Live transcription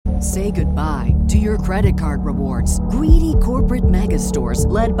Say goodbye to your credit card rewards. Greedy corporate mega stores,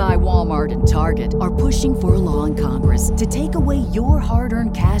 led by Walmart and Target, are pushing for a law in Congress to take away your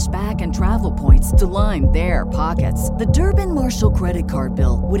hard-earned cash back and travel points to line their pockets. The Durbin-Marshall credit card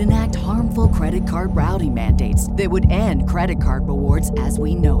bill would enact harmful credit card routing mandates that would end credit card rewards as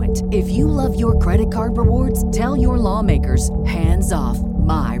we know it. If you love your credit card rewards, tell your lawmakers, hands off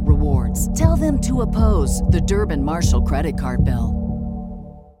my rewards. Tell them to oppose the Durbin-Marshall credit card bill.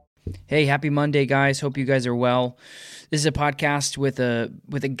 Hey, happy Monday, guys. Hope you guys are well. This is a podcast with a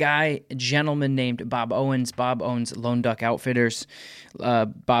gentleman named Bob Owens. Bob owns LoneDuck Outfitters.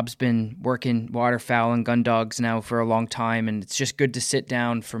 Bob's been working waterfowl and gun dogs now for a long time, and it's just good to sit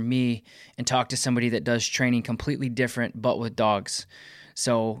down for me and talk to somebody that does training completely different, but with dogs.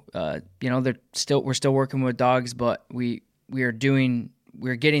 So, we're still working with dogs, but we're getting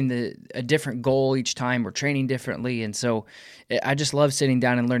a different goal each time. We're training differently. And so I just love sitting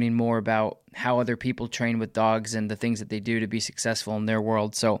down and learning more about how other people train with dogs and the things that they do to be successful in their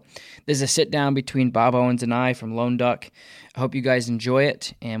world. So this is a sit down between Bob Owens and I from LoneDuck. I hope you guys enjoy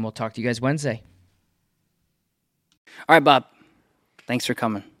it, and we'll talk to you guys Wednesday. All right, Bob, thanks for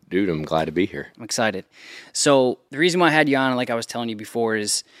coming. Dude, I'm glad to be here. I'm excited. So the reason why I had you on, like I was telling you before,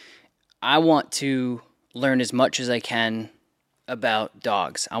 is I want to learn as much as I can about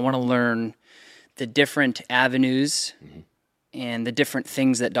dogs. I want to learn the different avenues and the different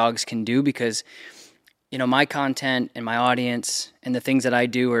things that dogs can do, because, my content and my audience and the things that I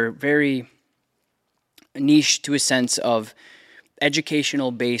do are very niche to a sense of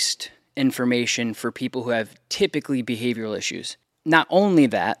educational-based information for people who have typically behavioral issues. Not only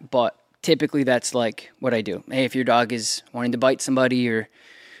that, but typically that's like what I do. Hey, if your dog is wanting to bite somebody or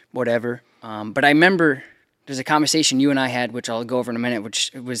whatever. But I remember there's a conversation you and I had, which I'll go over in a minute,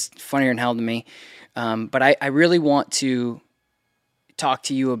 which was funnier than hell to me. But I really want to talk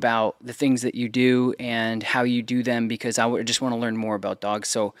to you about the things that you do and how you do them, because I just want to learn more about dogs.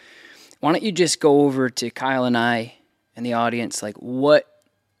 So why don't you just go over to Kyle and I and the audience, like what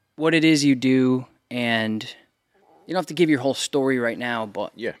it is you do, and you don't have to give your whole story right now,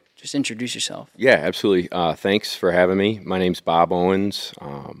 but just introduce yourself. Yeah, absolutely. Thanks for having me. My name's Bob Owens.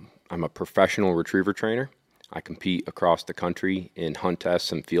 I'm a professional retriever trainer. I compete across the country in hunt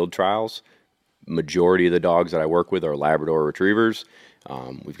tests and field trials. Majority of the dogs that I work with are Labrador retrievers.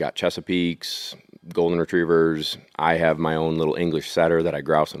 We've got Chesapeakes, Golden Retrievers. I have my own little English setter that I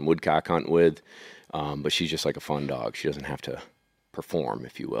grouse and woodcock hunt with, but she's just like a fun dog. She doesn't have to perform,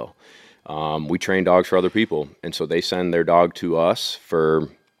 if you will. We train dogs for other people, and so they send their dog to us for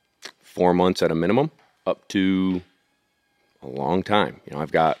 4 months at a minimum, up to a long time.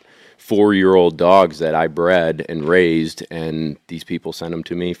 I've got 4-year-old dogs that I bred and raised, and these people send them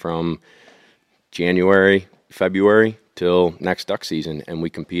to me from January, February till next duck season, and we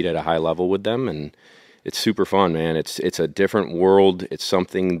compete at a high level with them, and it's super fun, man. It's a different world. It's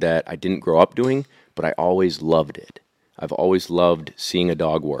something that I didn't grow up doing, but I always loved it. I've always loved seeing a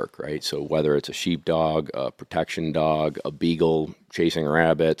dog work, right? So whether it's a sheepdog, a protection dog, a beagle chasing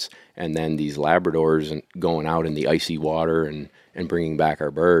rabbits, and then these Labradors and going out in the icy water and bringing back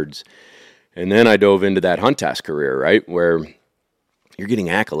our birds. And then I dove into that hunt test career, right, where you're getting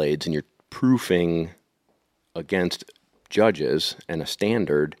accolades and you're proofing against judges and a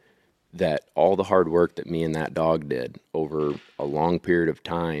standard that all the hard work that me and that dog did over a long period of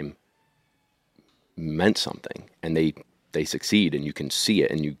time meant something, and they succeed, and you can see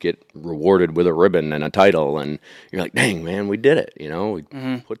it, and you get rewarded with a ribbon and a title, and you're like, dang, man, we did it, we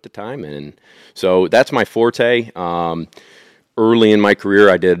put the time in. So that's my forte. Early in my career,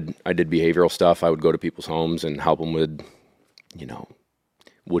 I did behavioral stuff. I would go to people's homes and help them with,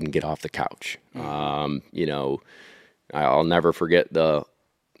 wouldn't get off the couch. I'll never forget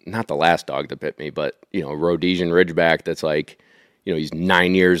not the last dog that bit me, but, Rhodesian Ridgeback that's like, he's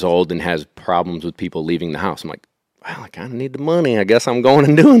 9 years old and has problems with people leaving the house. I'm like, well, I kind of need the money. I guess I'm going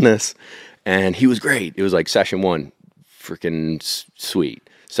and doing this. And he was great. It was like session 1, freaking sweet.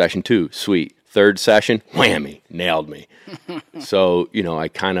 Session 2, sweet. Third session, whammy, nailed me. So,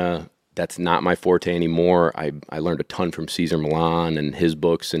 that's not my forte anymore. I learned a ton from Cesar Millan and his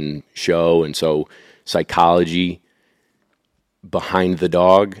books and show. And so psychology behind the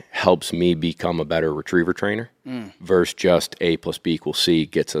dog helps me become a better retriever trainer versus just A plus B equals C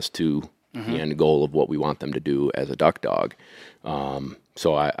gets us to the end goal of what we want them to do as a duck dog.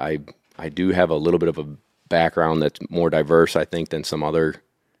 So I do have a little bit of a background that's more diverse, I think, than some other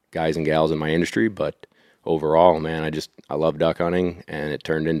guys and gals in my industry, but overall, man, I love duck hunting, and it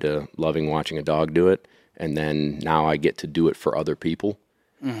turned into loving watching a dog do it, and then now I get to do it for other people,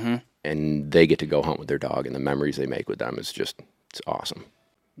 and they get to go hunt with their dog, and the memories they make with them is just, it's awesome.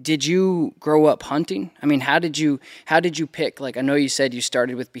 Did you grow up hunting? I mean, how did you pick, like, I know you said you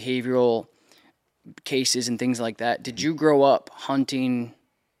started with behavioral cases and things like that. Did you grow up hunting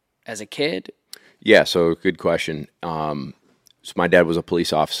as a kid? Yeah, so good question. So my dad was a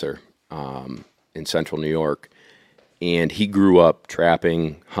police officer in central New York, and he grew up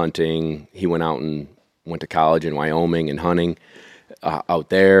trapping, hunting. He went out and went to college in Wyoming and hunting out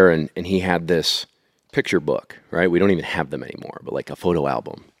there, and he had this picture book, right? We don't even have them anymore, but like a photo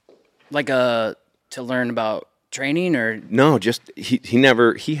album. Like to learn about training, or? No, just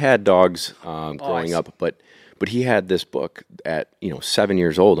he had dogs growing up, but he had this book at 7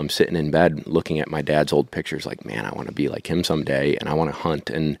 years old. I'm sitting in bed looking at my dad's old pictures, like, man, I want to be like him someday, and I want to hunt.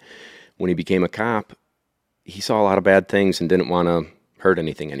 And when he became a cop, he saw a lot of bad things and didn't want to hurt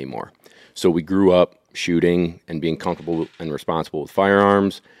anything anymore. So we grew up shooting and being comfortable and responsible with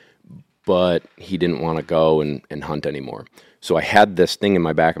firearms, but he didn't want to go and hunt anymore. So I had this thing in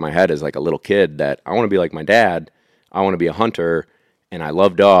my back of my head as like a little kid that I want to be like my dad. I want to be a hunter, and I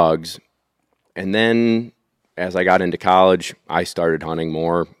love dogs. And then as I got into college, I started hunting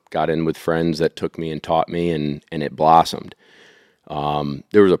more, got in with friends that took me and taught me, and it blossomed.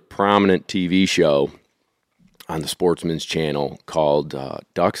 There was a prominent TV show on the Sportsman's Channel called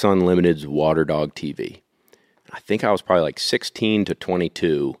Ducks Unlimited's Water Dog TV. I think I was probably like 16 to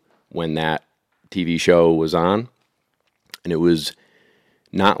 22 when that TV show was on, and it was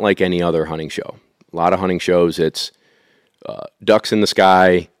not like any other hunting show. A lot of hunting shows, it's ducks in the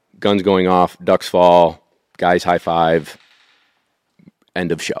sky, guns going off, ducks fall, guys high five,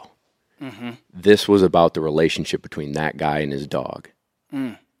 end of show. Mm-hmm. This was about the relationship between that guy and his dog.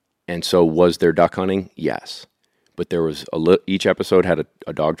 Mm. And so was there duck hunting? Yes. But there was each episode had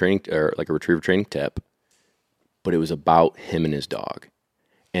a dog training, or like a retriever training tip, but it was about him and his dog.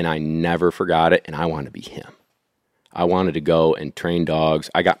 And I never forgot it, and I wanted to be him. I wanted to go and train dogs.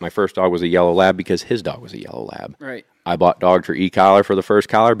 My first dog was a yellow lab because his dog was a yellow lab. Right. I bought Dog for E-Collar for the first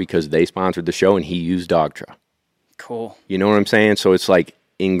collar because they sponsored the show and he used Dogtra. Cool. You know what I'm saying? So it's like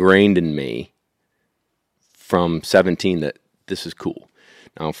ingrained in me from 17 that this is cool.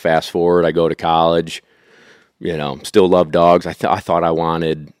 Now fast forward, I go to college, still love dogs. I thought I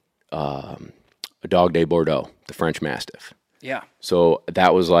wanted a Dog Day Bordeaux, the French Mastiff. Yeah. So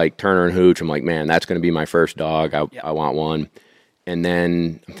that was like Turner and Hooch. I'm like, man, that's going to be my first dog. I want one. And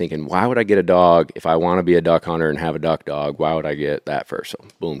then I'm thinking, why would I get a dog if I want to be a duck hunter and have a duck dog? Why would I get that first? So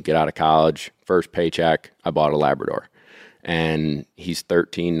boom, get out of college, first paycheck, I bought a Labrador. And he's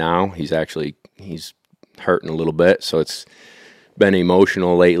 13 now. He's hurting a little bit. So it's been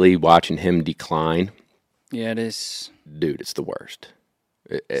emotional lately watching him decline. Yeah, it is. Dude, it's the worst.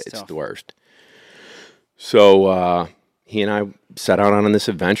 It's the worst. So he and I set out on this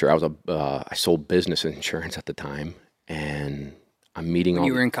adventure. I sold business insurance at the time, and I'm meeting when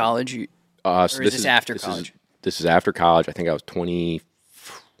you were in college? Or is this after college? This is after college. I think I was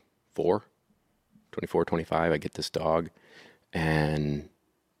 24, 25. I get this dog, and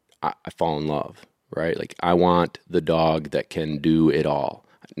I fall in love, right? Like, I want the dog that can do it all.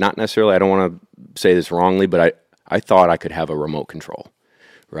 Not necessarily, I don't want to say this wrongly, but I thought I could have a remote control,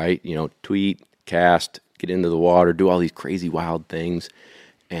 right? Tweet, cast, get into the water, do all these crazy wild things,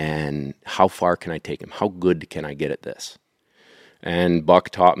 and how far can I take him? How good can I get at this? And Buck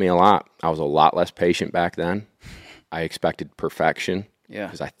taught me a lot. I was a lot less patient back then. I expected perfection. Yeah.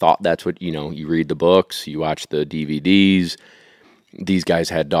 Because I thought that's what, you read the books, you watch the DVDs. These guys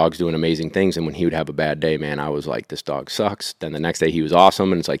had dogs doing amazing things, and when he would have a bad day, man, I was like, this dog sucks. Then the next day he was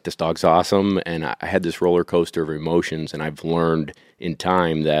awesome, and it's like, this dog's awesome. And I had this roller coaster of emotions, and I've learned in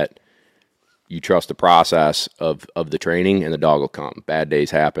time that you trust the process of the training, and the dog will come. Bad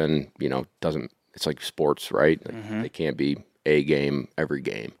days happen, it's like sports, right? Like, They can't be a game every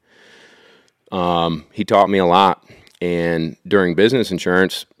game. He taught me a lot. And during business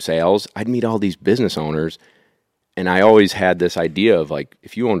insurance sales, I'd meet all these business owners, and I always had this idea of, like,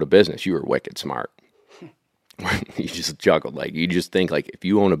 if you owned a business, you were wicked smart. You just juggled. Like, you just think, like, if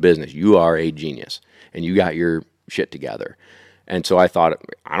you own a business, you are a genius, and you got your shit together. And so I thought,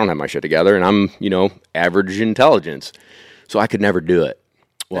 I don't have my shit together, and I'm, average intelligence. So I could never do it.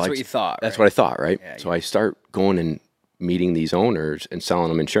 Well, that's what you thought. That's what I thought, right? Yeah, so I start going and meeting these owners and selling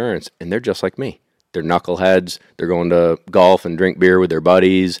them insurance, and they're just like me. They're knuckleheads. They're going to golf and drink beer with their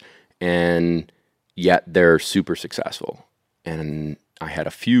buddies, and yet they're super successful. And I had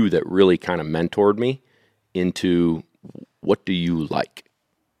a few that really kind of mentored me into, what do you like?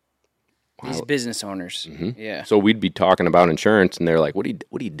 These business owners. Mm-hmm. Yeah. So we'd be talking about insurance, and they're like, what are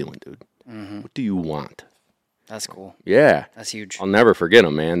you doing, dude? Mm-hmm. What do you want? That's cool. Yeah. That's huge. I'll never forget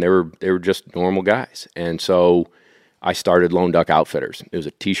them, man. They were just normal guys. And so I started LoneDuck Outfitters. It was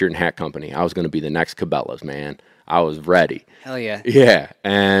a t-shirt and hat company. I was going to be the next Cabela's, man. I was ready. Hell yeah. Yeah.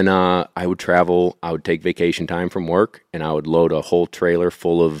 And I would travel. I would take vacation time from work, and I would load a whole trailer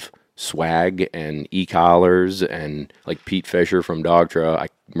full of swag and e-collars and like Pete Fisher from Dogtra. I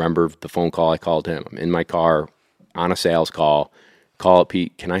remember the phone call I called him. I'm in my car on a sales call. Call up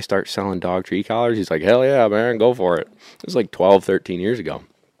Pete, can I start selling Dogtra e-collars? He's like, hell yeah, man, go for it. It was like 12, 13 years ago.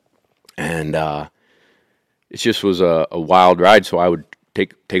 And it just was a wild ride. So I would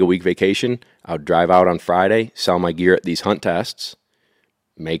take a week vacation. I would drive out on Friday, sell my gear at these hunt tests,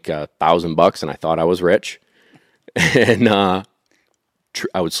 make $1,000, and I thought I was rich. And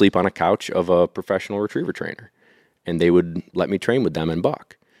I would sleep on a couch of a professional retriever trainer, and they would let me train with them and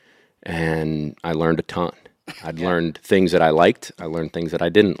buck. And I learned a ton. I'd learned things that I liked. I learned things that I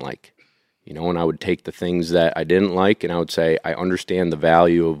didn't like. You know, and I would take the things that I didn't like, and I would say, I understand the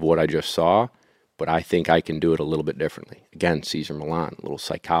value of what I just saw, but I think I can do it a little bit differently. Again, Cesar Millan, a little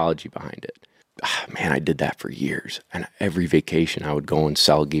psychology behind it. Man, I did that for years. And every vacation I would go and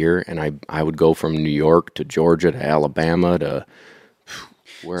sell gear, and I would go from New York to Georgia to Alabama to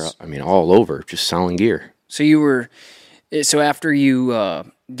all over, just selling gear. So after you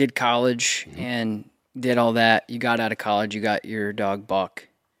did college and did all that, you got out of college, you got your dog Buck,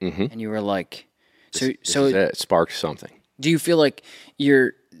 and you were like, it sparked something. Do you feel like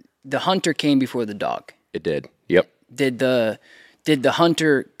the hunter came before the dog? It did. Yep. Did the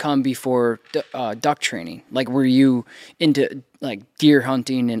hunter come before duck training? Like, were you into like deer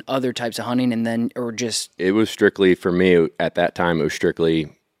hunting and other types of hunting, and then, or just? It was strictly, for me at that time, it was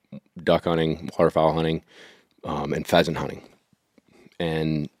strictly duck hunting, waterfowl hunting, and pheasant hunting.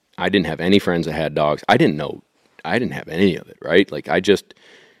 And I didn't have any friends that had dogs. I didn't have any of it, right? Like,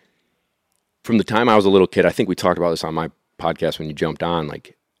 from the time I was a little kid, I think we talked about this on my podcast when you jumped on,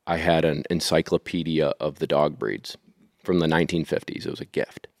 like, I had an encyclopedia of the dog breeds from the 1950s. It was a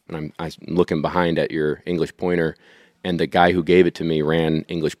gift. And I'm looking behind at your English pointer, and the guy who gave it to me ran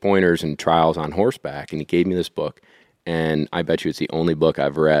English pointers and trials on horseback, and he gave me this book. And I bet you it's the only book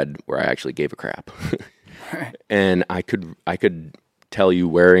I've read where I actually gave a crap. And I could tell you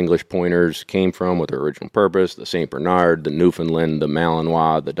where English pointers came from, what their original purpose, the St. Bernard, the Newfoundland, the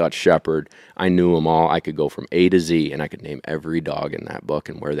Malinois, the Dutch Shepherd. I knew them all. I could go from A to Z, and I could name every dog in that book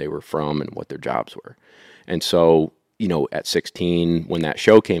and where they were from and what their jobs were. And so, you know, at 16, when that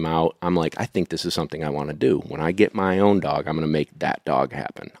show came out, I'm like, I think this is something I want to do. When I get my own dog, I'm going to make that dog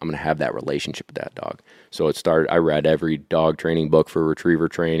happen. I'm going to have that relationship with that dog. So it started, I read every dog training book for retriever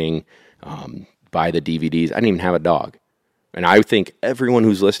training, buy the DVDs. I didn't even have a dog. And I think everyone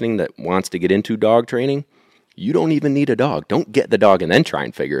who's listening that wants to get into dog training, you don't even need a dog. Don't get the dog and then try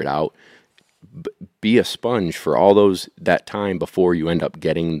and figure it out. Be a sponge for all that time before you end up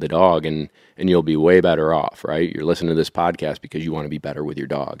getting the dog, and you'll be way better off, right? You're listening to this podcast because you want to be better with your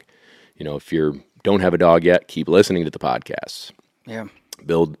dog. You know, if you don't have a dog yet, keep listening to the podcasts. Yeah.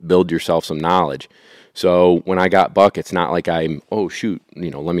 Build yourself some knowledge. So when I got Buck, it's not like let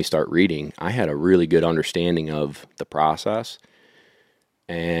me start reading. I had a really good understanding of the process.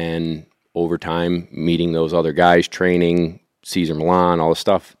 And over time, meeting those other guys, training, Cesar Millan, all this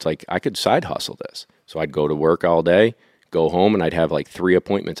stuff, it's like I could side hustle this. So I'd go to work all day, go home, and I'd have like 3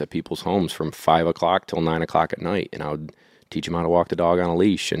 appointments at people's homes from 5 o'clock till 9 o'clock at night. And I would teach them how to walk the dog on a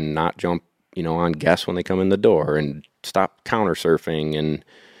leash and not jump, on guests when they come in the door, and stop counter surfing, and,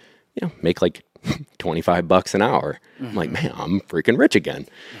 make like $25 an hour. Mm-hmm. I'm like, man, I'm freaking rich again.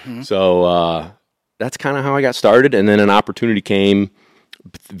 Mm-hmm. So that's kind of how I got started. And then an opportunity came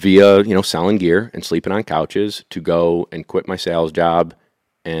via, selling gear and sleeping on couches to go and quit my sales job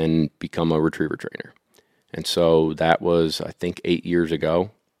and become a retriever trainer. And so that was, I think, 8 years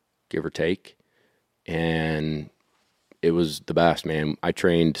ago, give or take. And it was the best, man. I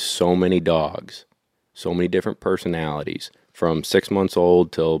trained so many dogs, so many different personalities, from 6 months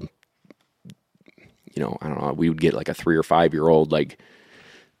old till, I don't know, we would get like a 3 or 5 year old, like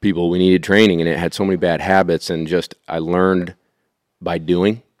people we needed training, and it had so many bad habits. And just, I learned by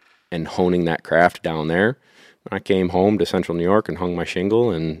doing and honing that craft down there. I came home to Central New York and hung my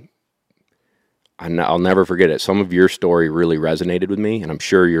shingle, and I'll never forget it. Some of your story really resonated with me, and I'm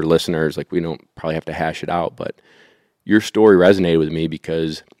sure your listeners, like, we don't probably have to hash it out, but your story resonated with me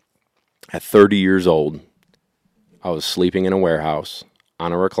because at 30 years old, I was sleeping in a warehouse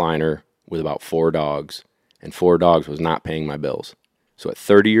on a recliner with about 4 dogs, and 4 dogs was not paying my bills. So at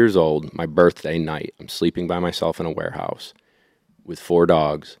 30 years old, my birthday night, I'm sleeping by myself in a warehouse with 4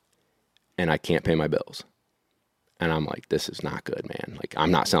 dogs, and I can't pay my bills. And I'm like, this is not good, man. Like,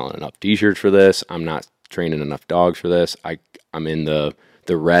 I'm not selling enough t-shirts for this. I'm not training enough dogs for this. I'm in the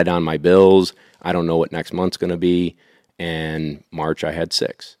red on my bills. I don't know what next month's going to be. And March I had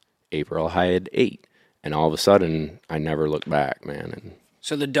 6. April I had 8. And all of a sudden I never looked back, man. And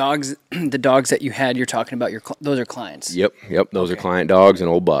So the dogs that you had, you're talking about those are clients. Yep. Those are client dogs and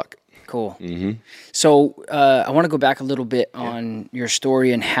old Buck. Cool. Mm-hmm. So I want to go back a little bit on your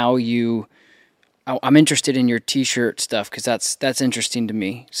story and how you. I'm interested in your T-shirt stuff because that's interesting to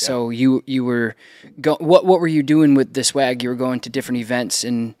me. Yeah. So you were what were you doing with the swag? You were going to different events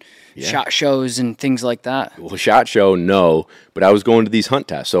and shot shows and things like that. Well, shot show, no, but I was going to these hunt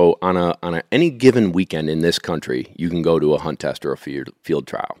tests. So on any given weekend in this country, you can go to a hunt test or a field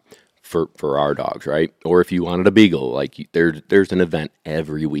trial for our dogs, right? Or if you wanted a beagle, like there's an event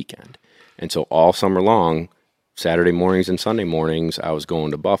every weekend. And so all summer long, Saturday mornings and Sunday mornings, I was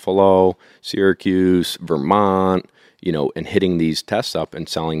going to Buffalo, Syracuse, Vermont, and hitting these tests up and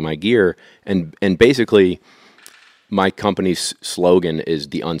selling my gear. And basically, my company's slogan is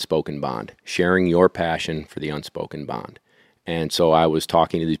the unspoken bond, sharing your passion for the unspoken bond. And so I was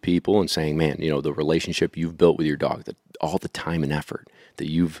talking to these people and saying, man, the relationship you've built with your dog, all the time and effort that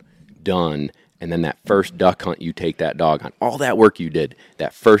you've done, and then that first duck hunt you take that dog on, all that work you did,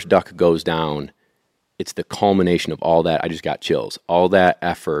 that first duck goes down, it's the culmination of all that. I just got chills. All that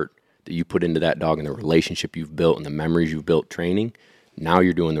effort that you put into that dog and the relationship you've built and the memories you've built training, now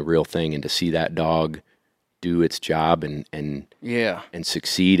you're doing the real thing. And to see that dog do its job and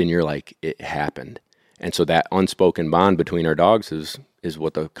succeed, and you're like, it happened. And so that unspoken bond between our dogs is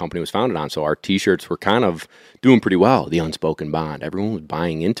what the company was founded on. So our T-shirts were kind of doing pretty well, the unspoken bond. Everyone was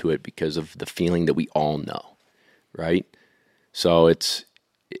buying into it because of the feeling that we all know, right? So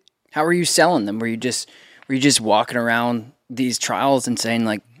how were you selling them? Were you just walking around these trials and saying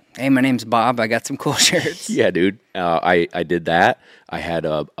like, hey, my name's Bob, I got some cool shirts? Yeah, dude. I did that. I had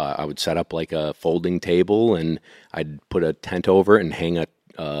I would set up like a folding table, and I'd put a tent over it and hang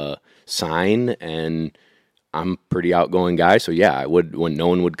a sign, and I'm a pretty outgoing guy. So yeah, I would, when no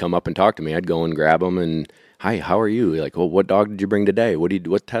one would come up and talk to me, I'd go and grab them and, hi, how are you? Like, well, what dog did you bring today?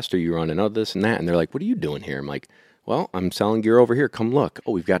 What test are you running? Oh, this and that. And they're like, what are you doing here? I'm like, well, I'm selling gear over here. Come look.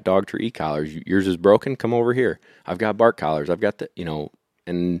 Oh, we've got dog tree collars. Yours is broken. Come over here. I've got bark collars. I've got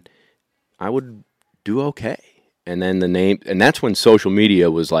and I would do okay. And then and that's when social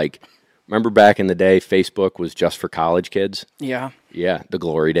media was like, remember back in the day, Facebook was just for college kids? Yeah. Yeah, the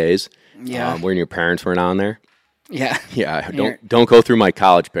glory days. Yeah. When your parents weren't on there. Yeah. Yeah, don't go through my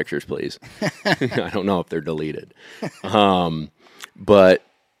college pictures, please. I don't know if they're deleted. But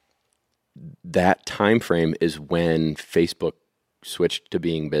that time frame is when Facebook switched to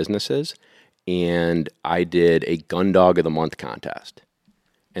being businesses, and I did a Gun Dog of the Month contest.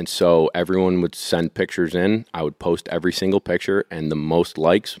 And so everyone would send pictures in. I would post every single picture, and the most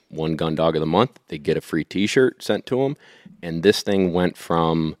likes won Gun Dog of the Month. They'd get a free T-shirt sent to them. And this thing went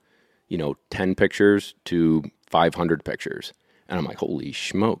from, 10 pictures to 500 pictures. And I'm like, holy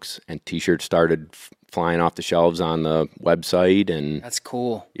smokes. And T-shirts started flying off the shelves on the website. And that's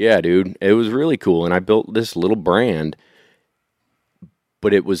cool. Yeah, dude. It was really cool. And I built this little brand,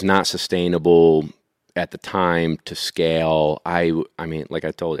 but it was not sustainable at the time to scale. I mean, like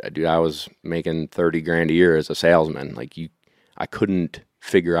I told you, dude, I was making $30,000 a year as a salesman. Like I couldn't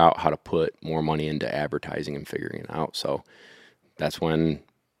figure out how to put more money into advertising and figuring it out. So that's when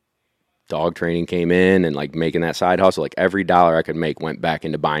dog training came in, and like making that side hustle. Like every dollar I could make went back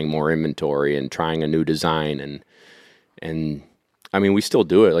into buying more inventory and trying a new design. And I mean, we still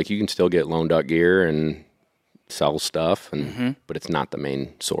do it. Like you can still get LoneDuck gear and sell stuff, and but it's not the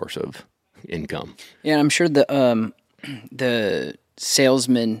main source of income. Yeah, I'm sure the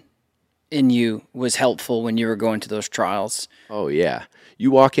salesman in you was helpful when you were going to those trials. Oh yeah. You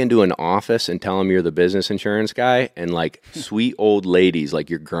walk into an office and tell them you're the business insurance guy, and like sweet old ladies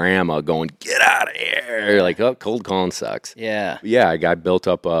like your grandma going, get out of here. You're like, oh, cold calling sucks. Yeah. Yeah, I got built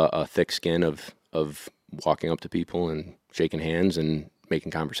up a thick skin of walking up to people and shaking hands and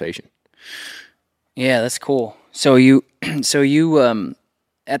making conversation. Yeah, that's cool. So you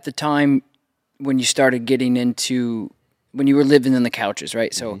at the time when you started getting into, when you were living in the couches,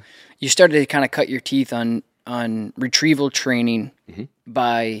 right? So you started to kind of cut your teeth on retrieval training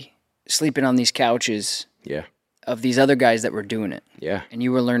by sleeping on these couches of these other guys that were doing it. Yeah. And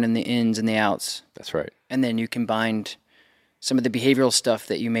you were learning the ins and the outs. That's right. And then you combined some of the behavioral stuff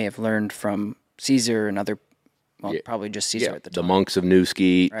that you may have learned from Caesar and other, probably just Caesar at the time. The monks of New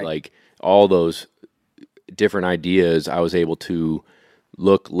Ski, right. Like all those different ideas, I was able to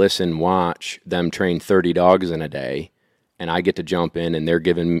look, listen, watch them train 30 dogs in a day, and I get to jump in, and they're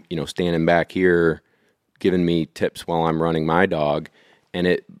giving, standing back here, giving me tips while I'm running my dog, and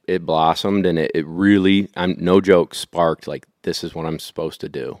it blossomed, and it really, I'm no joke, sparked like, this is what I'm supposed to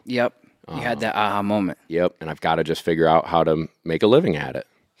do. Yep. You had that aha moment. Yep, and I've got to just figure out how to make a living at it.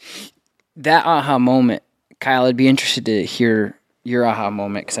 That aha moment, Kyle, I'd be interested to hear your aha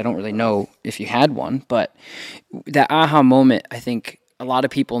moment because I don't really know if you had one, but that aha moment, I think a lot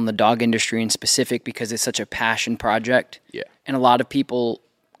of people in the dog industry in specific, because it's such a passion project. Yeah. And a lot of people,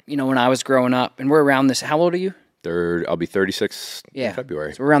 when I was growing up, and we're around this, how old are you? I'll be 36 in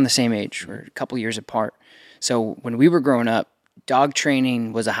February. So we're around the same age. We're a couple years apart. So when we were growing up, dog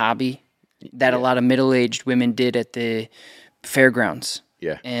training was a hobby that a lot of middle-aged women did at the fairgrounds.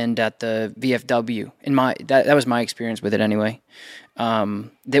 Yeah. And at the VFW. That was my experience with it anyway.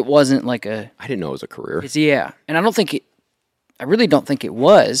 That wasn't like I didn't know it was a career. And I really don't think it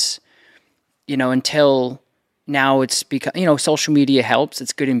was, until now it's become, social media helps.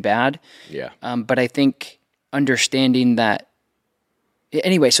 It's good and bad. Yeah. But I think understanding that,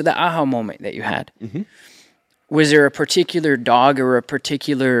 anyway, so that aha moment that you had, was there a particular dog or a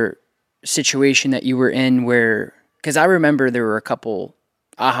particular situation that you were in where, because I remember there were a couple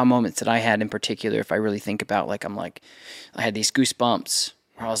aha moments that I had in particular, if I really think about, I had these goosebumps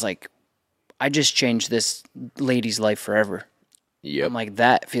where I was like, I just changed this lady's life forever. Yep. I'm like,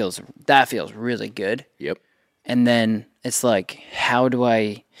 that feels really good. Yep. And then it's like, I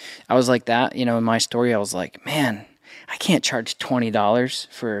was like that, in my story, I was like, man, I can't charge $20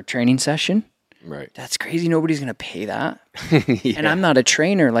 for a training session. Right. That's crazy. Nobody's going to pay that. Yeah. And I'm not a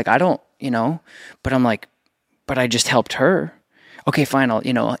trainer. I don't, but I'm like, but I just helped her. Okay, fine.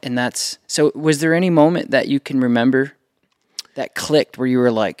 And that's, so was there any moment that you can remember that clicked where you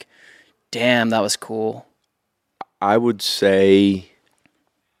were like, damn, that was cool? I would say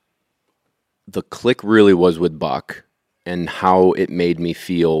the click really was with Buck and how it made me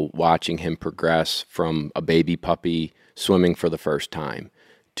feel watching him progress from a baby puppy swimming for the first time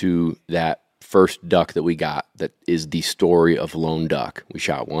to that first duck that we got that is the story of LoneDuck. We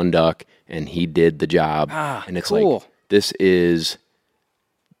shot one duck and he did the job. And it's cool. like, this is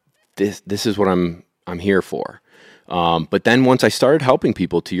what I'm here for. But then once I started helping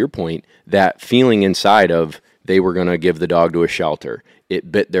people, to your point, that feeling inside of they were going to give the dog to a shelter,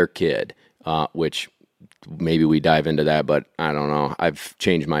 it bit their kid, which maybe we dive into that, but I don't know. I've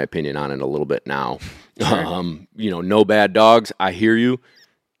changed my opinion on it a little bit now. Sure. No bad dogs. I hear you.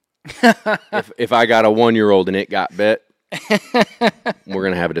 if I got a 1-year-old and it got bit, we're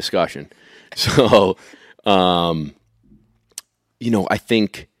going to have a discussion. So, I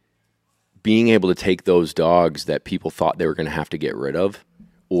think being able to take those dogs that people thought they were going to have to get rid of,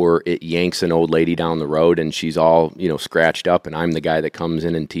 or it yanks an old lady down the road and she's all, scratched up and I'm the guy that comes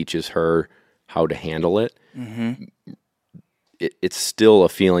in and teaches her how to handle it. Mm-hmm. It's still a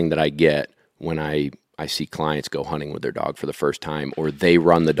feeling that I get when I see clients go hunting with their dog for the first time, or they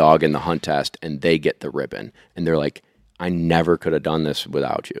run the dog in the hunt test and they get the ribbon and they're like, I never could have done this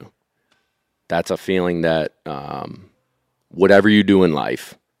without you. That's a feeling that whatever you do in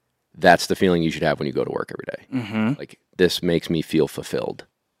life, that's the feeling you should have when you go to work every day. Mm-hmm. Like, this makes me feel fulfilled.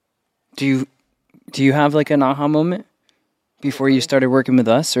 Do you have an aha moment before you started working with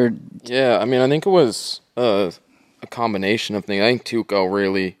us, or? Yeah, I think it was a combination of things. I think Tuco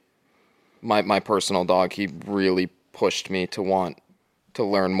really, my personal dog, he really pushed me to want to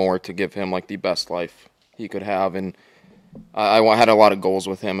learn more, to give him the best life he could have, and I had a lot of goals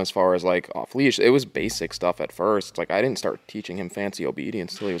with him as far as off leash. It was basic stuff at first. I didn't start teaching him fancy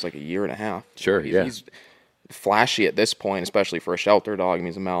obedience until he was a year and a half. Sure, He's flashy at this point, especially for a shelter dog.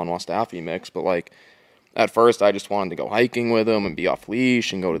 He's a Malinois Staffy mix, but at first I just wanted to go hiking with him and be off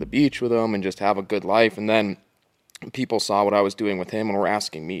leash and go to the beach with him and just have a good life. And then people saw what I was doing with him and were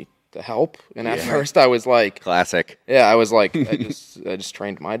asking me to help. And at first I was like, classic. Yeah, I was like, I just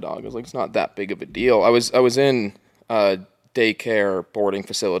trained my dog. I was like, it's not that big of a deal. I was in a daycare boarding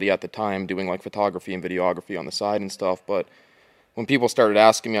facility at the time doing photography and videography on the side and stuff, but when people started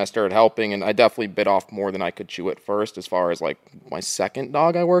asking me, I started helping, and I definitely bit off more than I could chew at first. As far as my second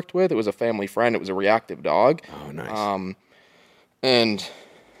dog I worked with, it was a family friend. It was a reactive dog. Oh, nice. And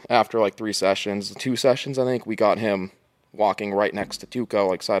after 2 sessions, I think, we got him walking right next to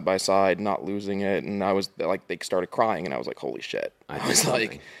Tuco, side by side, not losing it. And I was they started crying, and I was like, holy shit. I was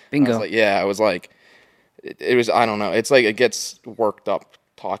bingo. I was it was, I don't know. It's it gets worked up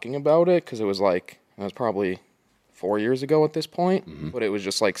talking about it, because it was probably 4 years ago at this point, mm-hmm. But it was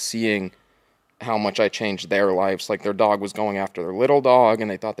just seeing how much I changed their lives. Their dog was going after their little dog and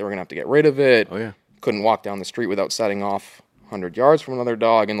they thought they were going to have to get rid of it. Oh, yeah. Couldn't walk down the street without setting off 100 yards from another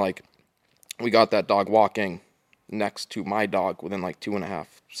dog. And we got that dog walking next to my dog within 2.5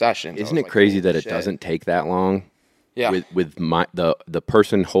 sessions. Isn't it crazy that it doesn't take that long? Yeah. With the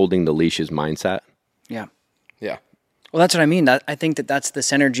person holding the leash's mindset? Yeah. Yeah. Well, that's what I mean. I think that's the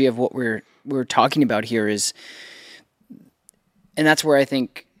synergy of what we're talking about here is, and that's where I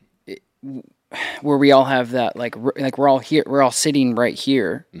think where we all have that like we're all here, we're all sitting right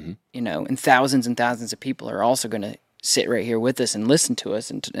here, you know, and thousands of people are also going to sit right here with us and listen to us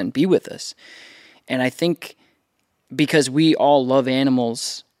and be with us. And I think because we all love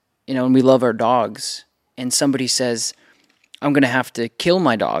animals, you know, and we love our dogs, and somebody says, I'm going to have to kill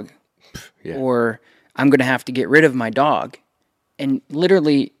my dog, or I'm going to have to get rid of my dog. And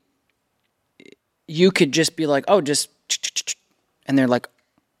literally, you could just be like, oh, just, and they're like,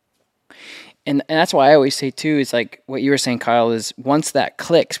 and that's why I always say too, is like what you were saying, Kyle, is once that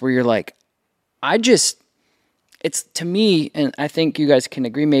clicks where you're like, it's to me, and I think you guys can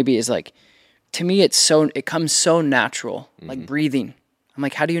agree maybe, is like, to me, it comes so natural, like breathing. I'm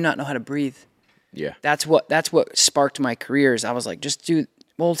like, how do you not know how to breathe? Yeah. That's what sparked my career. Is I was like, just do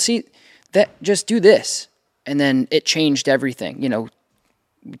this. And then it changed everything, you know,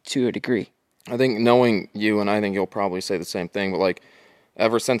 to a degree. I think knowing you, and I think you'll probably say the same thing, but like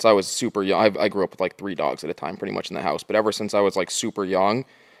ever since I was super young, I grew up with like 3 dogs at a time pretty much in the house, but ever since I was like super young,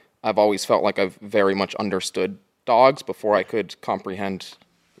 I've always felt like I've very much understood dogs before I could comprehend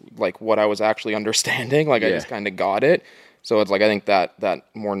like what I was actually understanding. Like I just kind of got it. So it's like, I think that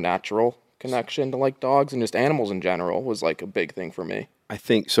more natural connection to like dogs and just animals in general was like a big thing for me. I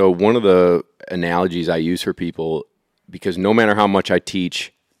think so. One of the analogies I use for people, because no matter how much I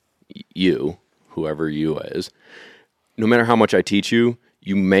teach you, whoever you is, no matter how much I teach you,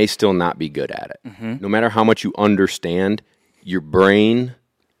 you may still not be good at it. No matter how much you understand, your brain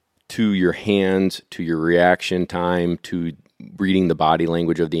to your hands, to your reaction time, to reading the body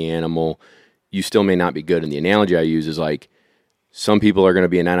language of the animal, you still may not be good. And the analogy I use is like, some people are going to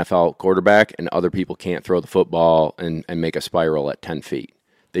be an NFL quarterback and other people can't throw the football and make a spiral at 10 feet.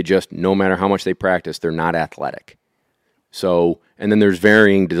 They just, no matter how much they practice, they're not athletic. So, and then there's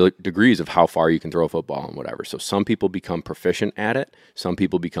varying degrees of how far you can throw a football and whatever. So some people become proficient at it. Some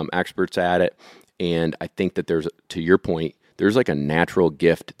people become experts at it. And I think that there's, to your point, there's like a natural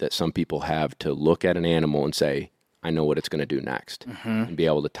gift that some people have to look at an animal and say, I know what it's going to do next, and be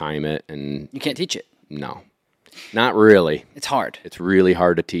able to time it. And You can't teach it. No. Not really. It's hard. It's really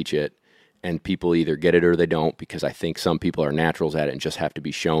hard to teach it, and people either get it or they don't, because I think some people are naturals at it and just have to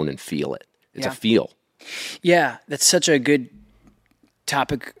be shown and feel it. It's a feel. Yeah, that's such a good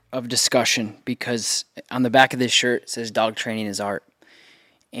topic of discussion, because on the back of this shirt it says dog training is art.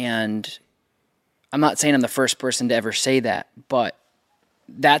 And I'm not saying I'm the first person to ever say that, but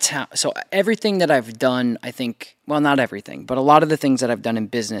that's how, so everything that I've done, I think, well, not everything, but a lot of the things that I've done in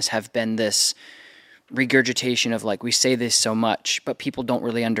business have been this regurgitation of like, we say this so much, but people don't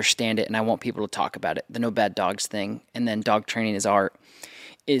really understand it, and I want people to talk about it. The no bad dogs thing, and then dog training is art,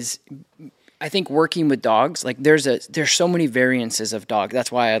 is, I think, working with dogs, like there's so many variances of dog.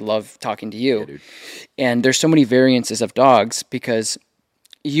 That's why I love talking to you. Yeah, dude. And there's so many variances of dogs, because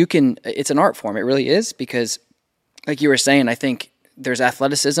it's an art form. It really is, because like you were saying, I think there's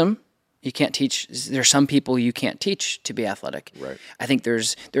athleticism. You can't teach. There's some people you can't teach to be athletic. Right. I think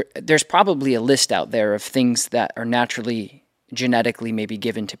there's probably a list out there of things that are naturally, genetically maybe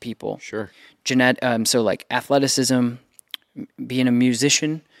given to people. Sure. So like athleticism, being a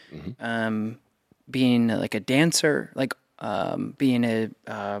musician, being like a dancer, like being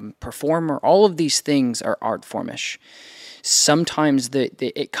a performer. All of these things are art formish. Sometimes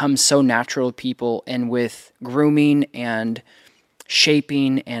it comes so natural to people, and with grooming and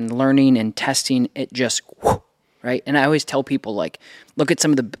shaping and learning and testing, it just right. And I always tell people, like, look at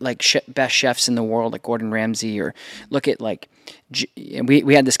some of the like best chefs in the world, like Gordon Ramsay, or look at like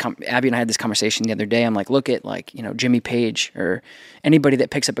we had this Abby and I had this conversation the other day. I'm like, look at like, you know, Jimmy Page or anybody that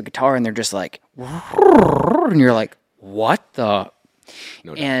picks up a guitar and they're just like, and you're like, what the?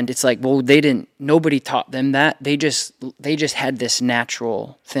 No doubt. And it's like, well, nobody taught them that. They just had this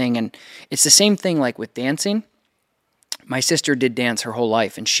natural thing. And it's the same thing like with dancing. My sister did dance her whole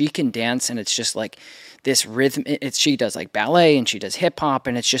life, and she can dance, and it's just like this rhythm. She does like ballet and she does hip hop,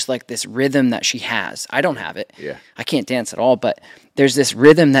 and it's just like this rhythm that she has. I don't have it. Yeah. I can't dance at all, but there's this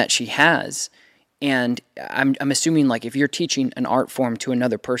rhythm that she has. And I'm assuming like if you're teaching an art form to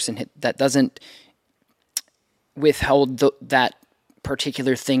another person that doesn't withhold that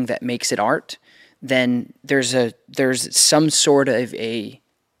particular thing that makes it art, then there's some sort of a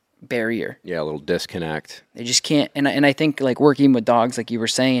barrier. Yeah, a little disconnect. They just can't. And I think like working with dogs, like you were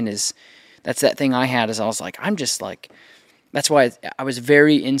saying, that's that thing I had, is I was like, I'm just like, that's why I was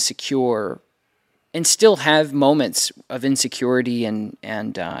very insecure, and still have moments of insecurity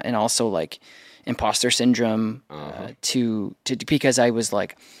and also like imposter syndrome, because I was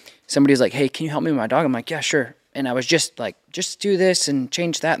like, somebody was like, hey, can you help me with my dog? I'm like, yeah, sure. And I was just like, just do this and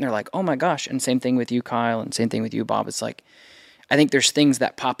change that. And they're like, oh my gosh. And same thing with you, Kyle, and same thing with you, Bob. It's like, I think there's things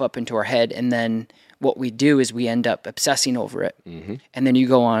that pop up into our head, and then what we do is we end up obsessing over it. Mm-hmm. And then you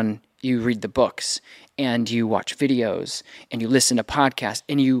go on, you read the books, and you watch videos, and you listen to podcasts,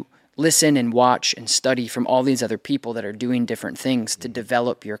 and you listen and watch and study from all these other people that are doing different things to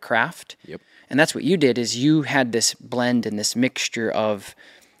develop your craft. Yep. And that's what you did, is you had this blend and this mixture of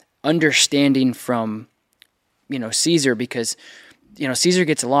understanding from, Caesar, because, Caesar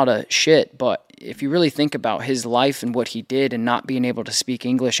gets a lot of shit, but if you really think about his life and what he did and not being able to speak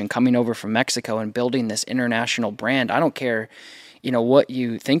English and coming over from Mexico and building this international brand, I don't care, what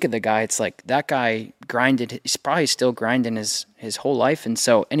you think of the guy. It's like that guy grinded. He's probably still grinding his whole life. And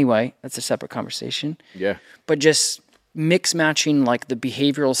so anyway, that's a separate conversation. Yeah. But just mix matching like the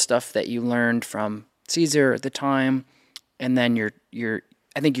behavioral stuff that you learned from Caesar at the time, and then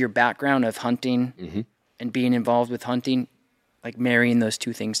I think your background of hunting mm-hmm. and being involved with hunting, like marrying those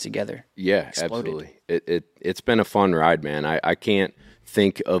two things together. Yeah, exploded. Absolutely. It's been a fun ride, man. I can't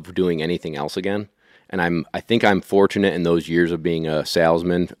think of doing anything else again. And I think I'm fortunate in those years of being a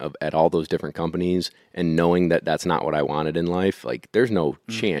salesman at all those different companies and knowing that that's not what I wanted in life. Like, there's no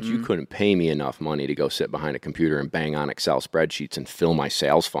chance you couldn't pay me enough money to go sit behind a computer and bang on Excel spreadsheets and fill my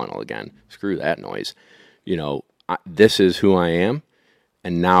sales funnel again. Screw that noise. This is who I am,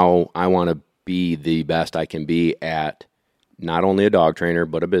 and now I want to be the best I can be at not only a dog trainer,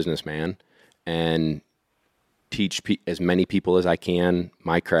 but a businessman, and teach as many people as I can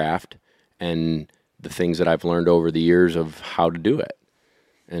my craft and the things that I've learned over the years of how to do it.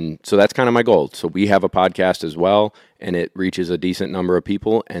 And so that's kind of my goal. So we have a podcast as well, and it reaches a decent number of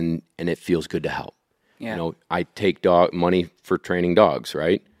people, and it feels good to help. Yeah. I take money for training dogs,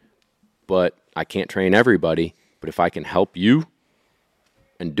 right? But I can't train everybody. But if I can help you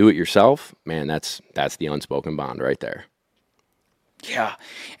and do it yourself, man, that's the unspoken bond right there. Yeah.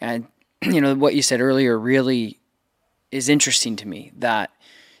 And, what you said earlier really is interesting to me, that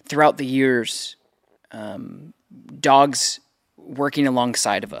throughout the years, dogs working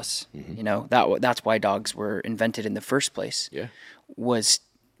alongside of us, mm-hmm. That's why dogs were invented in the first place. Yeah. Was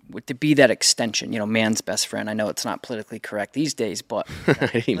to be that extension, man's best friend. I know it's not politically correct these days, but I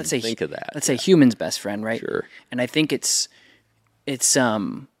didn't even think of that. Let's say human's best friend, right? Sure. And I think it's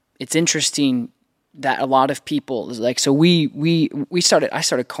interesting that a lot of people, like, so I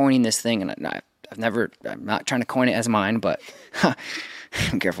started coining this thing, and I'm not trying to coin it as mine, but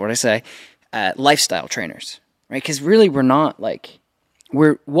I'm careful what I say. Lifestyle trainers, right? Because really we're not like,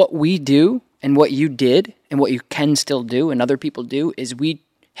 what we do and what you did and what you can still do and other people do is we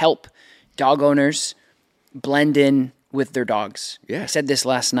help dog owners blend in with their dogs. Yeah. I said this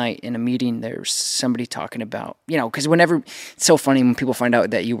last night in a meeting. There was somebody talking about, because it's so funny when people find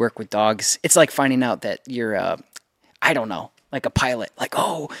out that you work with dogs. It's like finding out that you're, I don't know, like a pilot. Like,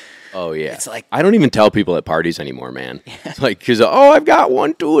 oh yeah. It's like, I don't even tell people at parties anymore, man. It's like, because I've got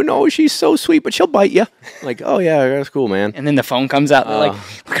one too, and she's so sweet, but she'll bite you. Like, oh yeah, that's cool, man. And then the phone comes out, and they're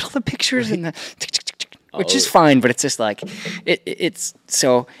like, look at all the pictures and the, which is fine, but it's just like, it's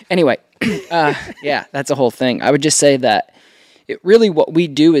so anyway. Yeah, that's a whole thing. I would just say that what we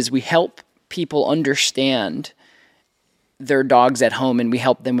do is we help people understand their dogs at home, and we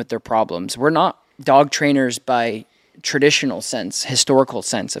help them with their problems. We're not dog trainers by traditional sense, historical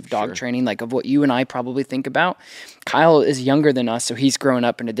sense of dog training, like of what you and I probably think about. Kyle is younger than us, so he's grown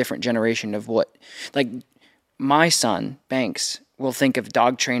up in a different generation of what, like, my son, Banks, will think of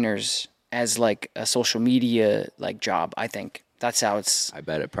dog trainers as like a social media like job, I think. That's how it's... I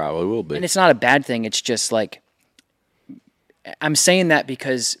bet it probably will be. And it's not a bad thing. It's just like... I'm saying that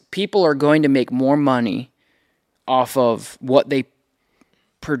because people are going to make more money off of what they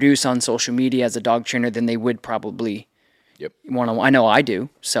produce on social media as a dog trainer than they would probably one-on-one. I know I do,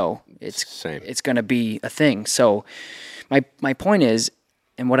 so it's going to be a thing. So my point is,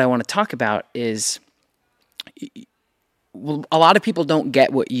 and what I want to talk about is, well, a lot of people don't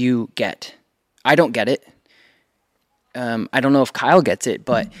get what you get. I don't get it. I don't know if Kyle gets it,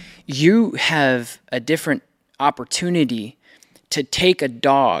 but you have a different opportunity to take a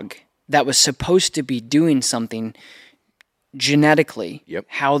dog that was supposed to be doing something genetically,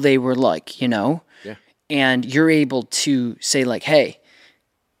 how they were like, and you're able to say like, hey,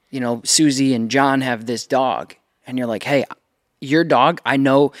 Susie and John have this dog, and you're like, hey, your dog, I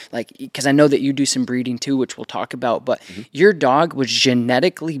know, like, because I know that you do some breeding too, which we'll talk about, but your dog was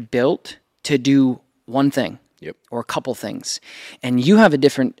genetically built to do one thing. Or a couple things. And you have a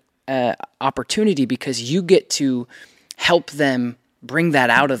different opportunity because you get to help them bring that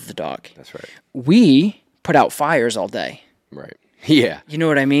out of the dog. That's right. We put out fires all day. Right. Yeah. You know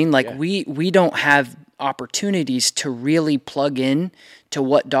what I mean? Like we don't have opportunities to really plug in to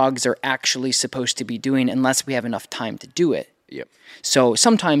what dogs are actually supposed to be doing unless we have enough time to do it. Yep. So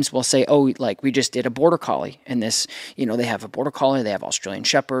sometimes we'll say, oh, like we just did a border collie, and this, they have a border collie, they have Australian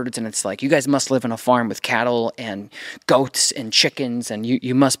shepherds, and it's like, you guys must live on a farm with cattle and goats and chickens, and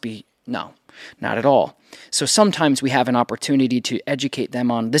you must be, no, not at all. So sometimes we have an opportunity to educate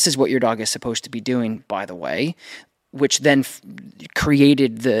them on, this is what your dog is supposed to be doing, by the way, which then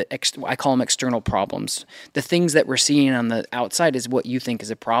created I call them external problems. The things that we're seeing on the outside is what you think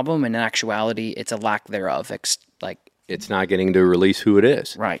is a problem, and in actuality, it's a lack thereof. It's not getting to release who it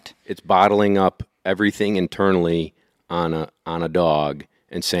is. Right. It's bottling up everything internally on a dog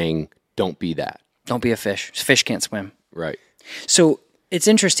and saying, don't be that. Don't be a fish. Fish can't swim. Right. So it's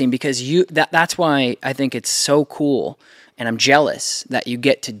interesting because that's why I think it's so cool, and I'm jealous that you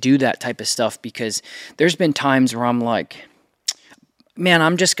get to do that type of stuff, because there's been times where I'm like, man,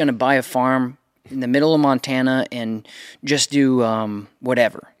 I'm just going to buy a farm in the middle of Montana and just do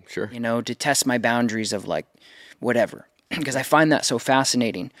whatever. Sure. To test my boundaries of like whatever, because I find that so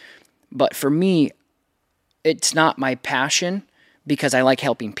fascinating. But for me, it's not my passion because I like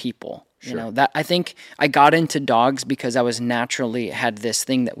helping people. Sure. That I think I got into dogs because I was naturally had this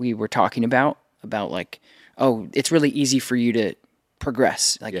thing that we were talking about like, oh, it's really easy for you to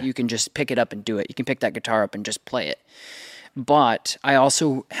progress. Like you can just pick it up and do it. You can pick that guitar up and just play it. But I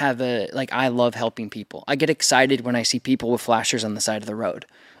also have I love helping people. I get excited when I see people with flashers on the side of the road.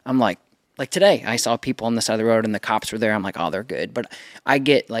 I'm like today, I saw people on the side of the road and the cops were there. I'm like, oh, they're good. But I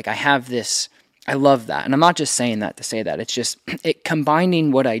get I have this, I love that. And I'm not just saying that to say that. It's just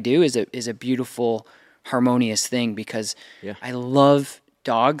combining what I do is a beautiful, harmonious thing, because I love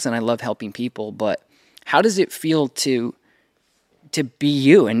dogs and I love helping people. But how does it feel to be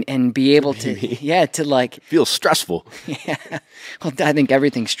you and be able to It feels stressful. Yeah. Well, I think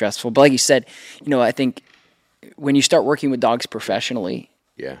everything's stressful. But like you said, I think when you start working with dogs professionally,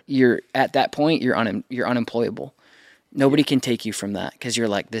 you're at that point, you're unemployable. Nobody can take you from that, because you're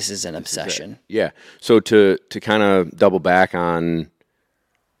like, this is an obsession. Yeah. So to kind of double back on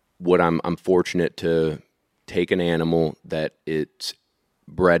what I'm fortunate to take an animal that it's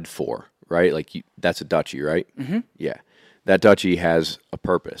bred for, right? Like that's a Dutchie, right? Mm-hmm. Yeah. That Dutchie has a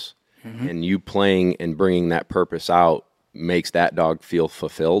purpose, and you playing and bringing that purpose out makes that dog feel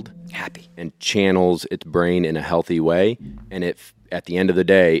fulfilled, happy, and channels its brain in a healthy way. And at the end of the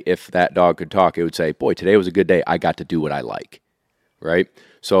day, if that dog could talk, it would say, boy, today was a good day. I got to do what I like, right?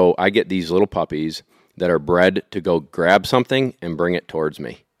 So I get these little puppies that are bred to go grab something and bring it towards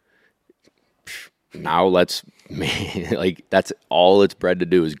me. Now that's all it's bred to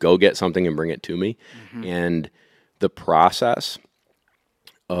do, is go get something and bring it to me. Mm-hmm. And the process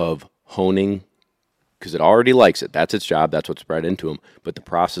of honing, because it already likes it, that's its job, that's what's bred into them, but the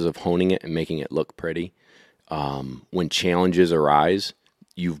process of honing it and making it look pretty, when challenges arise,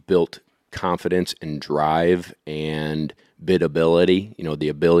 you've built confidence and drive and bidability, the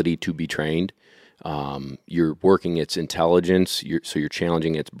ability to be trained. You're working its intelligence, so you're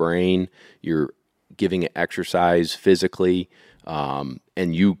challenging its brain, you're giving it exercise physically, and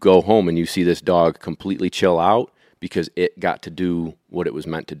you go home and you see this dog completely chill out because it got to do what it was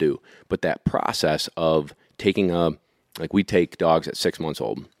meant to do. But that process of taking we take dogs at 6 months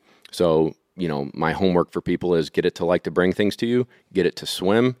old. So, my homework for people is get it to like to bring things to you, get it to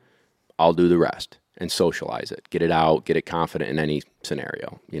swim, I'll do the rest, and socialize it. Get it out, get it confident in any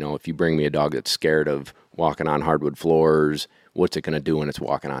scenario. If you bring me a dog that's scared of walking on hardwood floors, what's it going to do when it's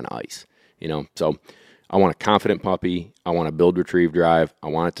walking on ice? So I want a confident puppy. I want to build, retrieve, drive. I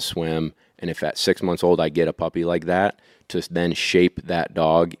want it to swim. And if at 6 months old I get a puppy like that, to then shape that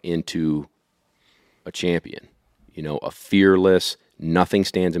dog into a champion, a fearless, nothing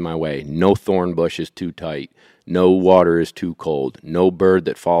stands in my way. No thorn bush is too tight. No water is too cold. No bird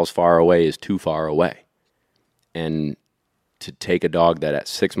that falls far away is too far away. And to take a dog that at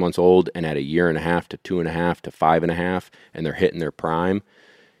 6 months old and at 1.5 to 2.5 to 5.5, and they're hitting their prime,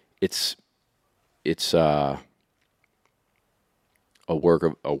 it's a work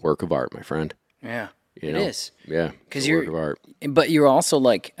of art, my friend. Yeah, it is. Yeah, because you're a work of art. But you're also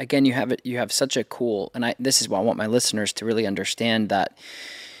again, you have such a cool, and this is why I want my listeners to really understand that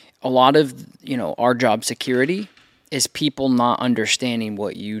a lot of our job security is people not understanding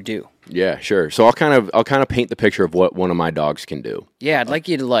what you do. Yeah, sure. So I'll kind of paint the picture of what one of my dogs can do. Yeah, I'd like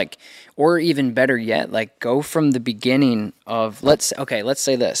you to or even better yet, go from the beginning of let's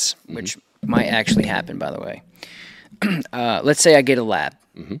say this, which might actually happen, by the way. Let's say I get a lab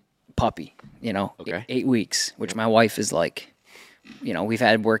puppy, 8 weeks, which my wife is we've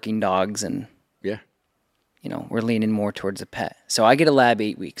had working dogs and we're leaning more towards a pet. So I get a lab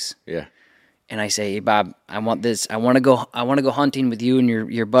 8 weeks. Yeah. and I say, hey, Bob, I want this. I want to go hunting with you and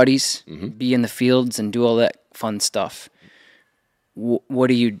your buddies, be in the fields and do all that fun stuff. What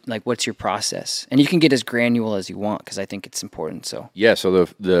do you like? What's your process? And you can get as granular as you want because I think it's important. So yeah, so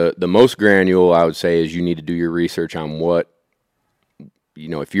the most granular I would say is you need to do your research on what,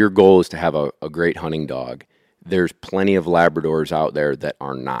 if your goal is to have a great hunting dog, there's plenty of Labradors out there that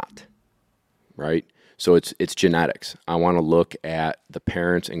are not, right? So it's genetics. I want to look at the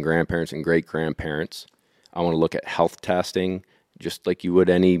parents and grandparents and great grandparents. I want to look at health testing, just like you would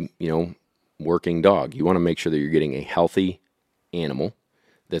any working dog. You want to make sure that you're getting a healthy animal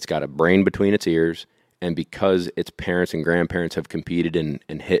that's got a brain between its ears, and because its parents and grandparents have competed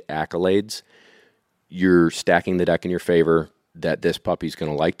and hit accolades, you're stacking the deck in your favor that this puppy's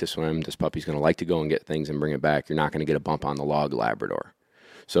going to like to swim, this puppy's going to like to go and get things and bring it back. You're not going to get a bump on the log Labrador.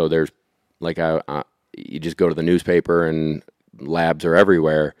 So there's, like, you just go to the newspaper and labs are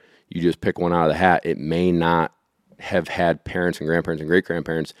everywhere. You just pick one out of the hat. It may not have had parents and grandparents and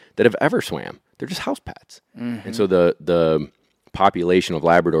great-grandparents that have ever swam. They're just house pets. And so the population of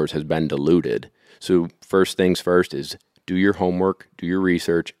Labradors has been diluted. So first things first is do your homework, do your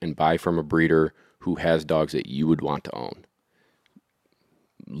research, and buy from a breeder who has dogs that you would want to own.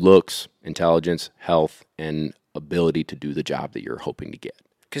 Looks, intelligence, health, and ability to do the job that you're hoping to get.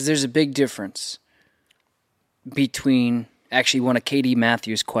 Because there's a big difference between actually one of Katie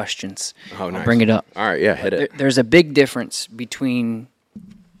Matthews' questions. Oh, nice. I'll bring it up. All right, yeah, hit it. There's a big difference between,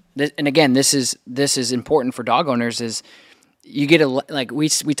 and again, this is important for dog owners, is you get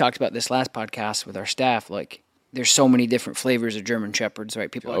we talked about this last podcast with our staff, like there's so many different flavors of German Shepherds, right?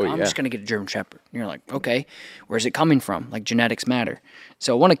 People are like, I'm just going to get a German Shepherd. And you're like, okay, where's it coming from? Like, genetics matter.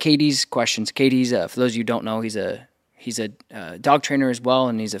 So one of Katie's questions, for those of you who don't know, he's a dog trainer as well,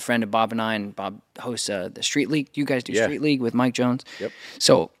 and he's a friend of Bob and I, and Bob hosts the Street League. You guys do Street League with Mike Jones? Yep.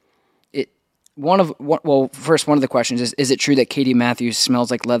 So one of the questions is it true that Katie Matthews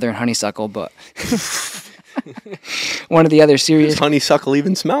smells like leather and honeysuckle, but one of the other serious... What does honeysuckle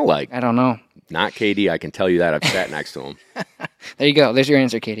even smell like? I don't know. Not Katie, I can tell you that. I've sat next to him. There you go. There's your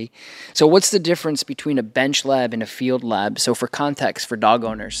answer, Katie. So what's the difference between a bench lab and a field lab? So for context, for dog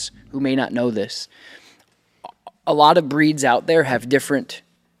owners who may not know this, a lot of breeds out there have different...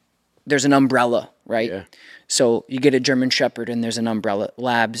 There's an umbrella, right? Yeah. So you get a German Shepherd and there's an umbrella.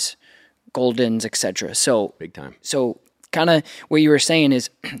 Labs, Goldens, etc. So big time. So kind of what you were saying is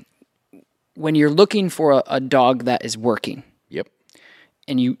when you're looking for a dog that is working... Yep.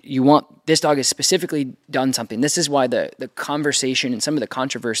 And you want, this dog has specifically done something. This is why the conversation and some of the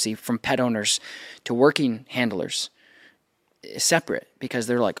controversy from pet owners to working handlers is separate, because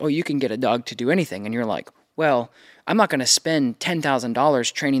they're like, oh, you can get a dog to do anything. And you're like, well, I'm not going to spend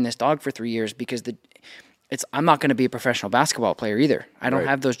 $10,000 training this dog for 3 years because I'm not going to be a professional basketball player either. I don't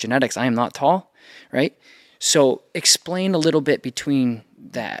have those genetics. I am not tall, right? So explain a little bit between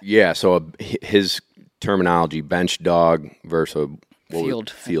that. Yeah, so his terminology, bench dog versus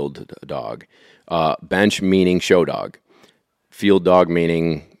field dog. Bench meaning show dog. Field dog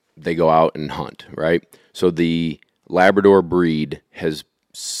meaning they go out and hunt, right? So the Labrador breed has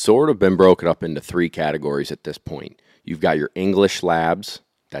sort of been broken up into 3 categories at this point. You've got your English Labs,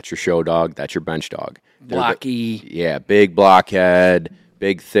 that's your show dog, that's your bench dog. Blocky. Big blockhead,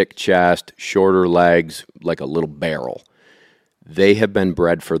 big thick chest, shorter legs, like a little barrel. They have been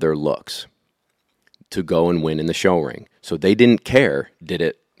bred for their looks to go and win in the show ring. So they didn't care, did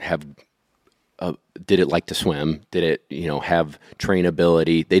it like to swim? Did it, have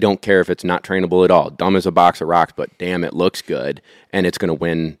trainability? They don't care if it's not trainable at all. Dumb as a box of rocks, but damn, it looks good, and it's going to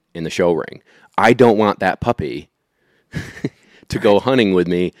win in the show ring. I don't want that puppy to go hunting with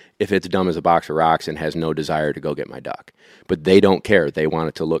me if it's dumb as a box of rocks and has no desire to go get my duck. But they don't care. They want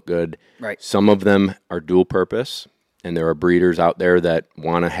it to look good. Right. Some of them are dual purpose, and there are breeders out there that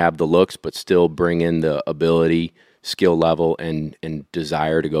want to have the looks but still bring in the ability, skill level, and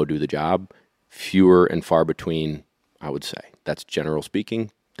desire to go do the job. Fewer and far between, I would say. That's general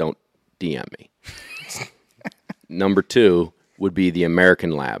speaking. Don't DM me. Number 2 would be the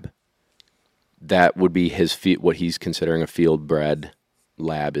American Lab. That would be what he's considering a field-bred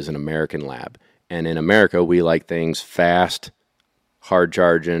lab is an American Lab. And in America, we like things fast,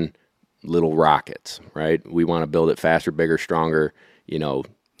 hard-charging, little rockets, right? We want to build it faster, bigger, stronger, No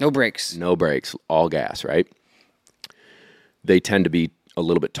brakes. No brakes, all gas, right? They tend to be a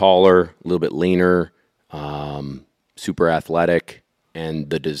little bit taller, a little bit leaner, super athletic, and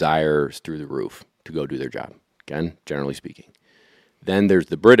the desire is through the roof to go do their job. Again, generally speaking. Then there's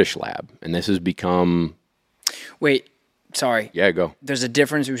the British Lab, and this has become... Wait, sorry. Yeah, go. There's a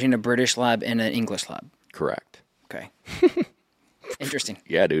difference between a British Lab and an English Lab. Correct. Okay. Interesting.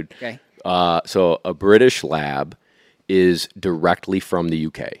 Yeah, dude. Okay. So a British Lab is directly from the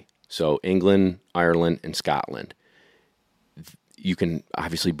UK. So England, Ireland, and Scotland. You can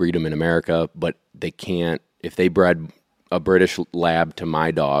obviously breed them in America, but they can't. If they bred a British Lab to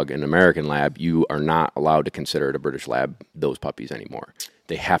my dog, an American Lab, you are not allowed to consider it a British Lab, those puppies anymore.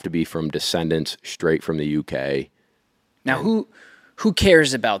 They have to be from descendants straight from the UK. Now, who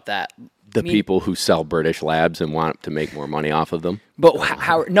cares about that? The people who sell British Labs and want to make more money off of them. But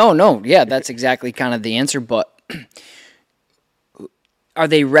how? No. Yeah, that's exactly kind of the answer. But are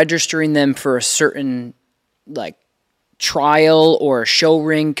they registering them for a certain like trial or a show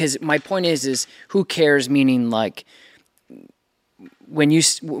ring? Because my point is who cares? Meaning like when you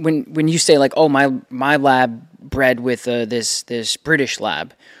say like, oh, my lab bred with this British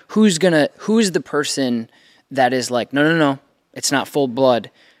Lab, who's the person that is like, no, it's not full blood.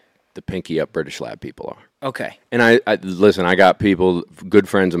 The pinky up British Lab people are. Okay. And I listen, I got people, good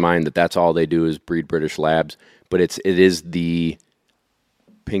friends of mine, that's all they do is breed British Labs, but it is the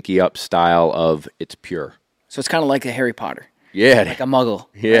pinky up style of it's pure. So it's kind of like a Harry Potter. Yeah. Like a muggle.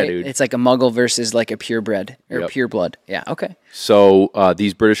 Yeah, right? dude. It's like a muggle versus like a purebred or pure blood. Yeah, okay. So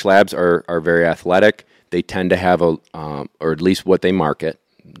these British Labs are very athletic. They tend to have or at least what they market,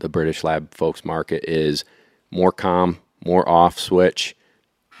 the British Lab folks market is more calm, more off switch,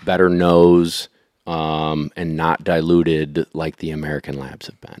 better nose, and not diluted like the American Labs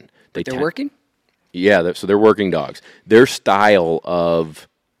have been. They're working? Yeah, so they're working dogs. Their style of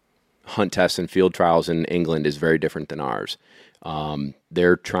hunt tests and field trials in England is very different than ours.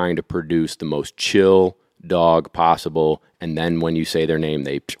 They're trying to produce the most chill dog possible, and then when you say their name,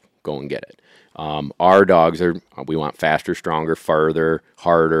 they go and get it. Our dogs we want faster, stronger, farther,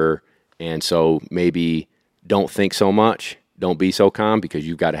 harder, and so maybe don't think so much. Don't be so calm because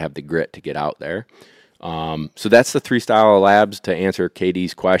you've got to have the grit to get out there. So that's the 3 style of labs to answer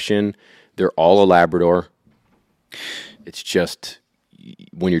Katie's question. They're all a Labrador. It's just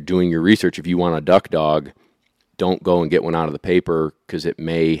when you're doing your research, if you want a duck dog, don't go and get one out of the paper because it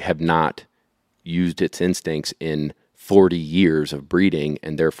may have not used its instincts in 40 years of breeding,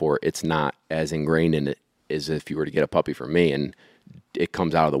 and therefore it's not as ingrained in it as if you were to get a puppy from me and it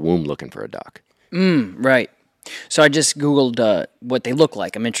comes out of the womb looking for a duck. Right. So I just Googled what they look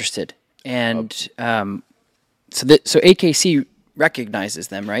like. I'm interested. And so AKC recognizes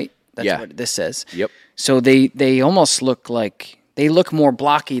them, right? That's what this says. Yep. So they almost look like, they look more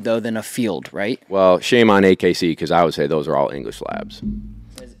blocky, though, than a field, right? Well, shame on AKC because I would say those are all English Labs.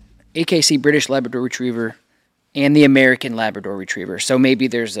 AKC, British Labrador Retriever, and the American Labrador Retriever. So maybe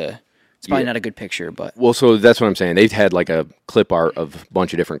it's probably not a good picture, but... Well, so that's what I'm saying. They've had like a clip art of a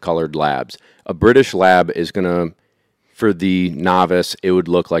bunch of different colored labs. A British Lab is going to, for the novice, it would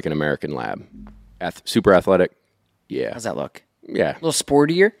look like an American Lab. Super athletic. Yeah. How's that look? Yeah. A little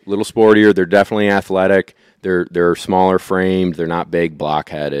sportier? A little sportier. They're definitely athletic. They're smaller framed. They're not big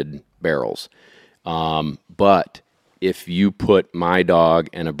block-headed barrels. But if you put my dog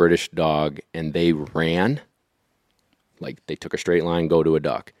and a British dog and they ran, like they took a straight line, go to a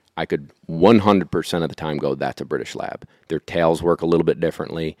duck, I could 100% of the time go, that's a British Lab. Their tails work a little bit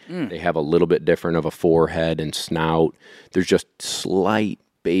differently. They have a little bit different of a forehead and snout. There's just slight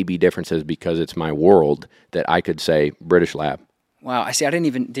baby differences because it's my world that I could say British Lab. Wow.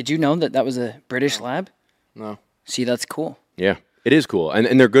 Did you know that was a British Lab? No. See, that's cool. Yeah, it is cool.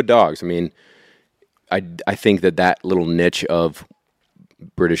 And they're good dogs. I mean, I think that little niche of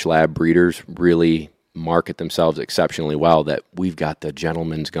British Lab breeders really market themselves exceptionally well, that we've got the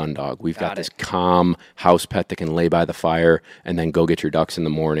gentleman's gun dog. We've got this calm house pet that can lay by the fire and then go get your ducks in the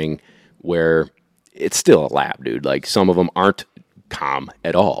morning, where it's still a lab, dude. Like some of them aren't calm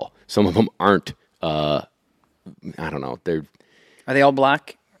at all. Some of them aren't, I don't know. Are they all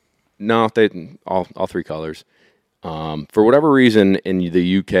black? No, they all 3 colors. For whatever reason in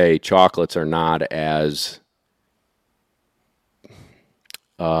the UK, chocolates are not as,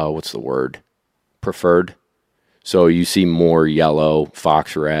 what's the word? Preferred. So you see more yellow,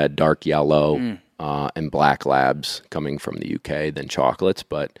 fox red, dark yellow, and black labs coming from the UK than chocolates.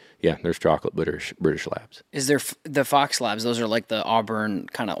 But yeah, there's chocolate British labs. Is there the fox labs? Those are like the auburn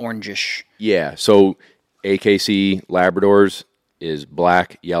kind of orangish. Yeah. So AKC Labradors is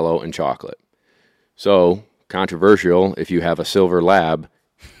black, yellow, and chocolate. So controversial. If you have a silver lab,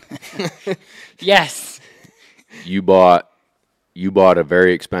 yes, you bought a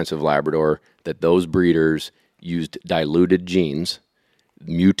very expensive Labrador that those breeders used diluted genes,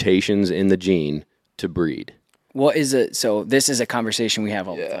 mutations in the gene to breed. What is it? So this is a conversation we have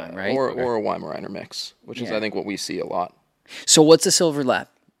all the time, right? Or a Weimaraner mix, which is I think what we see a lot. So what's a silver lab?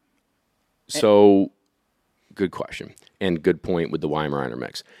 So good question and good point with the Weimaraner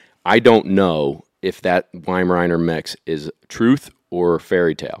mix. I don't know if that Weimaraner mix is truth or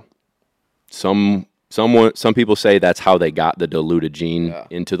fairy tale. Some people say that's how they got the diluted gene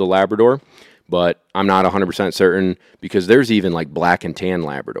into the Labrador, but I'm not 100% certain because there's even like black and tan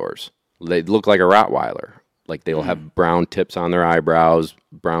Labradors. They look like a Rottweiler. Like they'll have brown tips on their eyebrows,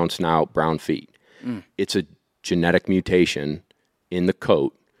 brown snout, brown feet. It's a genetic mutation in the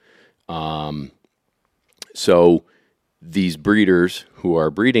coat. So these breeders who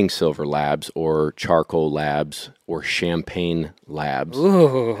are breeding silver labs or charcoal labs or champagne labs.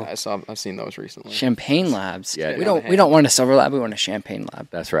 Ooh, I've seen those recently. champagne labs. Yeah, we don't want a silver lab. We want a champagne lab.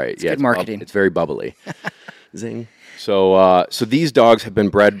 That's right. It's good marketing. It's very bubbly. Zing. So these dogs have been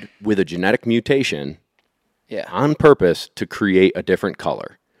bred with a genetic mutation on purpose to create a different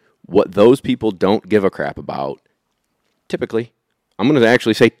color. What those people don't give a crap about, typically, I'm going to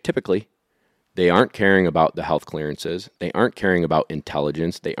actually say typically, they aren't caring about the health clearances. They aren't caring about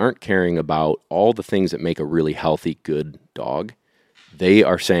intelligence. They aren't caring about all the things that make a really healthy, good dog. They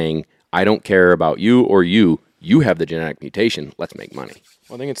are saying, I don't care about you or you. You have the genetic mutation. Let's make money.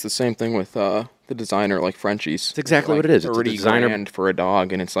 Well, I think it's the same thing with the designer, like Frenchies. It's exactly what it is. It's a $30 designer grand for a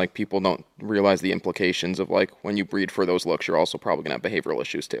dog, and it's like people don't realize the implications of like when you breed for those looks, you're also probably gonna have behavioral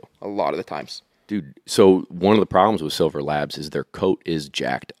issues too. A lot of the times. Dude, so one of the problems with silver labs is their coat is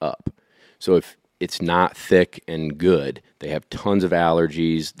jacked up. So if it's not thick and good, they have tons of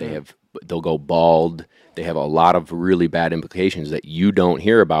allergies. They'll go bald. They have a lot of really bad implications that you don't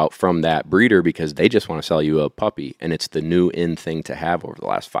hear about from that breeder because they just want to sell you a puppy, and it's the new in thing to have over the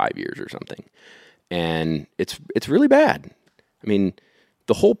last 5 years or something. And it's really bad. I mean,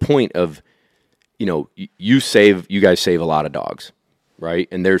 the whole point of, you guys save a lot of dogs, right?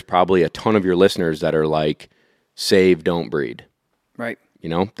 And there's probably a ton of your listeners that are like, save, don't breed. Right.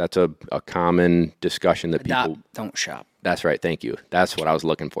 That's a common discussion that Adopt, people... don't shop. That's right. Thank you. That's what I was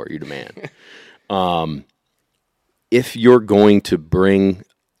looking for. You demand. If you're going to bring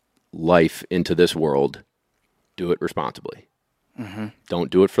life into this world, do it responsibly.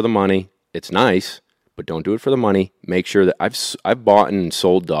 Don't do it for the money. It's nice, but don't do it for the money. Make sure that I've bought and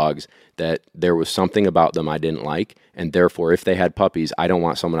sold dogs that there was something about them I didn't like, and therefore, if they had puppies, I don't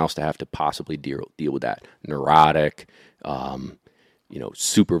want someone else to have to possibly deal with that. Neurotic,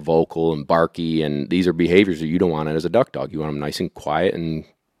 super vocal and barky, and these are behaviors that you don't want as a duck dog. You want them nice and quiet and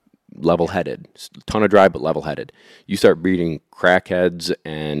level-headed. A ton of drive, but level-headed. You start breeding crackheads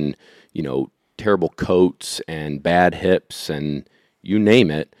and, terrible coats and bad hips and you name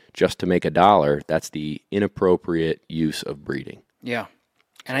it, just to make $1, that's the inappropriate use of breeding. Yeah.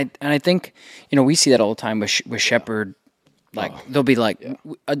 And I think, we see that all the time with Shepherd. Like, they'll be like,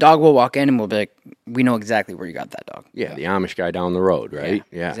 a dog will walk in and we'll be like, we know exactly where you got that dog. Yeah, the Amish guy down the road, right?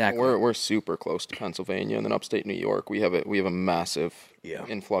 Yeah. Exactly. We're super close to Pennsylvania, and then upstate New York, we have a massive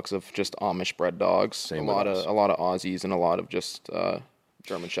influx of just Amish bred dogs. A lot of Aussies and a lot of just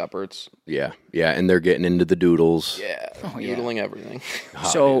German Shepherds. Yeah, and they're getting into the doodles. Yeah, doodling everything.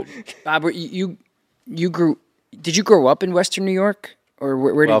 So, Bob, did you grow up in Western New York? Or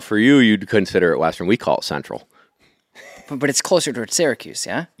where well, for you, you'd consider it Western. We call it Central. But it's closer to Syracuse,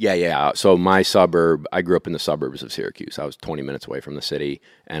 yeah? Yeah. So my suburb, I grew up in the suburbs of Syracuse. I was 20 minutes away from the city,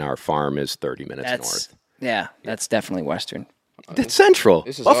 and our farm is 30 minutes north. Yeah, that's definitely Western. That's Central.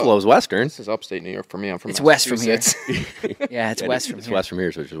 Buffalo's Western. This is upstate New York for me. I'm from It's west from here. Yeah, it's west from here. It's west from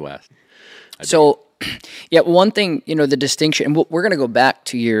here, which is west. So, one thing, the distinction, and we're going to go back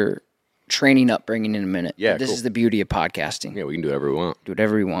to your training upbringing in a minute. Yeah, This cool. is the beauty of podcasting. Yeah, we can do whatever we want. Do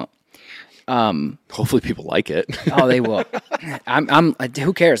whatever we want. Hopefully people like it. Oh, they will.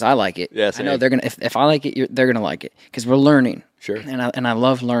 Who cares? I like it. Yeah, I know they're gonna. If I like it, they're gonna like it because we're learning. Sure. And I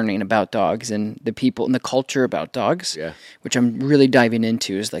love learning about dogs and the people and the culture about dogs. Yeah. Which I'm really diving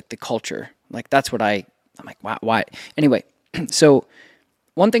into is like the culture. Like that's what I'm like. Why? Anyway, so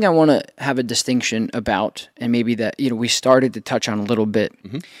one thing I want to have a distinction about, and maybe that we started to touch on a little bit.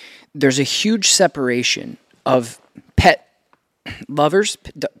 Mm-hmm. There's a huge separation of pet lovers,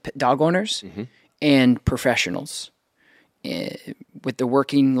 dog owners, and professionals with the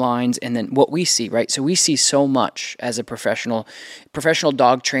working lines, and then what we see, right? So we see so much as a professional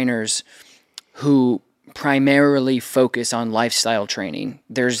dog trainers who primarily focus on lifestyle training.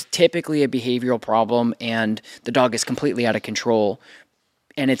 There's typically a behavioral problem, and the dog is completely out of control,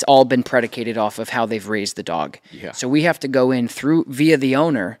 and it's all been predicated off of how they've raised the dog. Yeah. So we have to go in via the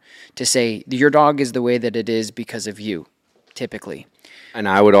owner to say, your dog is the way that it is because of you, typically. And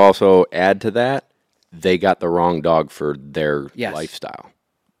I would also add to that, they got the wrong dog for their lifestyle.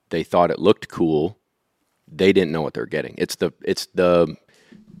 They thought it looked cool. They didn't know what they're getting. It's the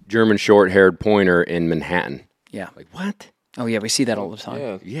German short-haired pointer in Manhattan. Yeah. Like, what? Oh, yeah, we see that all the time.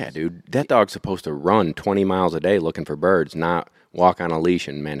 Yeah. Yeah, dude. That dog's supposed to run 20 miles a day looking for birds, not walk on a leash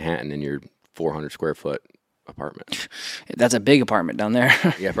in Manhattan in your 400 square foot apartment. That's a big apartment down there.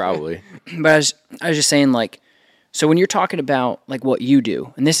 Yeah, probably. But I was just saying, like, so when you're talking about, like, what you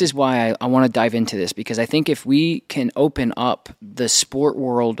do, and this is why I want to dive into this, because I think if we can open up the sport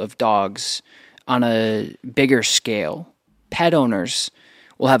world of dogs on a bigger scale, pet owners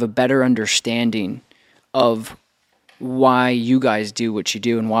will have a better understanding of why you guys do what you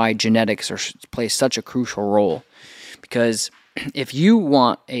do and why genetics play such a crucial role. Because if you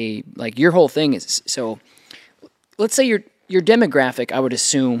want like your whole thing is, so let's say your demographic, I would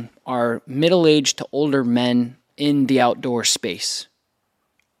assume, are middle-aged to older men in the outdoor space,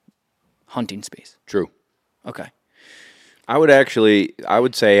 hunting space. True. Okay. I would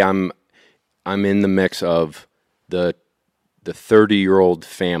say I'm in the mix of the 30-year-old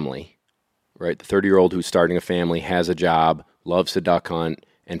family, right? The 30-year-old who's starting a family, has a job, loves to duck hunt,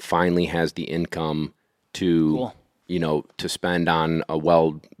 and finally has the income to, to spend on a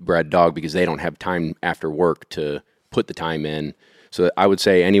well-bred dog because they don't have time after work to put the time in. So I would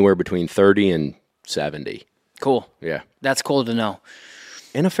say anywhere between 30 and 70. Cool. Yeah. That's cool to know.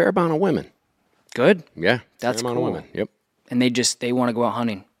 And a fair amount of women. Good. Yeah. That's fair amount cool. of women. Yep. And they want to go out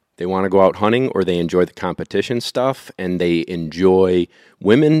hunting. They want to go out hunting, or they enjoy the competition stuff, and they enjoy,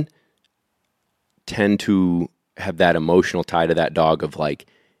 women tend to have that emotional tie to that dog of like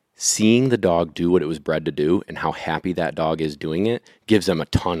seeing the dog do what it was bred to do and how happy that dog is doing it gives them a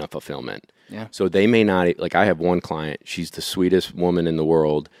ton of fulfillment. Yeah. So they may not, like I have one client, she's the sweetest woman in the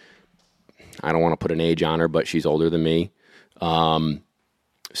world. I don't want to put an age on her, but she's older than me.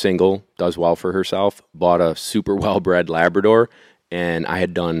 Single, does well for herself, bought a super well-bred Labrador, and I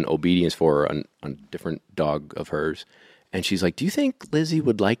had done obedience for her on a different dog of hers. And she's like, do you think Lizzie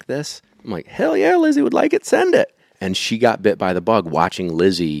would like this? I'm like, hell yeah, Lizzie would like it. Send it. And she got bit by the bug watching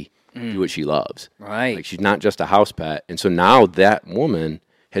Lizzie do what she loves. Right. Like she's not just a house pet. And so now that woman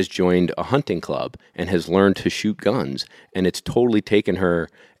has joined a hunting club and has learned to shoot guns. And it's totally taken her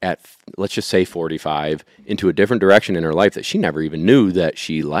at, let's just say 45, into a different direction in her life that she never even knew that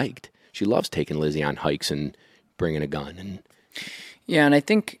she liked. She loves taking Lizzie on hikes and bringing a gun. And yeah, and I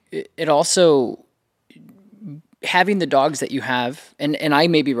think it also, having the dogs that you have, and I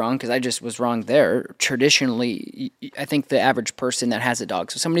may be wrong because I just was wrong there. Traditionally, I think the average person that has a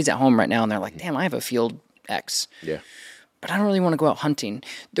dog, so somebody's at home right now and they're like, damn, I have a field X. Yeah. But I don't really want to go out hunting.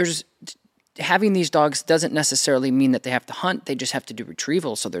 Having these dogs doesn't necessarily mean that they have to hunt. They just have to do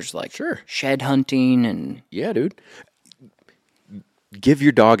retrieval. So there's like shed hunting and... Yeah, dude. Give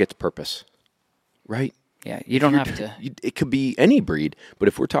your dog its purpose, right? Yeah, you don't have to... It could be any breed, but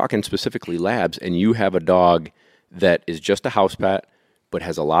if we're talking specifically labs and you have a dog that is just a house pet but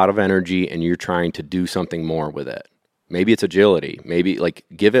has a lot of energy and you're trying to do something more with it, maybe it's agility, maybe like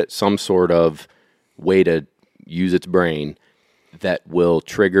give it some sort of way to use its brain that will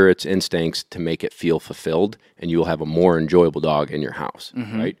trigger its instincts to make it feel fulfilled, and you'll have a more enjoyable dog in your house,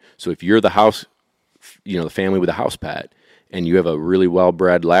 right? So if you're the house, the family with a house pet, and you have a really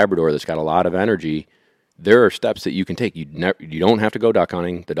well-bred Labrador that's got a lot of energy, there are steps that you can take. You don't have to go duck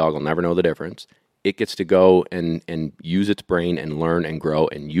hunting. The dog will never know the difference. It gets to go and use its brain and learn and grow,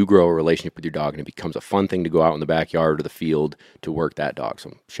 and you grow a relationship with your dog, and it becomes a fun thing to go out in the backyard or the field to work that dog.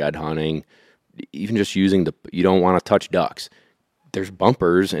 So shed hunting, even just using you don't want to touch ducks. There's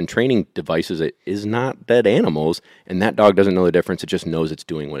bumpers and training devices. It is not dead animals, and that dog doesn't know the difference. It just knows it's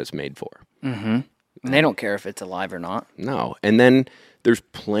doing what it's made for. Mm-hmm. And they don't care if it's alive or not. No. And then there's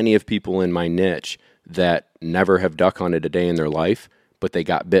plenty of people in my niche that never have duck hunted a day in their life, but they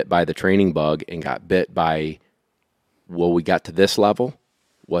got bit by the training bug and got bit by, well, we got to this level,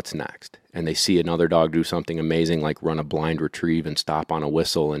 what's next? And they see another dog do something amazing like run a blind retrieve and stop on a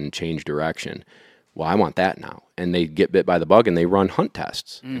whistle and change direction. Well, I want that now. And they get bit by the bug and they run hunt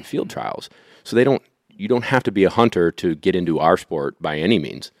tests and field trials. So you don't have to be a hunter to get into our sport by any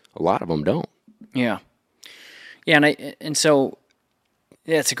means. A lot of them don't. Yeah. Yeah, and so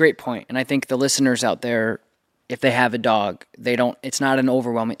yeah, it's a great point. And I think the listeners out there, if they have a dog, it's not an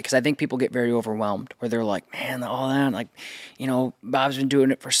overwhelming, because I think people get very overwhelmed where they're like, man, all that, like, Bob's been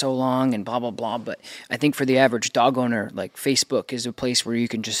doing it for so long and blah, blah, blah. But I think for the average dog owner, like Facebook is a place where you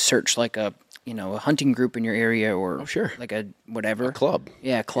can just search like a hunting group in your area or like a whatever. A club.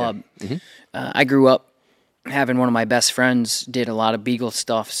 Yeah, a club. Yeah. Mm-hmm. I grew up having one of my best friends did a lot of beagle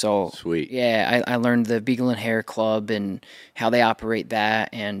stuff. So sweet. Yeah, I learned the Beagle and Hare Club and how they operate that,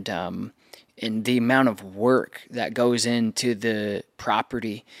 and the amount of work that goes into the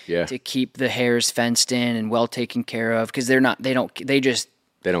property to keep the hares fenced in and well taken care of, because they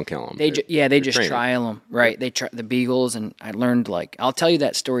They don't kill them. They just training. trial them, right? They try the beagles, and I learned, like, I'll tell you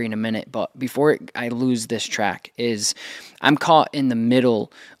that story in a minute, but before I lose this track is I'm caught in the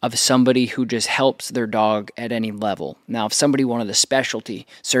middle of somebody who just helps their dog at any level. Now, if somebody wanted the specialty,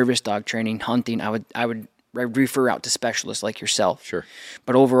 service dog training, hunting, I would refer out to specialists like yourself. Sure.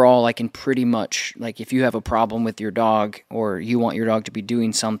 But overall, I can pretty much, like, if you have a problem with your dog or you want your dog to be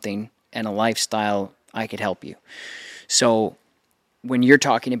doing something and a lifestyle, I could help you. So when you're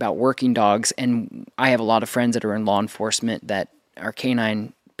talking about working dogs, and I have a lot of friends that are in law enforcement that are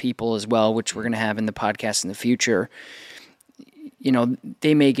canine people as well, which we're going to have in the podcast in the future, you know,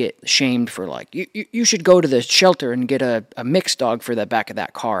 they may get shamed for, like, you should go to the shelter and get a mixed dog for the back of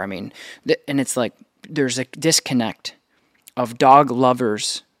that car. I mean, and it's like there's a disconnect of dog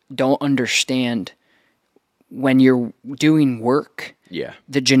lovers don't understand when you're doing work. Yeah.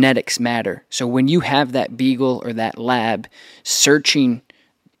 The genetics matter. So when you have that beagle or that lab searching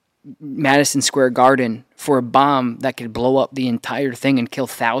Madison Square Garden for a bomb that could blow up the entire thing and kill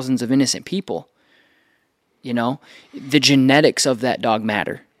thousands of innocent people, you know, the genetics of that dog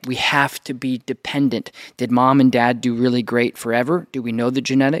matter. We have to be dependent. Did mom and dad do really great forever? Do we know the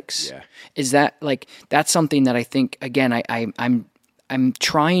genetics? Yeah. Is that, like, that's something that I think, again, I'm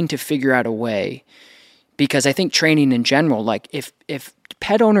trying to figure out a way. Because I think training in general, like, if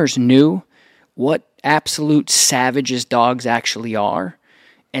pet owners knew what absolute savages dogs actually are,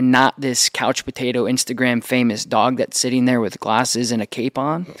 and not this couch potato Instagram famous dog that's sitting there with glasses and a cape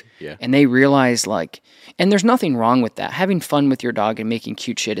on, and they realize, like, and there's nothing wrong with that. Having fun with your dog and making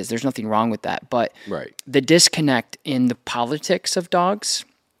cute shit there's nothing wrong with that. But the disconnect in the politics of dogs,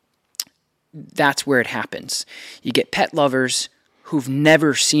 that's where it happens. You get pet lovers who've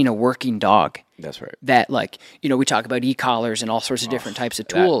never seen a working dog. That's right. That, like, you know, we talk about e-collars and all sorts of different types of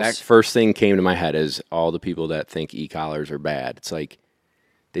tools. That first thing came to my head is all the people that think e-collars are bad. It's like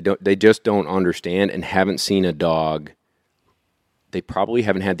they just don't understand and haven't seen a dog. They probably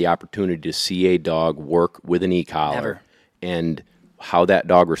haven't had the opportunity to see a dog work with an e-collar. Never. And how that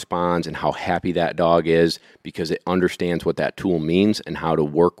dog responds and how happy that dog is because it understands what that tool means and how to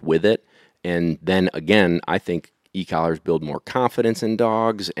work with it. And then again, I think e-collars build more confidence in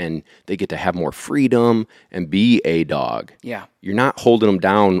dogs, and they get to have more freedom and be a dog. Yeah. You're not holding them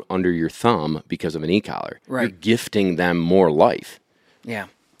down under your thumb because of an e-collar. Right. You're gifting them more life. Yeah.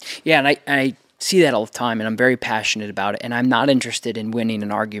 Yeah, and I see that all the time, and I'm very passionate about it, and I'm not interested in winning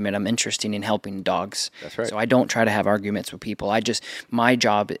an argument. I'm interested in helping dogs. That's right. So I don't try to have arguments with people. My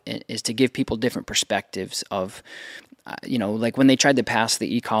job is to give people different perspectives of, you know, like when they tried to pass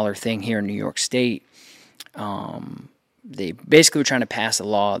the e-collar thing here in New York State, they basically were trying to pass a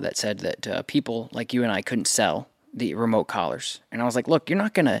law that said that people like you and I couldn't sell the remote collars. And I was like, look, you're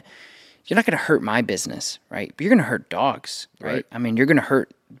not gonna hurt my business, right? But you're gonna hurt dogs, right? I mean, you're gonna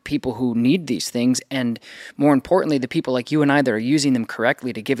hurt people who need these things, and more importantly, the people like you and I that are using them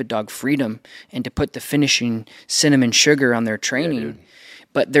correctly to give a dog freedom and to put the finishing cinnamon sugar on their training. Yeah,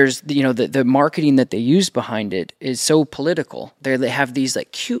 but there's, you know, the marketing that they use behind it is so political. They have these,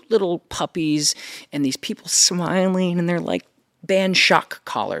 like, cute little puppies and these people smiling, and they're like band shock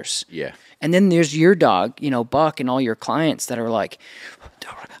collars. Yeah. And then there's your dog, you know, Buck, and all your clients that are like,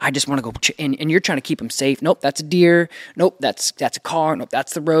 I just want to go, and you're trying to keep them safe. Nope, that's a deer. Nope, that's a car. Nope,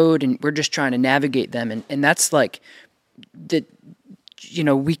 that's the road. And we're just trying to navigate them. And that's like, you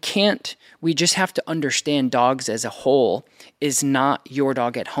know, we just have to understand dogs as a whole is not your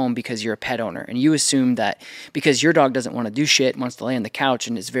dog at home because you're a pet owner. And you assume that because your dog doesn't want to do shit, wants to lay on the couch,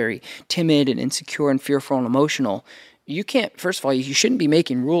 and is very timid and insecure and fearful and emotional, you can't, first of all, you shouldn't be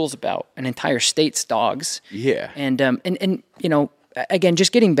making rules about an entire state's dogs. Yeah. And you know, again,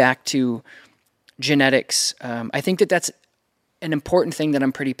 just getting back to genetics, I think that's an important thing that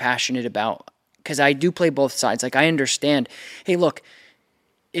I'm pretty passionate about, because I do play both sides. Like, I understand, hey, look,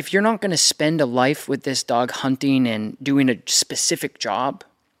 if you're not going to spend a life with this dog hunting and doing a specific job,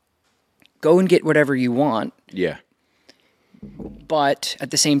 go and get whatever you want. Yeah. But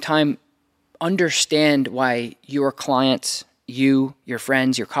at the same time, understand why your clients, you, your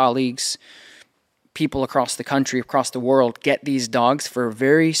friends, your colleagues, people across the country, across the world, get these dogs for a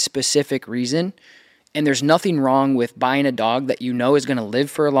very specific reason. And there's nothing wrong with buying a dog that you know is going to live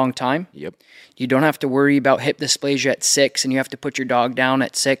for a long time. Yep. You don't have to worry about hip dysplasia at 6, and you have to put your dog down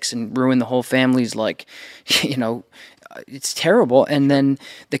at 6 and ruin the whole family's, like, you know, it's terrible. And then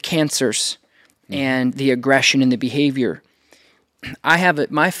the cancers and the aggression and the behavior. I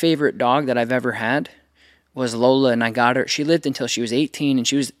have my favorite dog that I've ever had was Lola, and I got her. She lived until she was 18,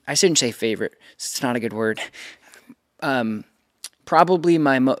 and I shouldn't say favorite. It's not a good word. Probably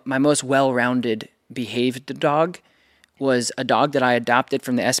my most well-rounded behaved dog was a dog that I adopted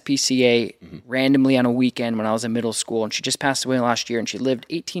from the SPCA randomly on a weekend when I was in middle school, and she just passed away last year, and she lived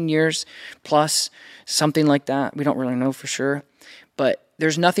 18 years plus, something like that. We don't really know for sure, but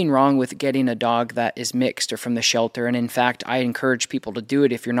there's nothing wrong with getting a dog that is mixed or from the shelter, and in fact, I encourage people to do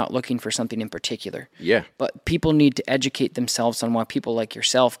it if you're not looking for something in particular. Yeah. But people need to educate themselves on why people like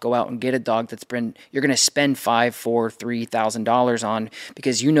yourself go out and get a dog that's been, you're going to spend $3,000 on,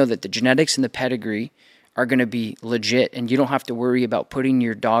 because you know that the genetics and the pedigree are going to be legit, and you don't have to worry about putting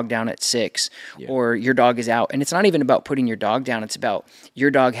your dog down at 6 or your dog is out. And it's not even about putting your dog down. It's about your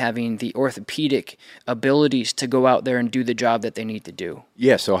dog having the orthopedic abilities to go out there and do the job that they need to do.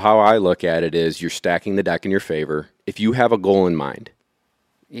 Yeah, so how I look at it is you're stacking the deck in your favor. If you have a goal in mind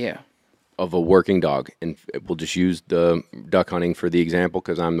of a working dog, and we'll just use the duck hunting for the example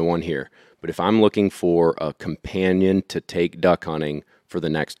because I'm the one here, but if I'm looking for a companion to take duck hunting for the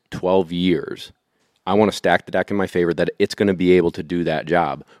next 12 years, I want to stack the deck in my favor that it's going to be able to do that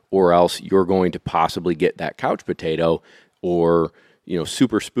job, or else you're going to possibly get that couch potato or,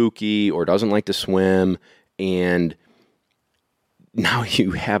 super spooky or doesn't like to swim, and now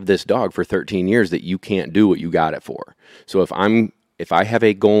you have this dog for 13 years that you can't do what you got it for. So if I have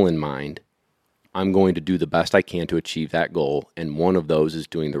a goal in mind, I'm going to do the best I can to achieve that goal, and one of those is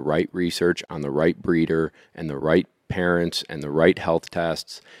doing the right research on the right breeder and the right parents and the right health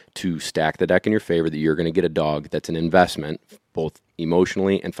tests to stack the deck in your favor that you're going to get a dog that's an investment, both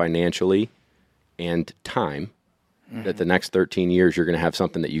emotionally and financially and time, that the next 13 years you're going to have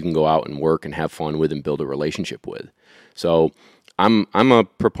something that you can go out and work and have fun with and build a relationship with. So I'm a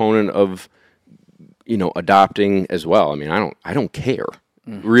proponent of, adopting as well. I mean, I don't care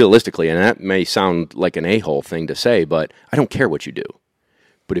realistically, and that may sound like an a-hole thing to say, but I don't care what you do.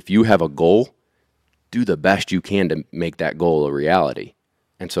 But if you have a goal, do the best you can to make that goal a reality.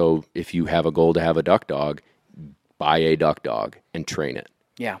 And so if you have a goal to have a duck dog, buy a duck dog and train it.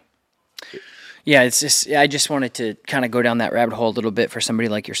 Yeah. Yeah, it's just, I just wanted to kind of go down that rabbit hole a little bit for somebody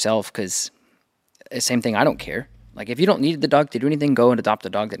like yourself, because same thing, I don't care. Like, if you don't need the dog to do anything, go and adopt a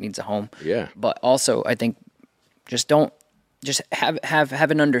dog that needs a home. Yeah. But also, I think just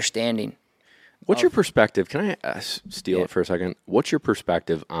have an understanding. What's your perspective? Can I steal it for a second? What's your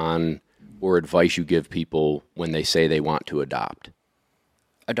perspective on or advice you give people when they say they want to adopt?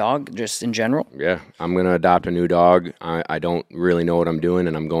 A dog, just in general? Yeah, I'm going to adopt a new dog. I don't really know what I'm doing,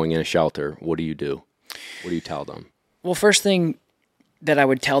 and I'm going in a shelter. What do you do? What do you tell them? Well, first thing that I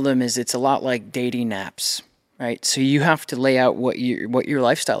would tell them is it's a lot like dating apps, right? So you have to lay out what your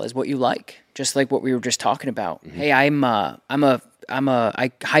lifestyle is, what you like, just like what we were just talking about. Mm-hmm. Hey,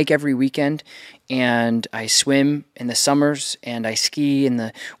 I hike every weekend, and I swim in the summers, and I ski in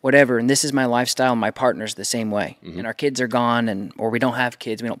the whatever, and this is my lifestyle, and my partner's the same way. Mm-hmm. And our kids are gone, or we don't have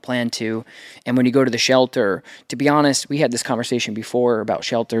kids, we don't plan to. And when you go to the shelter, to be honest, we had this conversation before about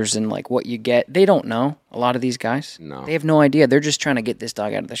shelters and like what you get. They don't know, a lot of these guys. No. They have no idea. They're just trying to get this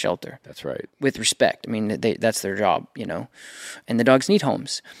dog out of the shelter. That's right. With respect. I mean, that's their job, and the dogs need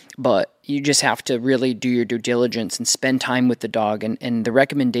homes. But you just have to really do your due diligence and spend time with the dog. And the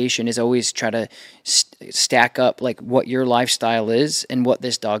recommendation is always try to stack up like what your lifestyle is and what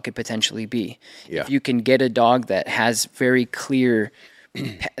this dog could potentially be. Yeah. If you can get a dog that has very clear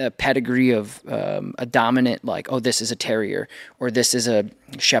pedigree of a dominant, like, oh, this is a terrier, or this is a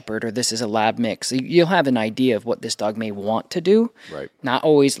shepherd, or this is a lab mix, you'll have an idea of what this dog may want to do. Right. Not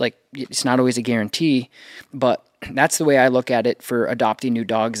always, like, it's not always a guarantee, but that's the way I look at it for adopting new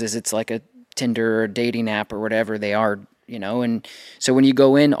dogs, is it's like a Tinder or a dating app or whatever they are, and so when you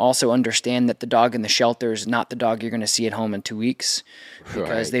go in, also understand that the dog in the shelter is not the dog you're going to see at home in 2 weeks,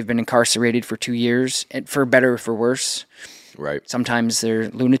 because they've been incarcerated for 2 years, and for better or for worse. Right. Sometimes they're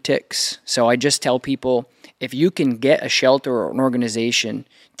lunatics. So I just tell people, if you can get a shelter or an organization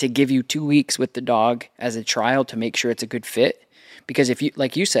to give you 2 weeks with the dog as a trial to make sure it's a good fit, because if you,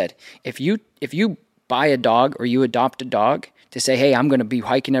 like you said, if you buy a dog or you adopt a dog to say, hey, I'm going to be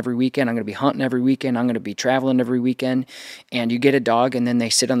hiking every weekend, I'm going to be hunting every weekend, I'm going to be traveling every weekend, and you get a dog and then they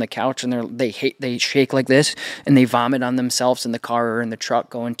sit on the couch and they shake like this and they vomit on themselves in the car or in the truck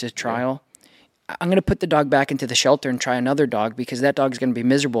going to trial. I'm going to put the dog back into the shelter and try another dog, because that dog's going to be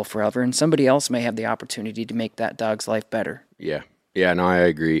miserable forever, and somebody else may have the opportunity to make that dog's life better. Yeah. Yeah, no, I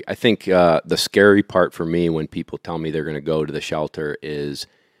agree. I think the scary part for me when people tell me they're going to go to the shelter is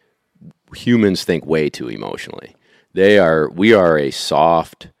humans think way too emotionally. We are a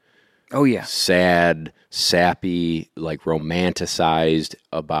soft, sad, sappy, like romanticized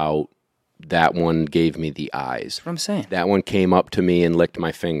about that one gave me the eyes. That's what I'm saying. That one came up to me and licked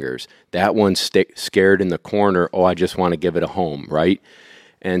my fingers. That one scared in the corner, oh, I just want to give it a home, right?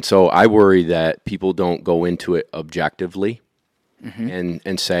 And so I worry that people don't go into it objectively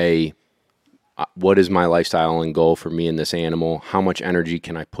and say, what is my lifestyle and goal for me and this animal? How much energy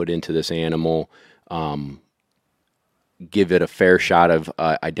can I put into this animal? Give it a fair shot of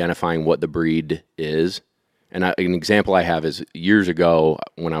identifying what the breed is. And an example I have is years ago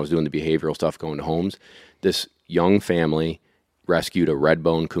when I was doing the behavioral stuff, going to homes, this young family rescued a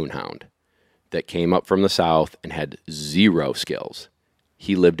red-bone coonhound that came up from the south and had zero skills.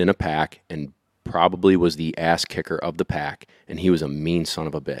 He lived in a pack and probably was the ass kicker of the pack, and he was a mean son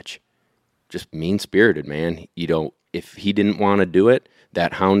of a bitch. Just mean-spirited, man. If he didn't want to do it,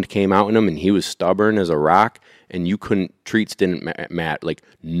 that hound came out in him, and he was stubborn as a rock, and treats didn't matter. Like,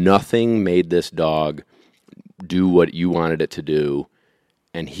 nothing made this dog do what you wanted it to do,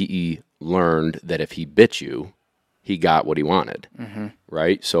 and he learned that if he bit you, he got what he wanted,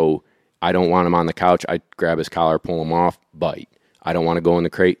 right? So I don't want him on the couch. I grab his collar, pull him off, bite. I don't want to go in the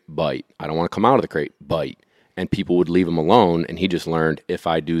crate, bite. I don't want to come out of the crate, bite. And people would leave him alone, and he just learned, if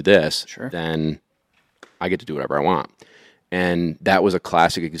I do this, then I get to do whatever I want. And that was a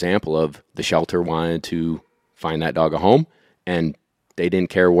classic example of the shelter wanted to find that dog a home, and they didn't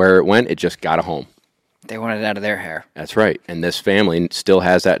care where it went. It just got a home. They wanted it out of their hair. That's right. And this family still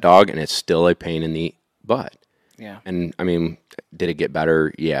has that dog, and it's still a pain in the butt. Yeah. And, I mean, did it get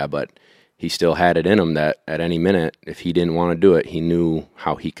better? Yeah, but he still had it in him that at any minute, if he didn't want to do it, he knew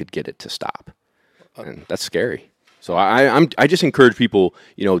how he could get it to stop. And that's scary. So I just encourage people,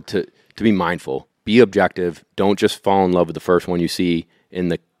 to be mindful, be objective. Don't just fall in love with the first one you see in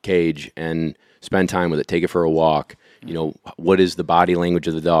the cage, and spend time with it. Take it for a walk. What is the body language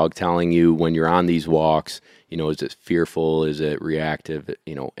of the dog telling you when you're on these walks? Is it fearful? Is it reactive?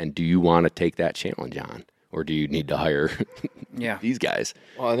 And do you want to take that challenge on? Or do you need to hire these guys?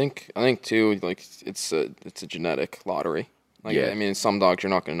 Well, I think too, like it's a genetic lottery. Like, I mean, some dogs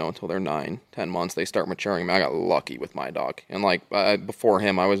you're not going to know until they're 9, 10 months. They start maturing. I mean, I got lucky with my dog, and like before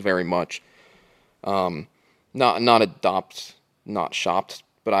him, I was very much not shopped,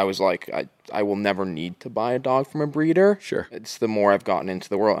 but I was like, I will never need to buy a dog from a breeder. Sure. It's the more I've gotten into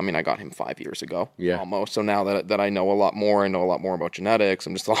the world. I mean, I got him 5 years ago, almost. So now that I know a lot more, I know a lot more about genetics.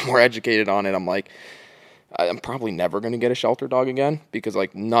 I'm just a lot more educated on it. I'm like, I'm probably never going to get a shelter dog again, because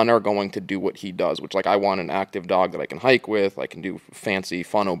like none are going to do what he does, which like I want an active dog that I can hike with, I can do fancy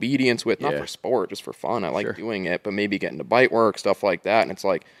fun obedience with, not for sport, just for fun. I like doing it, but maybe getting to bite work, stuff like that. And it's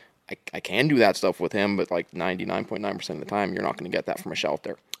like, I can do that stuff with him, but like 99.9% of the time, you're not going to get that from a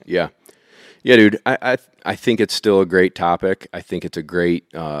shelter. Yeah. Yeah, dude, I think it's still a great topic. I think it's a great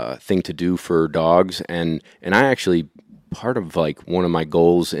thing to do for dogs. And I actually, part of like one of my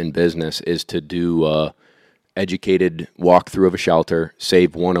goals in business is to do educated walkthrough of a shelter,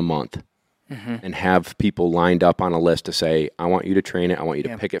 save one a month, and have people lined up on a list to say, I want you to train it, I want you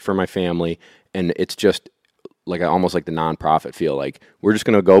to pick it for my family. And it's just like almost like the nonprofit feel. Like, we're just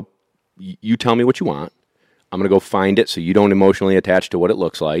going to go, you tell me what you want, I'm going to go find it so you don't emotionally attach to what it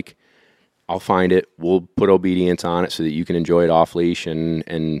looks like. I'll find it, we'll put obedience on it so that you can enjoy it off leash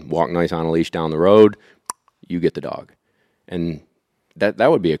and walk nice on a leash down the road. You get the dog. And that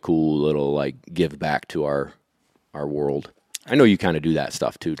would be a cool little like give back to our world. I know you kind of do that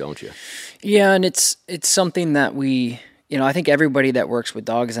stuff too, don't you? Yeah, and it's something that we, I think everybody that works with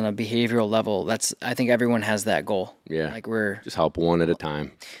dogs on a behavioral level, I think everyone has that goal. Yeah. Like, we're just help one at a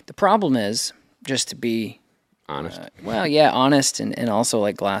time. The problem is, just to be honest. Honest and also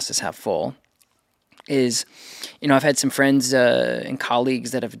like glasses half full, is, I've had some friends and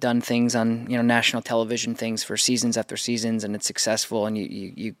colleagues that have done things on, national television things for seasons after seasons, and it's successful, and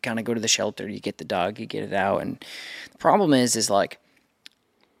you kind of go to the shelter, you get the dog, you get it out, and the problem is like,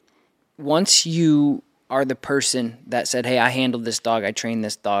 once you are the person that said, hey, I handled this dog, I trained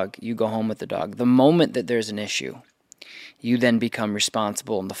this dog, you go home with the dog, the moment that there's an issue, you then become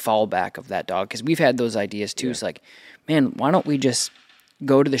responsible and the fallback of that dog, because we've had those ideas too. It's like, man, why don't we just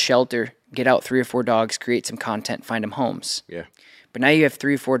go to the shelter, get out 3 or 4 dogs, create some content, find them homes. Yeah. But now you have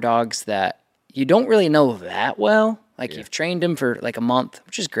 3 or 4 dogs that you don't really know that well. Like, you've trained them for like a month,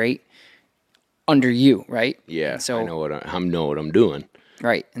 which is great, under you, right? Yeah, so I know what I'm doing.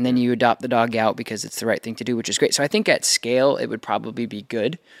 Right, and then you adopt the dog out because it's the right thing to do, which is great. So I think at scale, it would probably be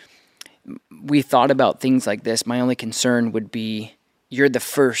good. We thought about things like this. My only concern would be, you're the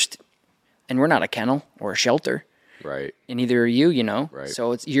first, and we're not a kennel or a shelter. Right. And neither are you, Right.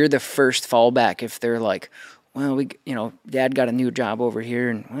 So you're the first fallback if they're like, well, Dad got a new job over here,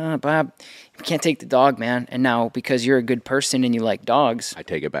 and Bob, you can't take the dog, man. And now, because you're a good person and you like dogs, I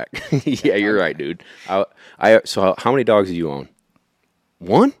take it back. Yeah, you're right, dude. So how many dogs do you own?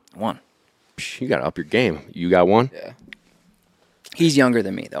 One? One. You got to up your game. You got one? Yeah. He's younger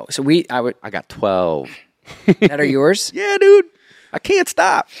than me though. So I got 12. that are yours? Yeah, dude. I can't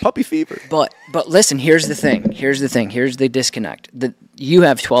stop. Puppy fever. But listen, here's the thing. Here's the disconnect. You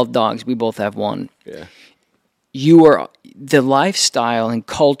have 12 dogs. We both have one. Yeah. The lifestyle and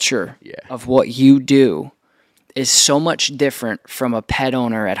culture of what you do is so much different from a pet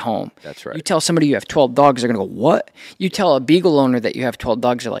owner at home. That's right. You tell somebody you have 12 dogs, they're going to go, what? You tell a beagle owner that you have 12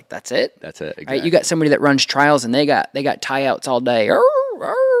 dogs, they're like, that's it? That's it, exactly. Right? You got somebody that runs trials and they got tie-outs all day.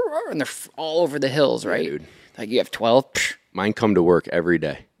 And they're all over the hills, right? Yeah, dude. Like you have 12. Mine come to work every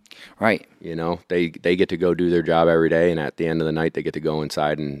day. Right. You know, they get to go do their job every day, and at the end of the night, they get to go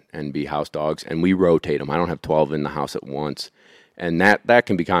inside and be house dogs, and we rotate them. I don't have 12 in the house at once, and that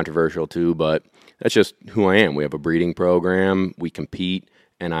can be controversial too, but that's just who I am. We have a breeding program, we compete,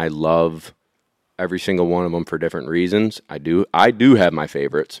 and I love every single one of them for different reasons. I do have my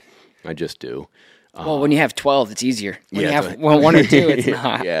favorites. I just do. Well, when you have 12, it's easier. When you have right. one or two, it's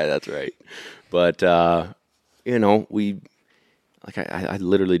not. Yeah, that's right. But, you know, I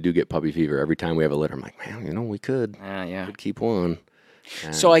literally do get puppy fever every time we have a litter. I'm like, man, you know, we could keep one.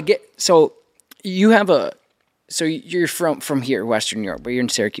 And So you're from here, Western New York, but you're in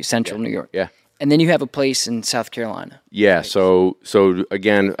Syracuse, Central New York. Yeah. And then you have a place in South Carolina. Yeah. Right? So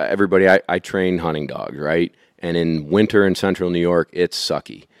again, everybody, I train hunting dogs, right? And in winter in Central New York, it's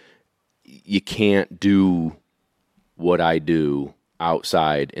sucky. You can't do what I do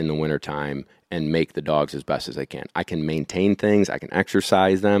outside in the wintertime and make the dogs as best as I can. I can maintain things, I can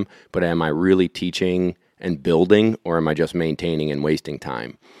exercise them, but am I really teaching and building, or am I just maintaining and wasting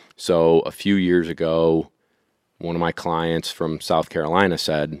time? So a few years ago, one of my clients from South Carolina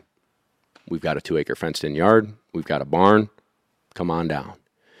said, we've got a 2-acre fenced-in yard, we've got a barn, come on down.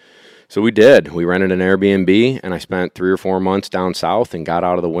 So we did. We rented an Airbnb, and I spent 3 or 4 months down south and got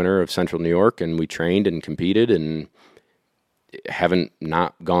out of the winter of Central New York, and we trained and competed and haven't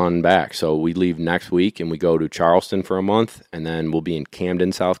not gone back. So we leave next week and we go to Charleston for a month, and then we'll be in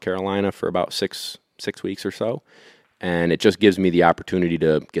Camden, South Carolina for about six weeks or so. And it just gives me the opportunity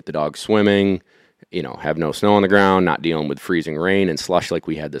to get the dogs swimming, you know, have no snow on the ground, not dealing with freezing rain and slush like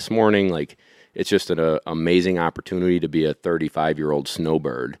we had this morning. Like, it's just an amazing opportunity to be a 35-year-old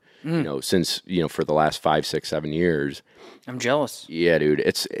snowbird, you know, since, you know, for the last 5, 6, 7 years. I'm jealous. Yeah, dude.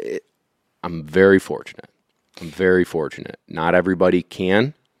 I'm very fortunate. Not everybody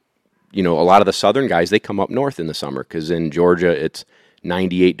can. You know, a lot of the southern guys, they come up north in the summer because in Georgia it's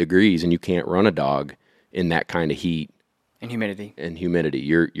 98 degrees and you can't run a dog in that kind of heat and humidity.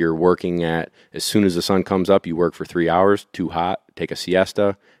 You're working at, as soon as the sun comes up, you work for 3 hours, too hot, take a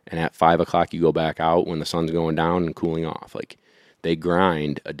siesta, and at 5 o'clock you go back out when the sun's going down and cooling off. Like, they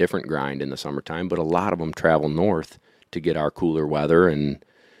grind a different grind in the summertime, but a lot of them travel north to get our cooler weather, and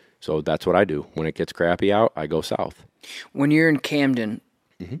so that's what I do. When it gets crappy out, I go south. When you're in Camden,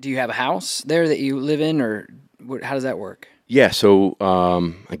 do you have a house there that you live in, or how does that work? Yeah, so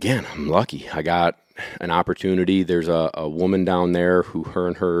again, I'm lucky. I got an opportunity. There's a woman down there who her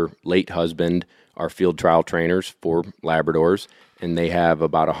and her late husband are field trial trainers for Labradors, and they have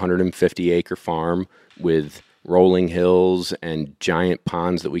about a 150-acre farm with rolling hills and giant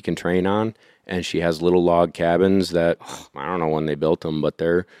ponds that we can train on. And she has little log cabins that, I don't know when they built them, but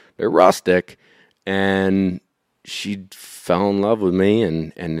they're rustic. And she fell in love with me,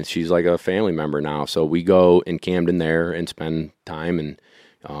 and she's like a family member now. So we go in Camden there and spend time. And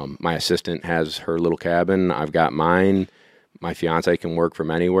my assistant has her little cabin. I've got mine. My fiance can work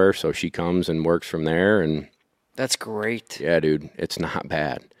from anywhere, so she comes and works from there. And that's great. Yeah, dude, it's not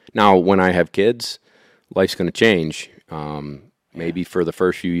bad. Now, when I have kids, life's going to change. Maybe for the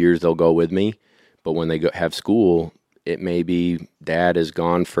first few years they'll go with me, but when they have school, it may be dad is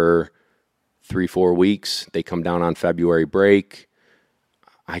gone for 3-4 weeks. They come down on February break.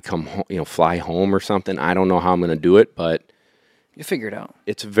 I come home, fly home or something. I don't know how I'm going to do it, but you figure it out.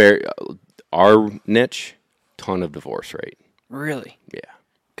 It's our niche, ton of divorce rate. Really? Yeah.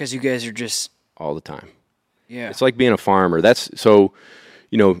 Because you guys are just all the time. Yeah. It's like being a farmer. That's so,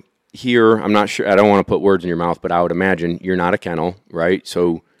 here, I'm not sure, I don't want to put words in your mouth, but I would imagine you're not a kennel, right?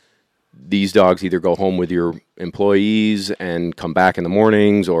 So these dogs either go home with your employees and come back in the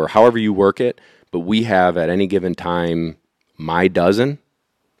mornings or however you work it. But we have at any given time, my dozen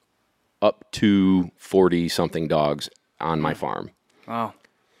up to 40-something dogs on my farm. Wow.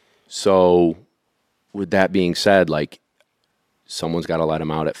 So with that being said, like, someone's got to let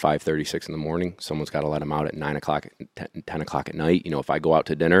them out at 5:30, 6 in the morning. Someone's got to let them out at 9 o'clock, 10 o'clock at night. If I go out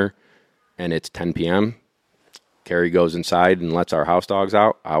to dinner and it's 10 p.m., Carrie goes inside and lets our house dogs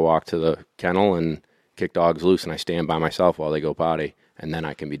out. I walk to the kennel and kick dogs loose, and I stand by myself while they go potty, and then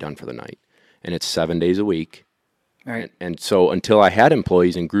I can be done for the night. And it's 7 days a week, Right. And so until I had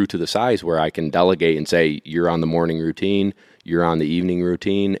employees and grew to the size where I can delegate and say, you're on the morning routine, you're on the evening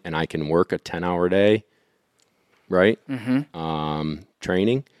routine, and I can work a 10-hour day, right?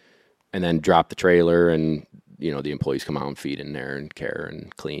 Training, and then drop the trailer and, the employees come out and feed in there and care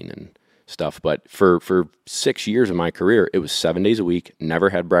and clean and stuff. But for 6 years of my career, it was 7 days a week, never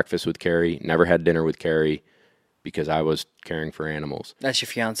had breakfast with Carrie, never had dinner with Carrie because I was caring for animals. That's your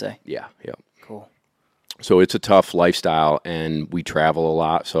fiance? Yeah, yeah. Cool. So it's a tough lifestyle, and we travel a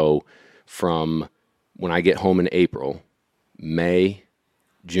lot. So from when I get home in April, May,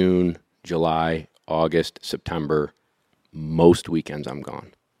 June, July, August, September, most weekends I'm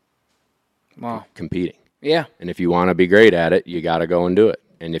gone. Wow. Competing. Yeah. And if you want to be great at it, you got to go and do it.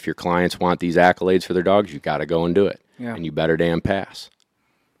 And if your clients want these accolades for their dogs, you got to go and do it. Yeah. And you better damn pass.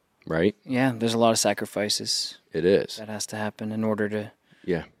 Right? Yeah, there's a lot of sacrifices. It is. That has to happen in order to...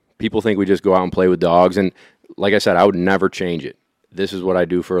 Yeah. People think we just go out and play with dogs. And like I said, I would never change it. This is what I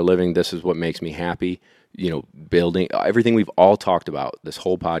do for a living. This is what makes me happy. Building everything we've all talked about this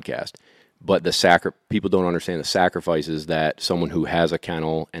whole podcast. But people don't understand the sacrifices that someone who has a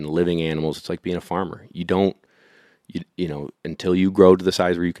kennel and living animals, it's like being a farmer. You don't, until you grow to the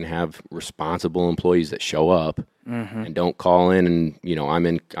size where you can have responsible employees that show up and don't call in. And,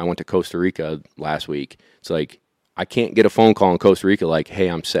 I went to Costa Rica last week. It's like, I can't get a phone call in Costa Rica like, hey,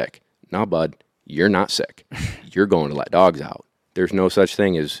 I'm sick. No, bud, you're not sick. You're going to let dogs out. There's no such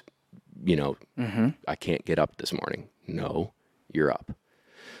thing as, I can't get up this morning. No, you're up.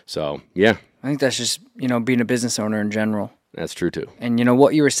 So, yeah. I think that's just, being a business owner in general. That's true, too. And,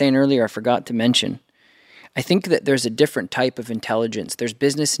 what you were saying earlier, I forgot to mention. I think that there's a different type of intelligence. There's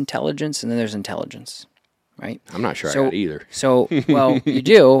business intelligence, and then there's intelligence, right? I'm not sure I got either. So, well, you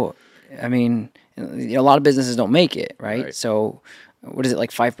do. I mean, a lot of businesses don't make it, right? So, what is it,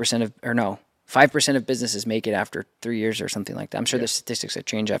 like 5% of businesses make it after 3 years or something like that. I'm sure the statistics have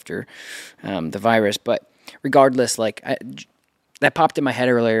changed after the virus, but regardless, that popped in my head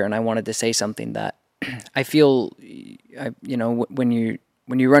earlier, and I wanted to say something that I feel, when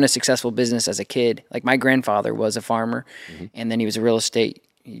you run a successful business as a kid, like my grandfather was a farmer, and then he was a real estate.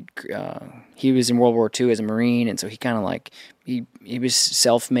 He was in World War II as a Marine, and so he kind of he was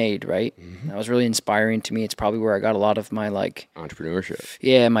self-made, right? That was really inspiring to me. It's probably where I got a lot of my entrepreneurship.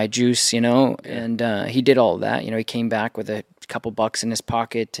 Yeah, my juice, and he did all of that. He came back with a couple bucks in his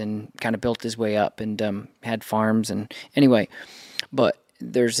pocket and kind of built his way up and had farms. And anyway, but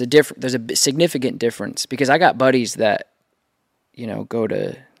there's a significant difference because I got buddies that, go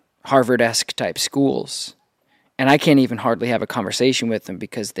to Harvard-esque type schools. And I can't even hardly have a conversation with them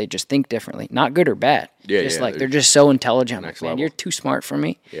because they just think differently. Not good or bad. Yeah, they're just so intelligent. Next Man, level. you're too smart for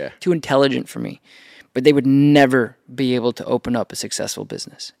me. Yeah. Too intelligent for me. But they would never be able to open up a successful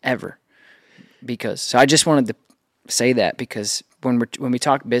business ever. So I just wanted to say that because when we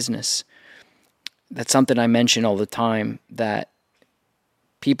talk business, that's something I mention all the time, that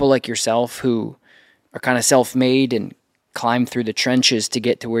people like yourself who are kind of self-made and climb through the trenches to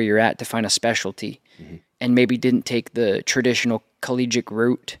get to where you're at to find a specialty. And maybe didn't take the traditional collegiate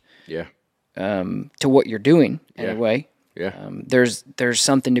route to what you're doing anyway. Yeah. There's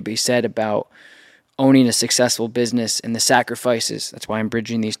something to be said about owning a successful business and the sacrifices. That's why I'm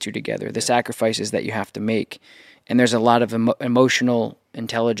bridging these two together. The sacrifices that you have to make. And there's a lot of emotional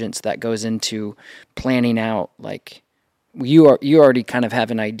intelligence that goes into planning out. You already kind of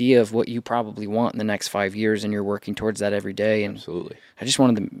have an idea of what you probably want in the next 5 years, and you're working towards that every day. And absolutely. I just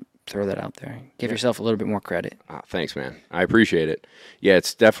wanted to throw that out there. Give yourself a little bit more credit. Thanks, man. I appreciate it. Yeah,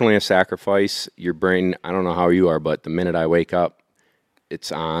 it's definitely a sacrifice. Your brain, I don't know how you are, but the minute I wake up,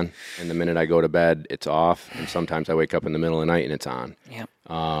 it's on. And the minute I go to bed, it's off. And sometimes I wake up in the middle of the night and it's on. Yeah.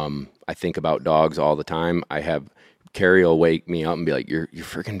 I think about dogs all the time. Carrie will wake me up and be like, you're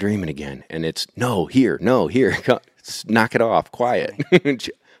freaking dreaming again. And it's, no, here. Knock it off. Quiet.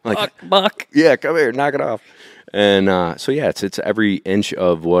 Buck. Yeah, come here. Knock it off. And it's every inch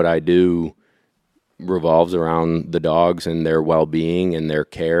of what I do revolves around the dogs and their well-being and their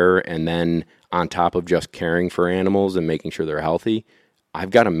care. And then on top of just caring for animals and making sure they're healthy, I've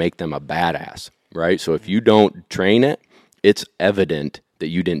got to make them a badass, right? So if you don't train it, it's evident that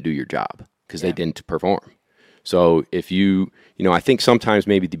you didn't do your job because they didn't perform. So if I think sometimes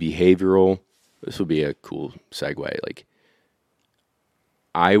maybe the behavioral, this would be a cool segue.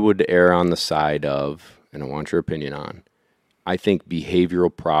 I would err on the side of, and I want your opinion on, I think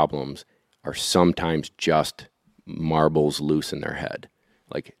behavioral problems are sometimes just marbles loose in their head.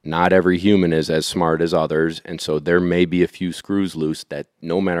 Not every human is as smart as others, and so there may be a few screws loose that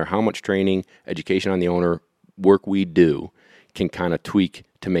no matter how much training, education on the owner, work we do, can kind of tweak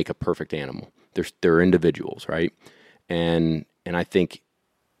to make a perfect animal. They're individuals, right? And I think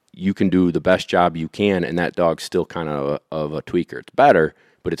you can do the best job you can, and that dog's still kind of a tweaker. It's better,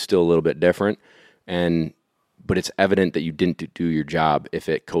 but it's still a little bit different. But it's evident that you didn't do your job if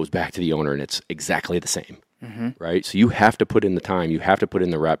it goes back to the owner and it's exactly the same, right? So you have to put in the time, you have to put in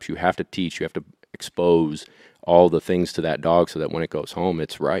the reps, you have to teach, you have to expose all the things to that dog so that when it goes home,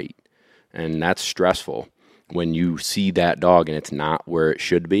 it's right. And that's stressful when you see that dog and it's not where it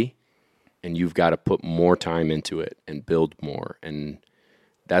should be, and you've got to put more time into it and build more. And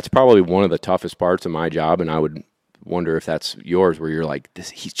that's probably one of the toughest parts of my job, and I would wonder if that's yours, where you're like,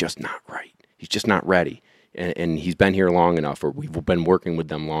 he's just not right. He's just not ready. And he's been here long enough, or we've been working with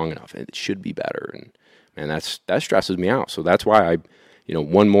them long enough. It should be better. And man, that stresses me out. So that's why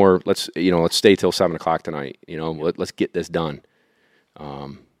one more, let's stay till 7:00 tonight. Let's get this done.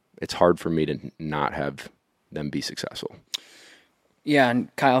 It's hard for me to not have them be successful. Yeah,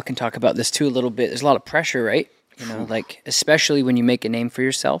 and Kyle can talk about this too a little bit. There's a lot of pressure, right? Like especially when you make a name for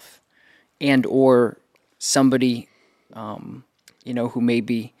yourself, and or somebody, who may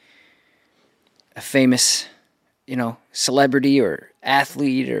be a famous, celebrity or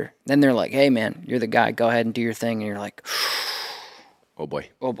athlete, or then they're like, "Hey, man, you're the guy. Go ahead and do your thing," and you're like, "Oh boy,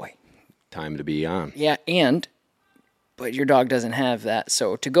 time to be on." Yeah, but your dog doesn't have that.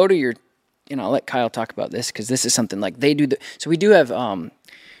 So to go to your, I'll let Kyle talk about this because this is something like they do. So we do have,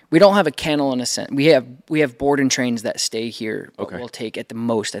 we don't have a kennel in a sense. We have board and trains that stay here. But we'll take at the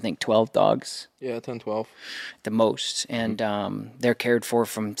most, I think, 12 dogs. Yeah, 10, 12. At the most, and they're cared for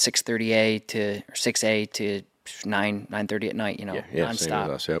from 6:30 or 6 to 9:30 at night. Nonstop. Same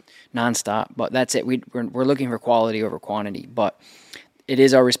with us, yep. Nonstop. But that's it. We're looking for quality over quantity, but it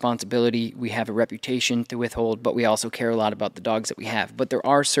is our responsibility. We have a reputation to withhold, but we also care a lot about the dogs that we have. But there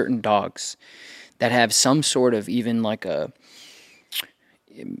are certain dogs that have some sort of even like some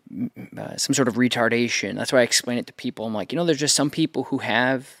sort of retardation. That's why I explain it to people. I'm like, there's just some people who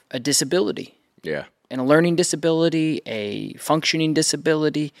have a disability. Yeah. And a learning disability, a functioning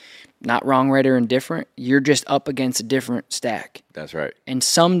disability, not wrong, right, or indifferent. You're just up against a different stack. That's right. And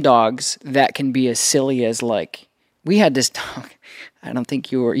some dogs that can be as silly as like, we had this dog. I don't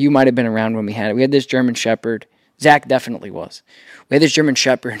think you might have been around when we had it. We had this German Shepherd. Zach definitely was. We had this German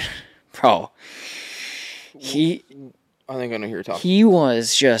Shepherd. Bro. I think I know who you're talking. He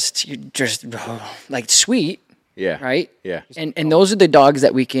was just like sweet. Yeah. Right? Yeah. And those are the dogs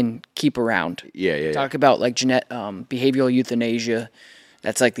that we can keep around. Yeah. Talk about like behavioral euthanasia.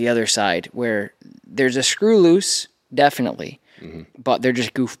 That's like the other side where there's a screw loose, definitely. But they're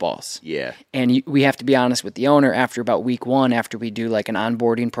just goofballs. Yeah. And we have to be honest with the owner after about week 1, after we do like an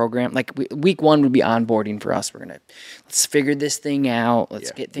onboarding program. Like week 1 would be onboarding for us. Let's figure this thing out. Let's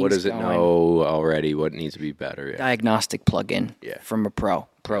get things going. What does it know already? What needs to be better? Yeah. Diagnostic plug-in from a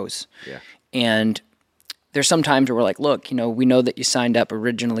pros. Yeah. And there's some times where we're like, look, we know that you signed up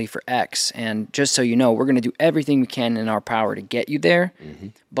originally for X, and just so you know, we're going to do everything we can in our power to get you there,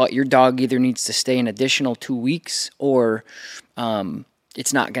 but your dog either needs to stay an additional 2 weeks or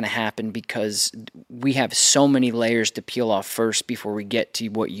it's not going to happen because we have so many layers to peel off first before we get to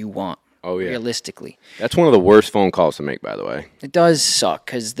what you want. Oh, yeah. Realistically. That's one of the worst phone calls to make, by the way. It does suck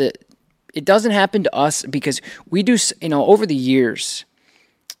because it doesn't happen to us because we do, over the years,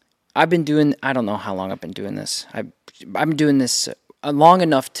 I don't know how long I've been doing this. I've been doing this long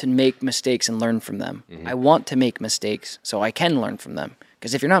enough to make mistakes and learn from them. I want to make mistakes so I can learn from them.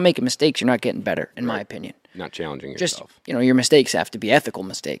 Because if you're not making mistakes, you're not getting better, in my opinion. Not challenging yourself. Just, your mistakes have to be ethical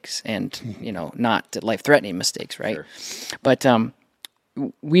mistakes and, not life-threatening mistakes, right? Sure. But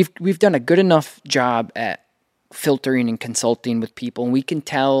we've done a good enough job at filtering and consulting with people, and we can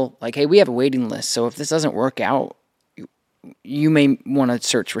tell, like, hey, we have a waiting list, so if this doesn't work out, you may want to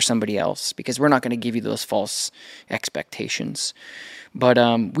search for somebody else because we're not going to give you those false expectations. But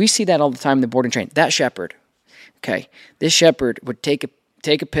we see that all the time in the board and train. That shepherd, okay, this shepherd would take a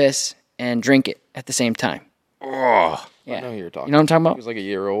piss and drink it at the same time. Oh, yeah. I know who you're talking. You know what I'm talking about? He was like a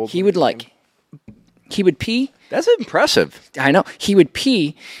year old. He would pee. That's impressive. I know. He would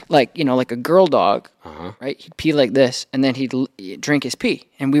pee like a girl dog, right? He'd pee like this, and then he'd drink his pee,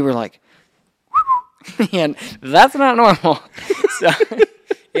 and we were like, and that's not normal. So,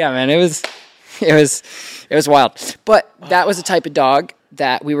 yeah, man, it was wild. But that was the type of dog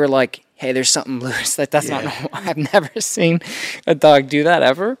that we were like, hey, there's something loose. That's not normal. I've never seen a dog do that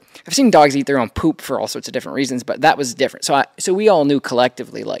ever. I've seen dogs eat their own poop for all sorts of different reasons, but that was different. So we all knew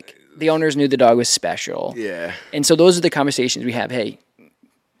collectively, like the owners knew the dog was special. Yeah. And so those are the conversations we have. Hey,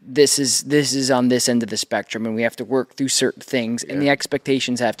 this is on this end of the spectrum, and we have to work through certain things, and the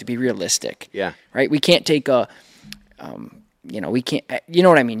expectations have to be realistic. Yeah. Right? We can't take we can't, you know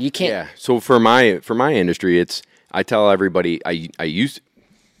what I mean? You can't. Yeah. So for my industry, I tell everybody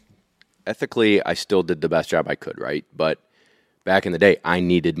ethically, I still did the best job I could, right? But back in the day, I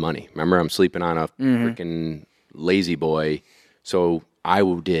needed money. Remember, I'm sleeping on a freaking lazy boy. So I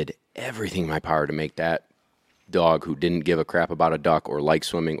did everything in my power to make that dog who didn't give a crap about a duck or like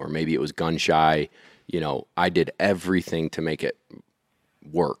swimming, or maybe it was gun shy. I did everything to make it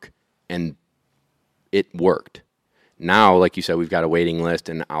work, and it worked. Now, like you said, we've got a waiting list,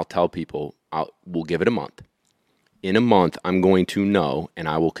 and I'll tell people, we'll give it a month. In a month, I'm going to know, and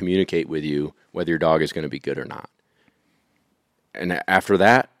I will communicate with you whether your dog is going to be good or not. And after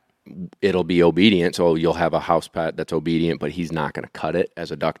that, it'll be obedient. So you'll have a house pet that's obedient, but he's not going to cut it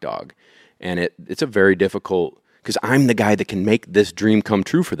as a duck dog. And it's a very difficult, because I'm the guy that can make this dream come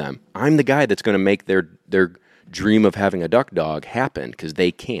true for them. I'm the guy that's going to make their dream of having a duck dog happen, because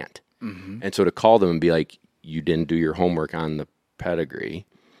they can't. And so to call them and be like, you didn't do your homework on the pedigree,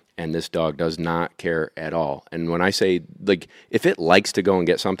 and this dog does not care at all. And when I say, like, if it likes to go and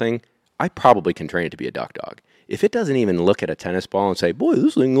get something, I probably can train it to be a duck dog. If it doesn't even look at a tennis ball and say, boy,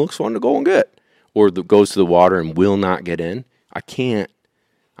 this thing looks fun to go and get, or goes to the water and will not get in, I can,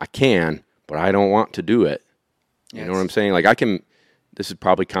 but I don't want to do it. You know what I'm saying? Like, this is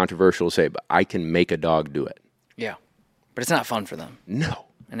probably controversial to say, but I can make a dog do it. Yeah. But it's not fun for them. No.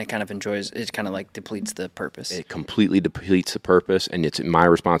 And it kind of like depletes the purpose. It completely depletes the purpose, and it's my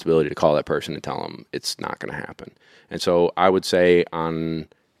responsibility to call that person and tell them it's not going to happen. And so I would say on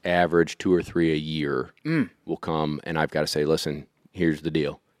average 2 or 3 a year will come, and I've got to say, listen, here's the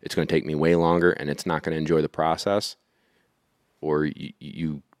deal. It's going to take me way longer, and it's not going to enjoy the process. Or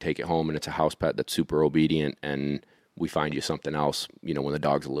you take it home, and it's a house pet that's super obedient, and we find you something else, when the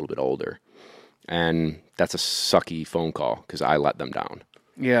dog's a little bit older. And that's a sucky phone call, because I let them down.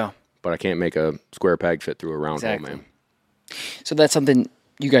 Yeah. But I can't make a square peg fit through a round hole, man. So that's something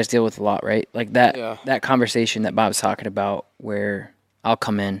you guys deal with a lot, right? Like that conversation that Bob's talking about, where I'll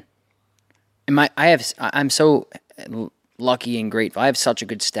come in, and I'm so lucky and grateful. I have such a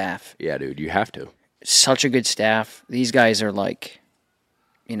good staff. Yeah, dude, you have to. Such a good staff. These guys are like,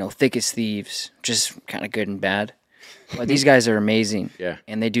 thick as thieves, just kind of good and bad. But these guys are amazing. Yeah.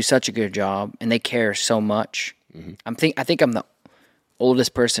 And they do such a good job, and they care so much. I think I'm the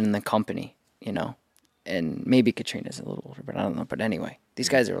oldest person in the company, and maybe Katrina's a little older, but I don't know. But anyway, these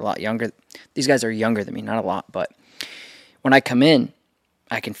guys are a lot younger. These guys are younger than me, not a lot, but when I come in,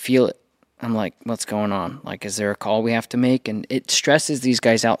 I can feel it. I'm like, what's going on? Like, is there a call we have to make? And it stresses these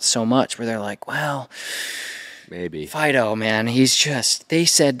guys out so much, where they're like, well, maybe Fido, man, they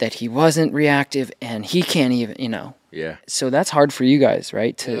said that he wasn't reactive, and he can't even, Yeah. So that's hard for you guys,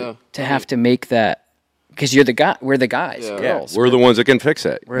 right? To have to make that, because you're the guy. We're the guys, girls. We're the ones that can fix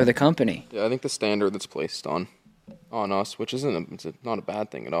it. We're the company. Yeah, I think the standard that's placed on us, which it's not a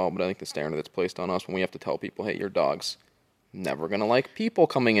bad thing at all, but I think the standard that's placed on us when we have to tell people, hey, your dog's never going to like people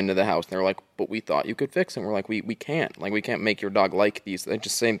coming into the house. And they're like, but we thought you could fix it. And we're like, we can't. Like, we can't make your dog like these. It's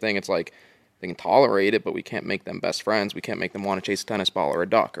just the same thing. It's like, they can tolerate it, but we can't make them best friends. We can't make them want to chase a tennis ball or a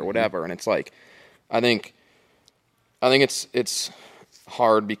duck or whatever. And it's like, I think it's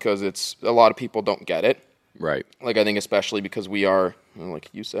hard because a lot of people don't get it. Right. Like, I think especially because we are, like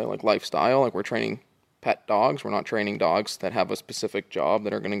you said, like lifestyle, like we're training pet dogs. We're not training dogs that have a specific job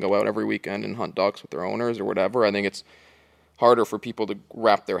that are going to go out every weekend and hunt ducks with their owners or whatever. I think it's harder for people to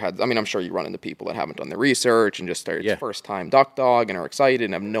wrap their heads. I mean, I'm sure you run into people that haven't done the research and just started first time duck dog and are excited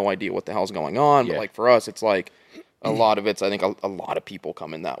and have no idea what the hell's going on. But like for us, it's like a lot of it's, I think a lot of people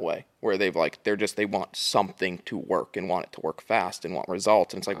come in that way where they want something to work and want it to work fast and want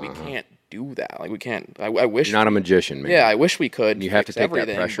results. And it's like, we can't do that. Like, we can't, I wish. You're not a magician, man. Yeah. I wish we could. You have to take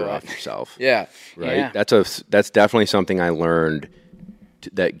that pressure off yourself. Yeah. Right. Yeah. That's definitely something I learned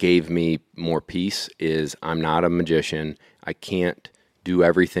that gave me more peace is I'm not a magician. I can't do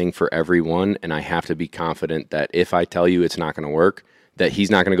everything for everyone. And I have to be confident that if I tell you it's not going to work, that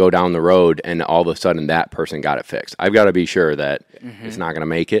he's not going to go down the road and all of a sudden that person got it fixed. I've got to be sure that it's not going to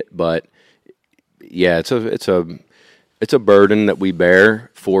make it. But yeah, it's a burden that we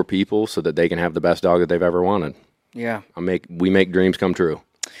bear for people so that they can have the best dog that they've ever wanted. Yeah. We make dreams come true.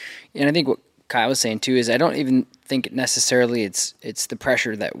 And I think what Kyle was saying too is I don't even think necessarily it's the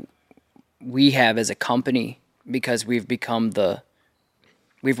pressure that we have as a company, because we've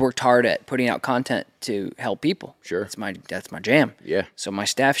worked hard at putting out content to help people. Sure. That's my jam. Yeah. So my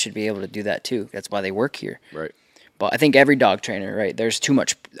staff should be able to do that too. That's why they work here. Right. But I think every dog trainer, right, there's too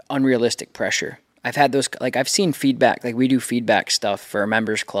much unrealistic pressure. I've had those, like, I've seen feedback, like we do feedback stuff for a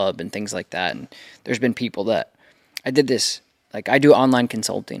members club and things like that. And there's been people that I did this, like I do online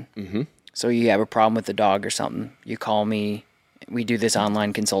consulting. Mm-hmm. So you have a problem with the dog or something, you call me, we do this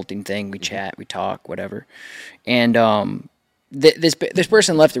online consulting thing. We chat, we talk, whatever. And this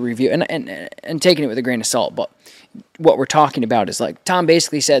person left a review, and taking it with a grain of salt, but what we're talking about is like, Tom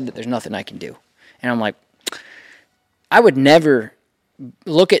basically said that there's nothing I can do. And I'm like, I would never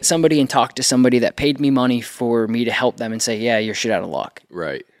look at somebody and talk to somebody that paid me money for me to help them and say, yeah, you're shit out of luck.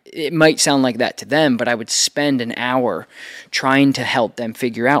 Right. It might sound like that to them, but I would spend an hour trying to help them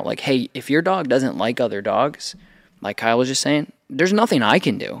figure out, like, hey, if your dog doesn't like other dogs, like Kyle was just saying, there's nothing I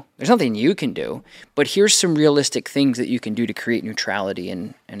can do. There's nothing you can do. But here's some realistic things that you can do to create neutrality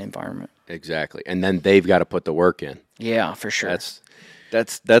in an environment. Exactly. And then they've got to put the work in. Yeah, for sure.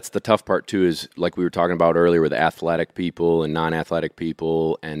 That's the tough part too, is like we were talking about earlier with athletic people and non-athletic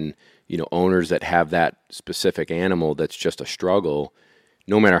people, and owners that have that specific animal that's just a struggle.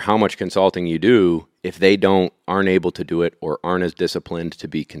 No matter how much consulting you do, if they aren't able to do it or aren't as disciplined to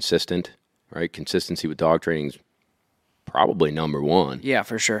be consistent, right? Consistency with dog training is probably number one. Yeah,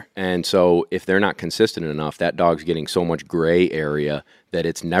 for sure. And so if they're not consistent enough, that dog's getting so much gray area that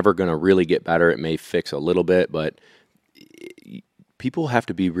it's never going to really get better. It may fix a little bit, but people have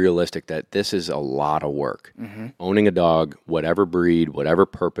to be realistic that this is a lot of work. Mm-hmm. Owning a dog, whatever breed, whatever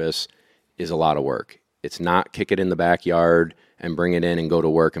purpose, is a lot of work. It's not kick it in the backyard and bring it in and go to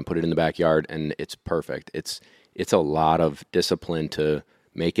work and put it in the backyard and it's perfect. It's a lot of discipline to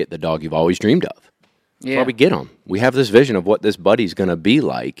make it the dog you've always dreamed of. That's why we get them. We have this vision of what this buddy's going to be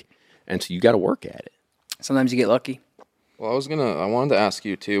like, and so you got to work at it. Sometimes you get lucky. Well, I wanted to ask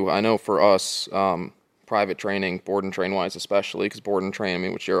you too. I know for us, private training, board and train wise, especially because board and train, I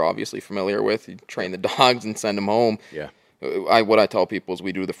mean, which you're obviously familiar with, you train the dogs and send them home. Yeah. What I tell people is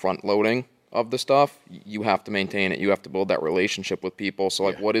we do the front loading of the stuff. You have to maintain it. You have to build that relationship with people. So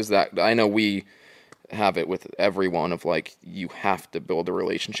like, what is that? I know we have it with everyone of like, you have to build a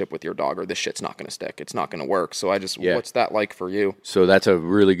relationship with your dog or this shit's not going to stick. It's not going to work. So what's that like for you? So that's a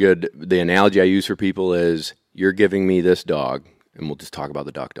really good, the analogy I use for people is, you're giving me this dog, and we'll just talk about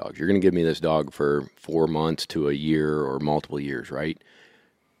the duck dogs. You're going to give me this dog for 4 months to a year or multiple years, right?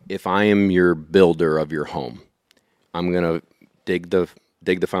 If I am your builder of your home, I'm going to dig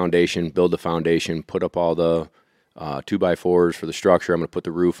the foundation, build the foundation, put up all the 2x4s for the structure. I'm going to put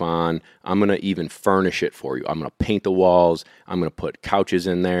the roof on. I'm going to even furnish it for you. I'm going to paint the walls. I'm going to put couches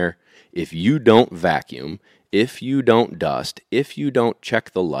in there. If you don't vacuum, if you don't dust, if you don't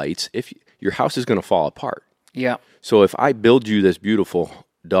check the lights, your house is going to fall apart. Yeah. So if I build you this beautiful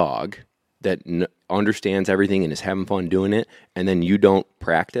dog that understands everything and is having fun doing it, and then you don't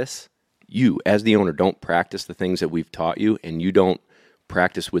practice, you as the owner don't practice the things that we've taught you, and you don't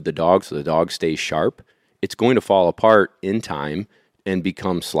practice with the dog so the dog stays sharp, it's going to fall apart in time and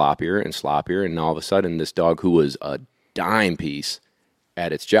become sloppier and sloppier. And all of a sudden, this dog who was a dime piece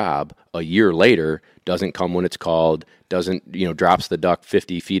at its job, a year later, doesn't come when it's called, doesn't, drops the duck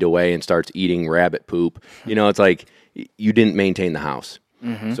 50 feet away and starts eating rabbit poop. It's like you didn't maintain the house.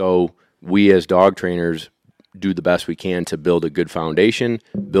 Mm-hmm. So we as dog trainers do the best we can to build a good foundation,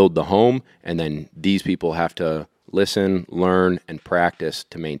 build the home, and then these people have to listen, learn, and practice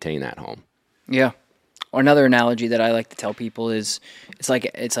to maintain that home. Yeah. Or another analogy that I like to tell people is it's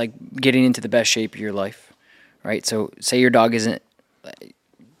like getting into the best shape of your life, right? So say your dog isn't,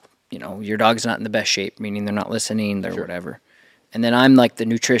 your dog's not in the best shape, meaning they're not listening, they're whatever. And then I'm like the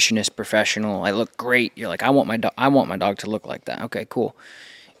nutritionist professional. I look great. You're like, I want my dog to look like that. Okay, cool.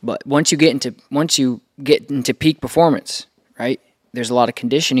 But once you get into peak performance, right? There's a lot of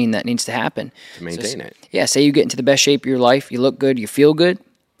conditioning that needs to happen to maintain it. Yeah, say you get into the best shape of your life, you look good, you feel good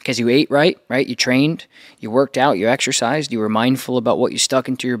because you ate right? You trained, you worked out, you exercised, you were mindful about what you stuck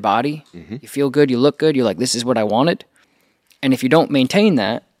into your body. Mm-hmm. You feel good, you look good, you're like, this is what I wanted. And if you don't maintain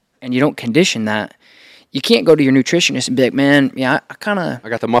that and you don't condition that, you can't go to your nutritionist and be like, man, yeah, I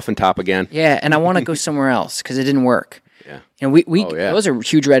got the muffin top again. Yeah, and I want to go somewhere else because it didn't work. Yeah. Those are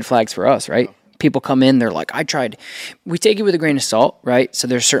huge red flags for us, right? People come in, they're like, I tried. We take it with a grain of salt, right? So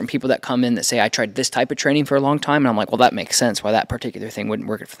there's certain people that come in that say, I tried this type of training for a long time. And I'm like, well, that makes sense why that particular thing wouldn't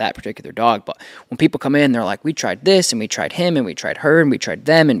work for that particular dog. But when people come in, they're like, we tried this and we tried him and we tried her and we tried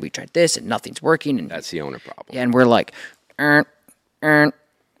them and we tried this and nothing's working. And that's the owner problem. Yeah, and we're like,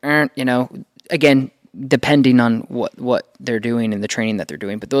 again, depending on what they're doing and the training that they're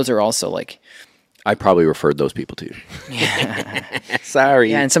doing. But those are also like, I probably referred those people to you. Yeah. Sorry.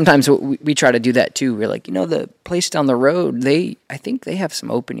 Yeah, and sometimes we try to do that too. We're like, the place down the road, I think they have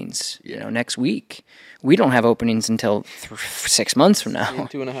some openings, next week. We don't have openings until 6 months from now.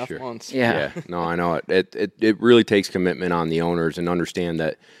 2.5 months. Yeah. No, I know it. It really takes commitment on the owners and understand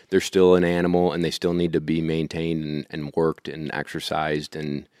that they're still an animal and they still need to be maintained and worked and exercised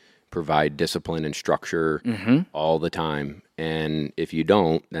and provide discipline and structure all the time. And if you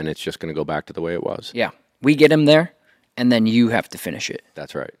don't, then it's just going to go back to the way it was. Yeah. We get him there, and then you have to finish it.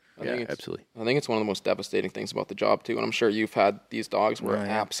 That's right. Yeah, absolutely. I think it's one of the most devastating things about the job, too. And I'm sure you've had these dogs where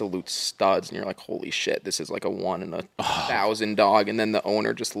absolute studs, and you're like, holy shit, this is like a 1 in 1,000 dog. And then the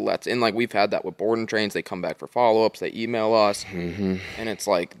owner just lets in. Like, we've had that with board and trains. They come back for follow-ups. They email us. And it's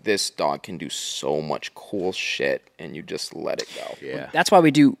like, this dog can do so much cool shit, and you just let it go. Yeah. That's why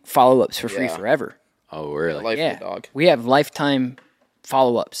we do follow-ups for free forever. Oh, really? Life of the dog. We have lifetime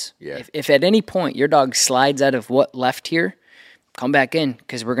follow-ups. Yeah. If at any point your dog slides out of what left here, come back in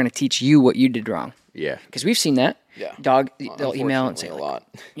because we're going to teach you what you did wrong. Yeah. Because we've seen that. Yeah. Dog, they'll email and say, a like, lot.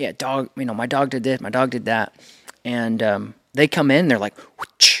 yeah, dog, my dog did this, my dog did that. And they come in, they're like,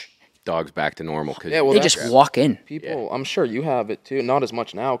 whoosh, Dog's back to normal. Cause Yeah, well, they that's- just walk in. People, I'm sure you have it too. Not as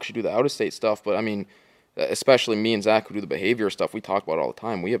much now because you do the out-of-state stuff, but I mean, especially me and Zach who do the behavior stuff, we talk about it all the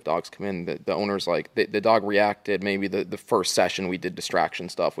time. We have dogs come in, the owner's like, the dog reacted maybe the first session we did distraction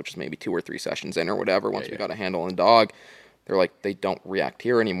stuff, which is maybe 2 or 3 sessions in or whatever, once we got a handle on the dog. They're like, they don't react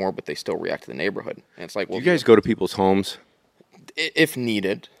here anymore, but they still react to the neighborhood. And it's like, well, you guys go to people's homes? If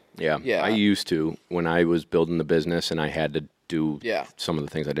needed. Yeah. Yeah. I used to when I was building the business and I had to do some of the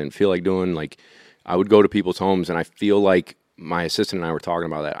things I didn't feel like doing. Like, I would go to people's homes, and I feel like my assistant and I were talking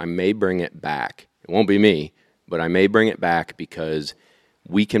about that. I may bring it back. It won't be me, but I may bring it back because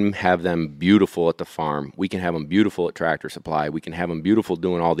we can have them beautiful at the farm. We can have them beautiful at Tractor Supply. We can have them beautiful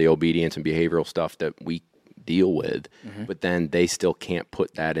doing all the obedience and behavioral stuff that we deal with, but then they still can't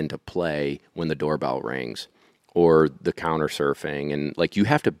put that into play when the doorbell rings or the counter surfing. And like, you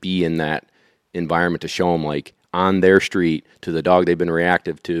have to be in that environment to show them, like, on their street to the dog they've been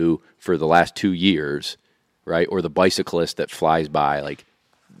reactive to for the last 2 years, right? Or the bicyclist that flies by, like,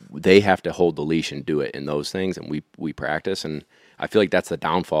 they have to hold the leash and do it in those things. And we practice. And I feel like that's the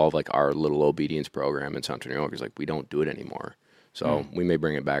downfall of like our little obedience program in Central New York, is like, we don't do it anymore. So we may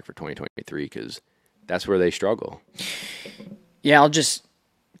bring it back for 2023 because that's where they struggle. Yeah, I'll just,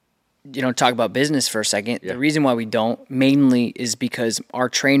 talk about business for a second. Yeah. The reason why we don't mainly is because our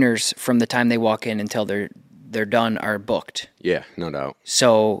trainers, from the time they walk in until they're done, are booked. Yeah, no doubt.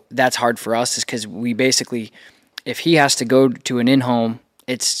 So that's hard for us, is because we basically, if he has to go to an in-home,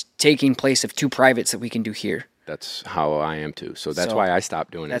 it's taking place of 2 privates that we can do here. That's how I am too. So that's why I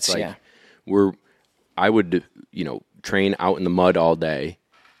stopped doing it. It's like, yeah. I would, train out in the mud all day,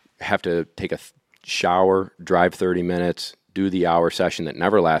 have to take a shower, drive 30 minutes, do the hour session that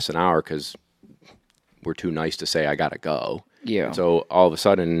never lasts an hour because we're too nice to say I gotta go. Yeah. So all of a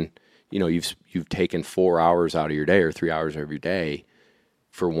sudden, you've taken 4 hours out of your day or 3 hours of your day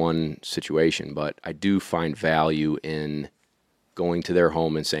for one situation. But I do find value in going to their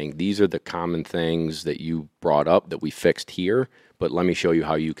home and saying, these are the common things that you brought up that we fixed here, but let me show you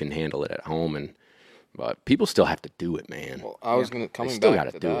how you can handle it at home. But people still have to do it, man. Well, I was coming still back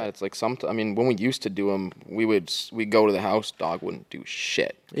gotta to do that. it. It's like when we used to do them, we'd go to the house, dog wouldn't do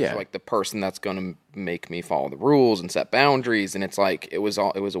shit. Yeah. So like the person that's gonna make me follow the rules and set boundaries, and it's like it was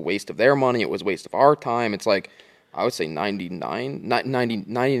a waste of their money. It was a waste of our time. It's like I would say 90 to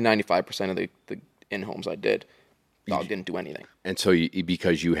 95% of the in homes I did, dog didn't do anything. And so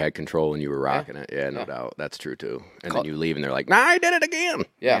because you had control and you were rocking it, no doubt, that's true too. And then you leave and they're like, nah, I did it again.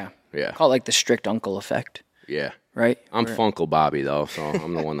 Yeah. Yeah. Call it like the strict uncle effect, Yeah. right? I'm Funkle Bobby though, so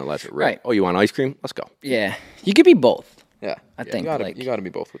I'm the one that lets it rip. Right. Oh, you want ice cream? Let's go. Yeah. You could be both. Yeah. I think, you gotta be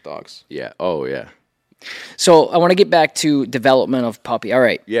both with dogs. Yeah. Oh yeah. So I want to get back to development of puppy. All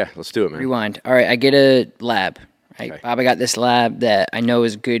right. Yeah. Let's do it, man. Rewind. All right. I get a lab. Right. Okay. Bob, I got this lab that I know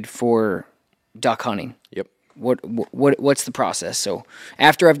is good for duck hunting. Yep. What's the process? So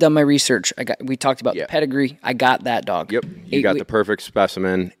after I've done my research, we talked about the pedigree. I got that dog. Yep. You got the perfect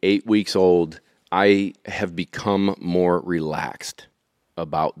specimen, 8 weeks old. I have become more relaxed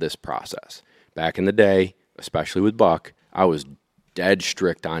about this process. Back in the day, especially with Buck, I was dead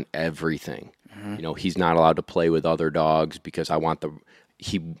strict on everything. He's not allowed to play with other dogs because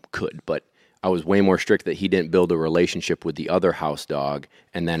he could, but I was way more strict that he didn't build a relationship with the other house dog,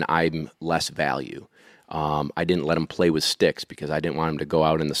 and then I'm less value. I didn't let him play with sticks because I didn't want him to go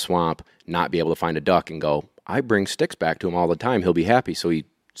out in the swamp, not be able to find a duck, and go, I bring sticks back to him all the time. He'll be happy. So he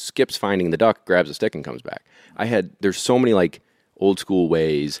skips finding the duck, grabs a stick, and comes back. There's so many like old school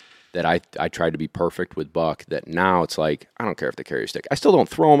ways that I tried to be perfect with Buck that now it's like, I don't care if they carry a stick. I still don't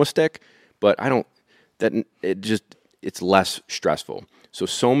throw him a stick, but it's less stressful.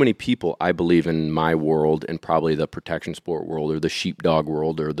 So many people, I believe, in my world and probably the protection sport world or the sheepdog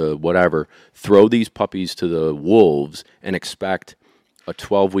world or the whatever, throw these puppies to the wolves and expect a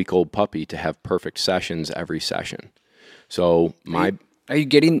 12-week-old puppy to have perfect sessions every session. So Are you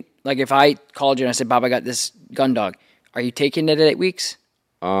getting, like, if I called you and I said, Bob, I got this gun dog, Are you taking it at 8 weeks?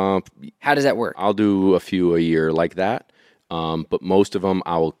 How does that work? I'll do a few a year like that. But most of them,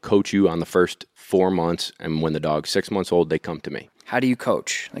 I'll coach you on the first 4 months, and when the dog's 6 months old, they come to me. How do you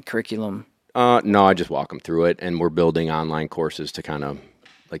coach? Like curriculum? No, I just walk them through it, and we're building online courses to kind of,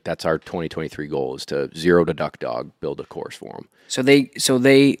 like, that's our 2023 goal, is to zero to duck dog, build a course for them. So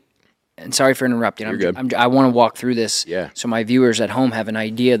they, and sorry for interrupting. You're good. I want to walk through this. Yeah. So my viewers at home have an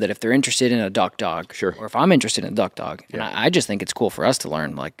idea that if they're interested in a duck dog, Sure. or if I'm interested in a duck dog, and Yeah. I just think it's cool for us to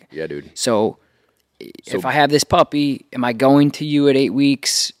learn. Like, Yeah, dude. So if I have this puppy, am I going to you at 8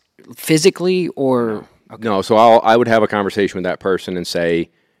 weeks physically or? Okay. No, so I would have a conversation with that person and say,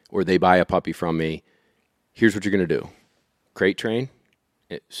 or they buy a puppy from me, here's what you're going to do. Crate train,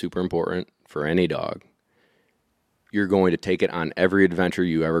 it's super important for any dog. You're going to take it on every adventure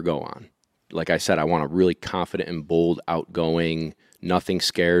you ever go on. Like I said, I want a really confident and bold, outgoing, nothing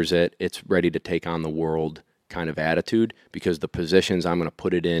scares it, it's ready to take on the world kind of attitude, because the positions I'm going to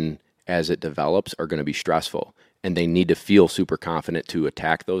put it in as it develops are going to be stressful. And they need to feel super confident to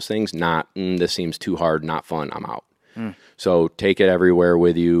attack those things, not, this seems too hard, not fun, I'm out. So take it everywhere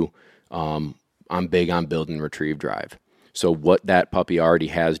with you. I'm big on build and retrieve drive. So what that puppy already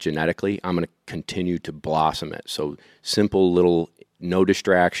has genetically, I'm going to continue to blossom it. So simple little, no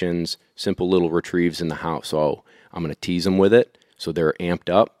distractions, simple little retrieves in the house. So I'm going to tease them with it so they're amped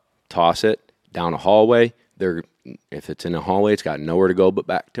up, toss it down a hallway. If it's in a hallway, it's got nowhere to go but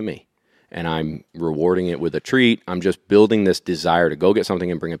back to me. And I'm rewarding it with a treat. I'm just building this desire to go get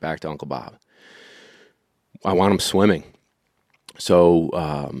something and bring it back to Uncle Bob. I want them swimming. So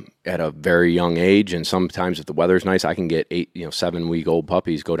at a very young age, and sometimes if the weather's nice, I can get 7-week-old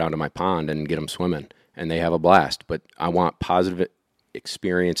puppies go down to my pond and get them swimming, and they have a blast. But I want positive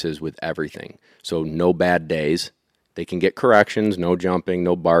experiences with everything. So no bad days. They can get corrections, no jumping,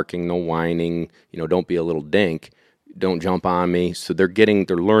 no barking, no whining. Don't be a little dink. Don't jump on me. So they're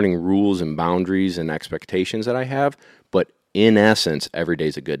learning rules and boundaries and expectations that I have. But in essence, every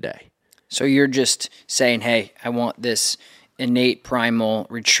day's a good day. So you're just saying, hey, I want this innate primal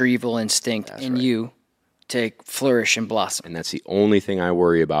retrieval instinct in you to flourish and blossom. And that's the only thing I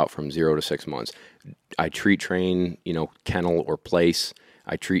worry about from 0 to 6 months. I treat train, kennel or place.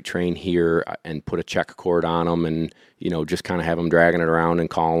 I treat train here and put a check cord on them and, just kind of have them dragging it around and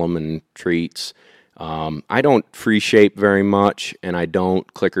call them and treats. I don't free shape very much, and I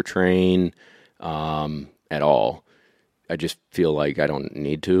don't clicker train at all. I just feel like I don't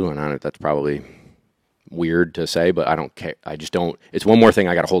need to, and that's probably weird to say, but I don't care. I just don't. It's one more thing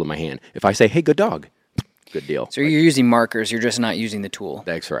I got to hold in my hand. If I say, hey, good dog, good deal. So you're using markers, you're just not using the tool.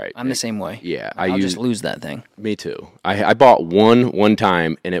 That's right. I'm the same way. Yeah. I'll just lose that thing. Me too. I bought one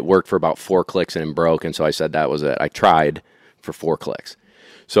time, and it worked for about 4 clicks and it broke, and so I said that was it. I tried for 4 clicks.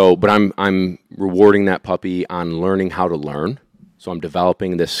 So, but I'm rewarding that puppy on learning how to learn. So I'm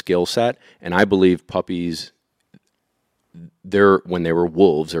developing this skill set, and I believe puppies, when they were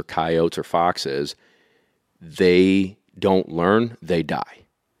wolves or coyotes or foxes, they don't learn, they die.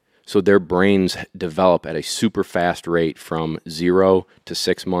 So their brains develop at a super fast rate from 0 to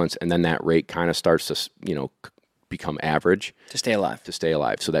 6 months, and then that rate kind of starts to, become average. To stay alive.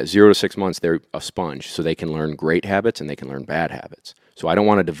 So that 0 to 6 months, they're a sponge, so they can learn great habits and they can learn bad habits. So I don't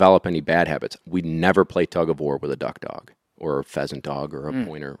want to develop any bad habits. We never play tug of war with a duck dog or a pheasant dog or a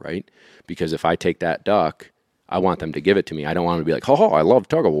pointer, right? Because if I take that duck, I want them to give it to me. I don't want them to be like, oh, I love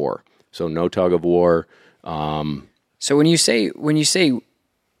tug of war. So no tug of war. So when you say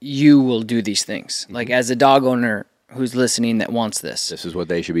you will do these things, like as a dog owner who's listening that wants this is what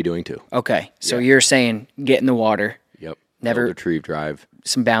they should be doing too. Okay, so you're saying get in the water. Yep. Never retrieve drive.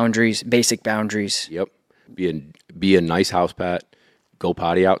 Some boundaries, basic boundaries. Yep. Be a nice house pet. Go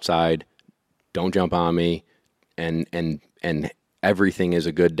potty outside. Don't jump on me. And everything is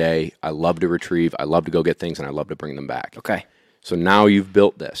a good day. I love to retrieve. I love to go get things, and I love to bring them back. Okay. So now you've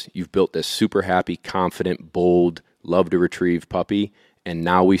built this. You've built this super happy, confident, bold, love to retrieve puppy. And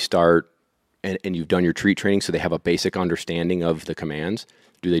now we start, and you've done your treat training, so they have a basic understanding of the commands.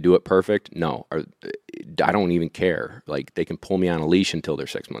 Do they do it perfect? No. I don't even care. Like, they can pull me on a leash until they're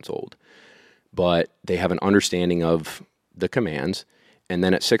 6 months old. But they have an understanding of the commands. And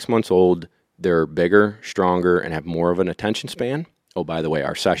then at 6 months old, they're bigger, stronger, and have more of an attention span. Oh, by the way,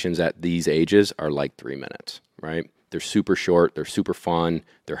 our sessions at these ages are like 3 minutes, right? They're super short, they're super fun,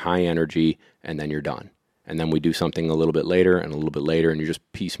 they're high energy, and then you're done. And then we do something a little bit later and a little bit later, and you're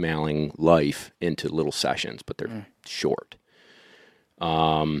just piecemealing life into little sessions, but they're short.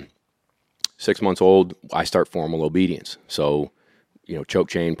 6 months old, I start formal obedience. So, choke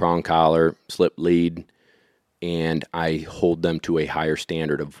chain, prong collar, slip lead, and I hold them to a higher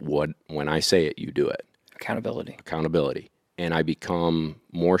standard of when I say it, you do it. Accountability. And I become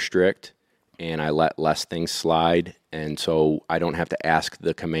more strict, and I let less things slide, and so I don't have to ask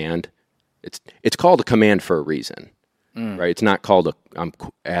the command. It's called a command for a reason, right? It's not called I'm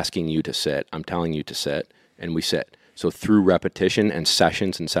asking you to sit. I'm telling you to sit, and we sit. So through repetition and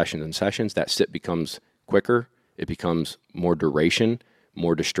sessions and sessions and sessions, that sit becomes quicker. It becomes more duration.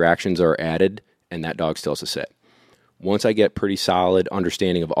 More distractions are added, and that dog still has to sit. Once I get pretty solid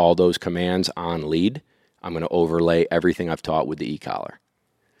understanding of all those commands on lead, I'm going to overlay everything I've taught with the e-collar.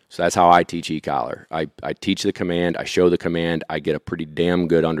 So that's how I teach e-collar. I teach the command, I show the command, I get a pretty damn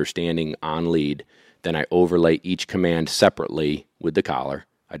good understanding on lead. Then I overlay each command separately with the collar.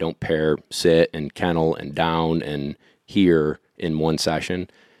 I don't pair sit and kennel and down and here in one session.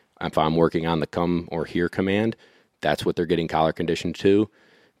 If I'm working on the come or here command, that's what they're getting collar conditioned to.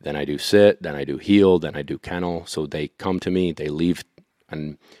 Then I do sit, then I do heel, then I do kennel. So they come to me, they leave,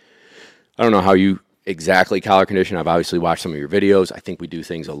 and I don't know how you exactly collar condition. I've obviously watched some of your videos. I think we do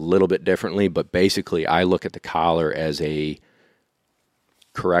things a little bit differently, but basically I look at the collar as a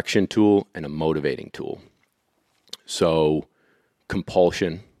correction tool and a motivating tool. So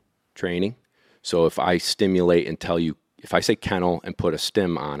compulsion training. So if I stimulate and tell you, if I say kennel and put a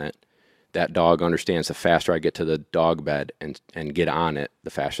stim on it, that dog understands the faster I get to the dog bed and get on it, the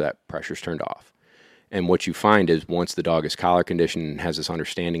faster that pressure's turned off. And what you find is once the dog is collar conditioned and has this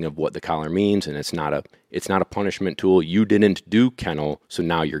understanding of what the collar means, and it's not a punishment tool. You didn't do kennel, so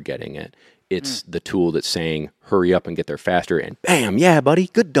now you're getting it. It's the tool that's saying, hurry up and get there faster, and bam, yeah, buddy,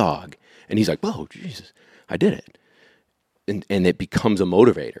 good dog. And he's like, whoa, Jesus, I did it. And it becomes a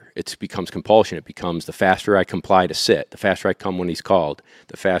motivator. It becomes compulsion. It becomes the faster I comply to sit, the faster I come when he's called,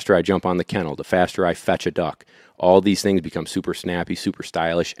 the faster I jump on the kennel, the faster I fetch a duck. All these things become super snappy, super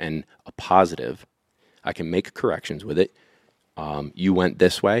stylish, and a positive. I can make corrections with it. You went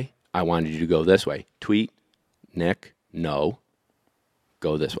this way. I wanted you to go this way. Tweet, Nick, no,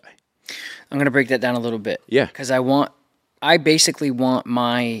 go this way. I'm going to break that down a little bit. Yeah. Because I basically want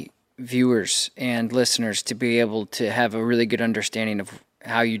my viewers and listeners to be able to have a really good understanding of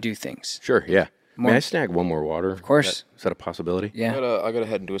how you do things. Sure, yeah. May I snag one more water? Of course. Is that a possibility? Yeah. I gotta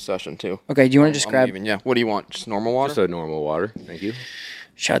head into a session too. Okay, do you want to just grab... Yeah. What do you want? Just normal water? Just a normal water. Thank you.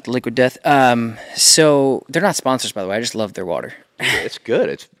 Shout out to Liquid Death. So they're not sponsors, by the way. I just love their water. It's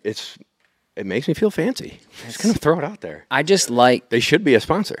good. It makes me feel fancy. I'm just going to throw it out there. I just like... They should be a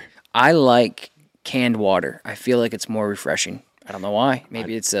sponsor. I like canned water. I feel like it's more refreshing. I don't know why.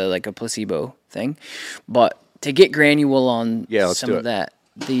 Maybe it's like a placebo thing. But to get granule on some of that,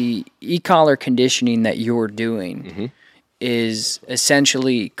 the e-collar conditioning that you're doing is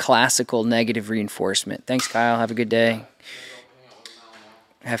essentially classical negative reinforcement. Thanks, Kyle. Have a good day.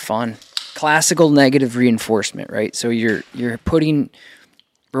 Have fun. Classical negative reinforcement, right? So you're putting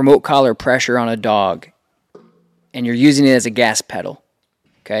remote collar pressure on a dog, and you're using it as a gas pedal,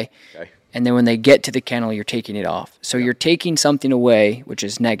 okay? And then when they get to the kennel, you're taking it off. So you're taking something away, which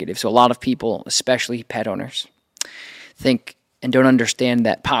is negative. So a lot of people, especially pet owners, think and don't understand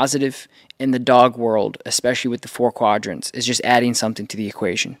that positive in the dog world, especially with the 4 quadrants, is just adding something to the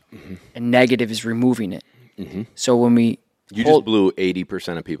equation. And negative is removing it. So when we... You just blew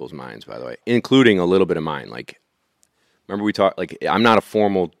 80% of people's minds, by the way, including a little bit of mine. Like, remember we talked, like, I'm not a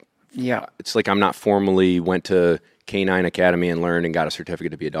formal... Yeah. It's like I'm not formally went to Canine Academy and learned and got a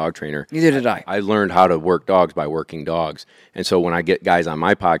certificate to be a dog trainer. Neither did I. I learned how to work dogs by working dogs. And so when I get guys on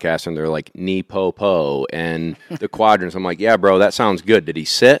my podcast and they're like, knee, po, po, and the quadrants, I'm like, yeah, bro, that sounds good. Did he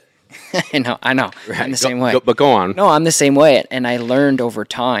sit? I know. Right. I'm the same way. But go on. No, I'm the same way. And I learned over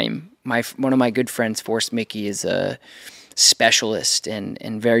time. One of my good friends, Forrest Mickey, is a specialist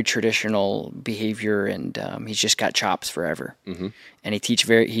in very traditional behavior, and he's just got chops forever. And he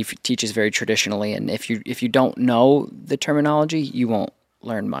teaches very traditionally. And if you don't know the terminology, you won't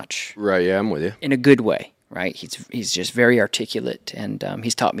learn much. Right? Yeah, I'm with you. In a good way, right? He's just very articulate, and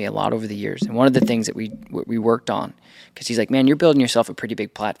he's taught me a lot over the years. And one of the things that we worked on, because he's like, man, you're building yourself a pretty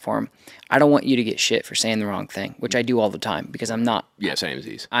big platform. I don't want you to get shit for saying the wrong thing, which I do all the time because I'm not. Yeah, same as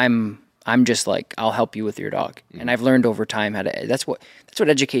these. I'm just like, I'll help you with your dog. And I've learned over time how to, that's what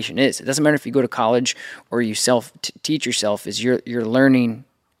education is. It doesn't matter if you go to college or you teach yourself, is you're learning,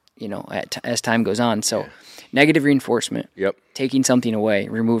 as time goes on. So negative reinforcement, taking something away,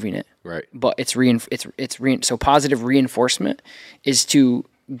 removing it. Right. But so positive reinforcement is to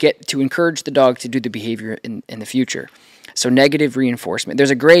encourage the dog to do the behavior in the future. So negative reinforcement,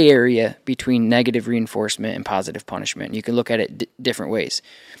 there's a gray area between negative reinforcement and positive punishment. You can look at it different ways.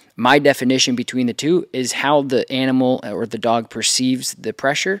 My definition between the two is how the animal or the dog perceives the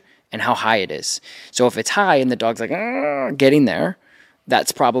pressure and how high it is. So if it's high and the dog's like, getting there,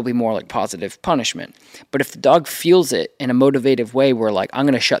 that's probably more like positive punishment. But if the dog feels it in a motivative way where like, I'm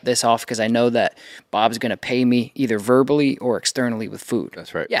going to shut this off because I know that Bob's going to pay me either verbally or externally with food.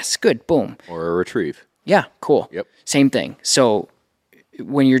 That's right. Yes, good, boom. Or a retrieve. Yeah, cool. Yep. Same thing. So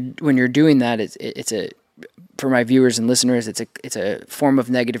when you're doing that, it's a, for my viewers and listeners, it's a form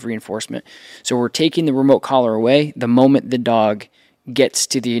of negative reinforcement. So we're taking the remote collar away the moment the dog gets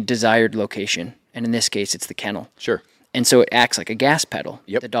to the desired location. And in this case, it's the kennel. Sure. And so it acts like a gas pedal.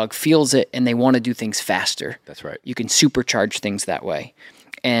 Yep. The dog feels it and they want to do things faster. That's right. You can supercharge things that way.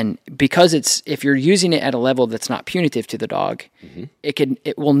 And because if you're using it at a level that's not punitive to the dog,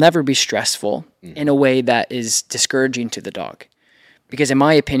 it will never be stressful in a way that is discouraging to the dog. Because in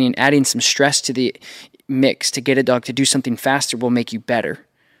my opinion, adding some stress to the mix to get a dog to do something faster will make you better.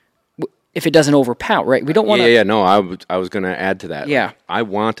 If it doesn't overpower, right? We don't want to. Yeah. No, I was going to add to that. Yeah. Like, I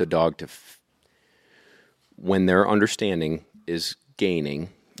want a dog to, when their understanding is gaining,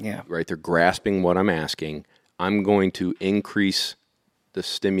 Yeah. right, they're grasping what I'm asking, I'm going to increase the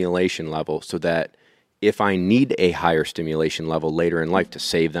stimulation level so that if I need a higher stimulation level later in life to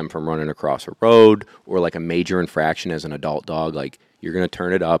save them from running across a road or like a major infraction as an adult dog, like you're going to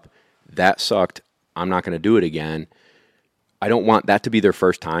turn it up, that sucked, I'm not going to do it again. I don't want that to be their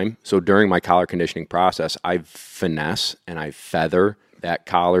first time. So during my collar conditioning process, I finesse and I feather that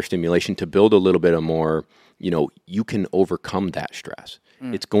collar stimulation to build a little bit of more, you can overcome that stress.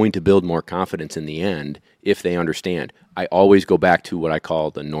 It's going to build more confidence in the end if they understand. I always go back to what I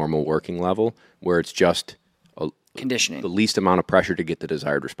call the normal working level, where it's just Conditioning. the least amount of pressure to get the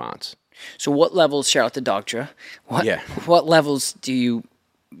desired response. So what levels, shout out to Dogtra, what levels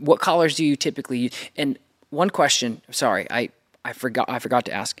what collars do you typically use? And one question, sorry, I forgot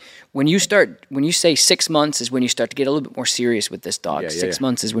to ask. When you say 6 months is when you start to get a little bit more serious with this dog. 6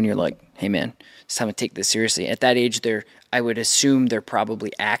 months is when you're like, hey man, it's time to take this seriously. At that age, I would assume they're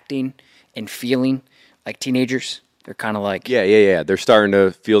probably acting and feeling like teenagers. They're kind of like... Yeah. They're starting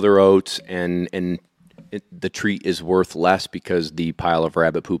to feel their oats, and the treat is worth less because the pile of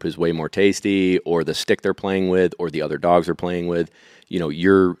rabbit poop is way more tasty, or the stick they're playing with, or the other dogs are playing with.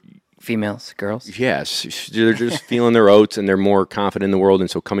 You're... Females, girls? Yes, they're just feeling their oats, and they're more confident in the world,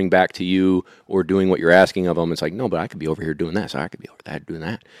 and so coming back to you or doing what you're asking of them, it's like, no, but I could be over here doing that, so I could be over there doing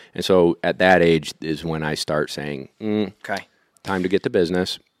that. And so at that age is when I start saying, okay, time to get to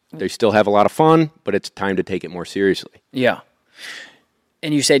business. They still have a lot of fun, but it's time to take it more seriously. Yeah.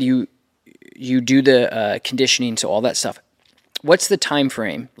 And you said you do the conditioning, so all that stuff. What's the time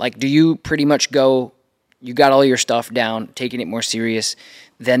frame? Like, do you pretty much go, you got all your stuff down, taking it more serious,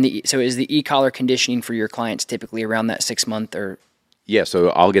 so is the e-collar conditioning for your clients typically around that 6 month or? Yeah, so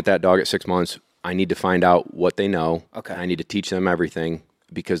I'll get that dog at 6 months. I need to find out what they know. Okay. I need to teach them everything,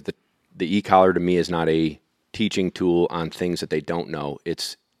 because the e-collar to me is not a teaching tool on things that they don't know.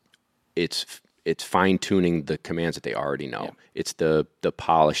 It's fine-tuning the commands that they already know. Yeah. It's the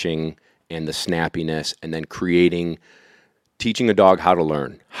polishing and the snappiness, and then teaching a dog how to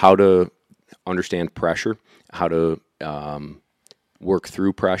learn, how to understand pressure, how to work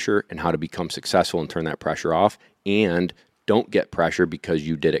through pressure, and how to become successful and turn that pressure off. And don't get pressure because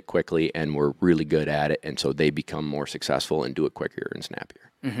you did it quickly and were really good at it, and so they become more successful and do it quicker and snappier.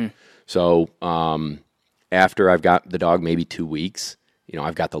 Mm-hmm. So after I've got the dog maybe 2 weeks,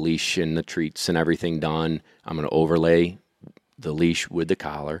 I've got the leash and the treats and everything done, I'm going to overlay the leash with the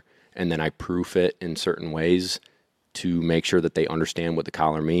collar, and then I proof it in certain ways to make sure that they understand what the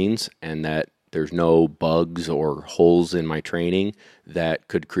collar means and that there's no bugs or holes in my training that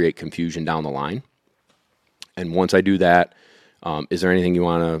could create confusion down the line. And once I do that, is there anything you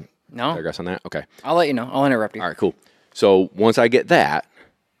want to digress on that? Okay. I'll let you know. I'll interrupt you. All right, cool. So once I get that,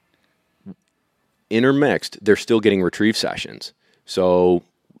 intermixed, they're still getting retrieve sessions. So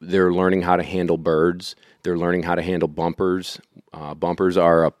they're learning how to handle birds. They're learning how to handle bumpers. Bumpers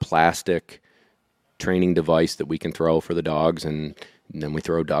are a plastic training device that we can throw for the dogs, and then we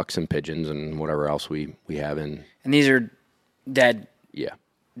throw ducks and pigeons and whatever else we have in. And these are dead,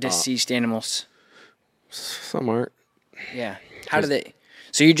 deceased animals. Some aren't. Yeah. How do they?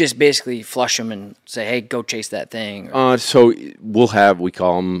 So you just basically flush them and say, "Hey, go chase that thing." So we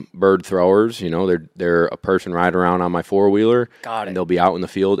call them bird throwers. They're a person riding around on my four-wheeler. Got it. And they'll be out in the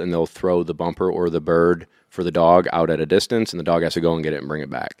field and they'll throw the bumper or the bird for the dog out at a distance, and the dog has to go and get it and bring it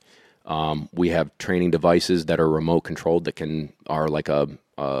back. We have training devices that are remote controlled that are like a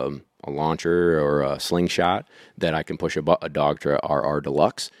launcher or a slingshot that I can push a dog to our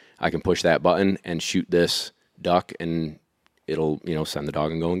Deluxe. I can push that button and shoot this duck, and it'll send the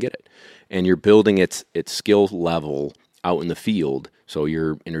dog and go and get it. And you're building its skill level out in the field. So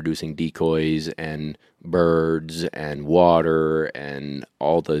you're introducing decoys and birds and water and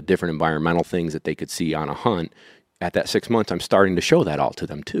all the different environmental things that they could see on a hunt, at that 6 months, I'm starting to show that all to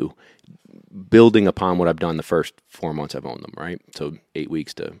them too, building upon what I've done the first 4 months I've owned them, right? So 8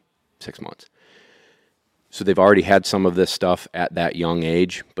 weeks to 6 months. So they've already had some of this stuff at that young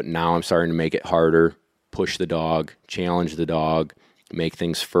age, but now I'm starting to make it harder, push the dog, challenge the dog, make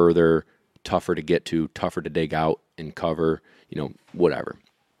things further, tougher to get to, tougher to dig out and cover, whatever.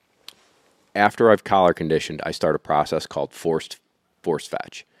 After I've collar conditioned, I start a process called force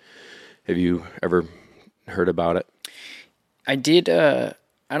fetch. Have you ever heard about it? I did, I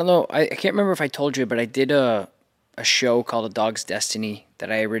don't know, I can't remember if I told you, but I did a show called A Dog's Destiny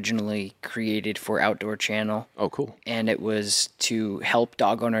that I originally created for Outdoor Channel. Oh, cool. And it was to help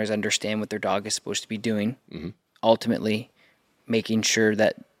dog owners understand what their dog is supposed to be doing, ultimately making sure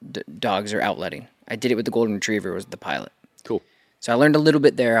that dogs are outletting. I did it with the Golden Retriever, was the pilot. Cool. So I learned a little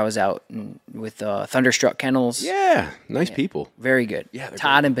bit there. I was out with Thunderstruck Kennels. Yeah, nice people. Very good. Yeah,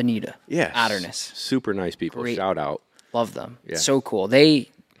 Todd and Benita. Yes. Otterness. Super nice people. Great. Shout out. Love them. Yeah. So cool. I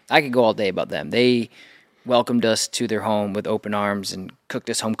could go all day about them. They welcomed us to their home with open arms and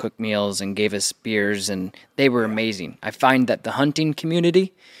cooked us home-cooked meals and gave us beers, and they were amazing. I find that the hunting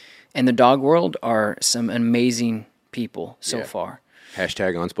community and the dog world are some amazing people so far.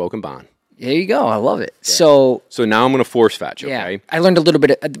 Hashtag unspoken bond. There you go. I love it. Yeah. So now I'm going to force fetch, okay? Yeah, I learned a little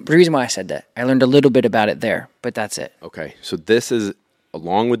bit. The reason why I said that, I learned a little bit about it there, but that's it. Okay. So this is,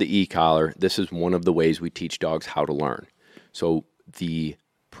 along with the e-collar, this is one of the ways we teach dogs how to learn. So the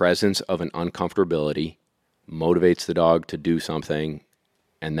presence of an uncomfortability motivates the dog to do something,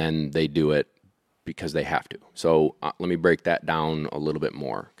 and then they do it because they have to. So let me break that down a little bit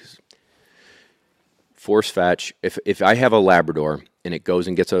more. Force fetch, if I have a Labrador and it goes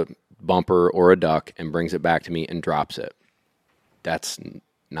and gets a bumper or a duck and brings it back to me and drops it, that's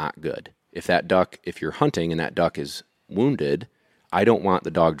not good. If you're hunting and that duck is wounded, I don't want the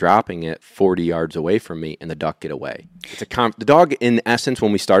dog dropping it 40 yards away from me and the duck get away. The dog, in essence,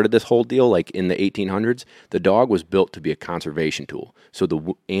 when we started this whole deal, like in the 1800s, the dog was built to be a conservation tool. So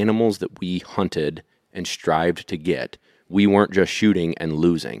the animals that we hunted and strived to get, we weren't just shooting and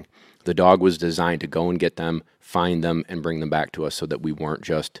losing. The dog was designed to go and get them, find them, and bring them back to us so that we weren't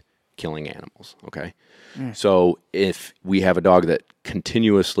just killing animals, okay? So if we have a dog that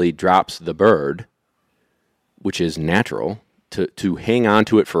continuously drops the bird, which is natural, to hang on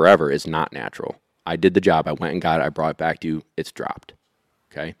to it forever is not natural. I did the job. I went and got it. I brought it back to you. It's dropped,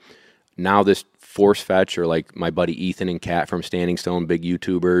 okay? Now this force fetch, or like my buddy Ethan and Kat from Standing Stone, big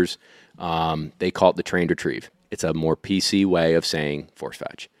YouTubers, they call it the trained retrieve. It's a more PC way of saying force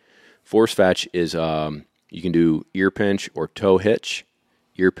fetch. Force fetch is you can do ear pinch or toe hitch.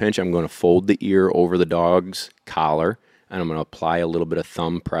 Ear pinch, I'm going to fold the ear over the dog's collar, and I'm going to apply a little bit of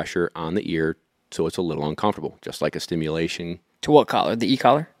thumb pressure on the ear so it's a little uncomfortable, just like a stimulation. To what collar? The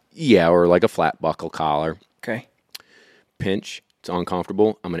e-collar? Yeah, or like a flat buckle collar. Okay. Pinch, it's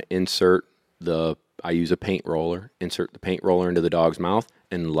uncomfortable. I'm going to I use a paint roller, insert the paint roller into the dog's mouth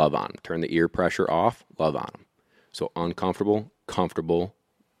and love on them. Turn the ear pressure off, love on them. So uncomfortable, comfortable,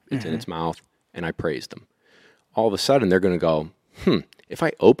 it's in its mouth, and I praise them. All of a sudden, they're going to go, if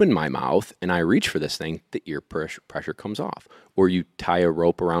I open my mouth and I reach for this thing, the ear pressure comes off. Or you tie a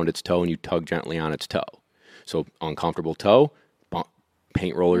rope around its toe and you tug gently on its toe. So uncomfortable toe,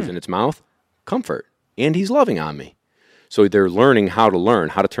 paint rollers in its mouth, comfort. And he's loving on me. So they're learning how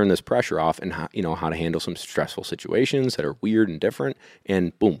to turn this pressure off and how to handle some stressful situations that are weird and different.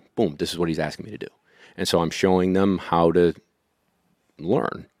 And boom, boom, this is what he's asking me to do. And so I'm showing them how to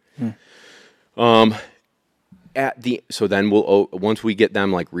learn. So then once we get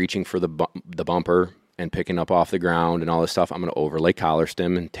them like reaching for the bumper and picking up off the ground and all this stuff, I'm going to overlay collar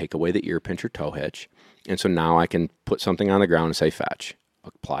stim and take away the ear pinch or toe hitch. And so now I can put something on the ground and say fetch.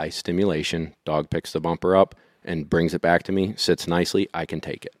 Apply stimulation. Dog picks the bumper up and brings it back to me, sits nicely. I can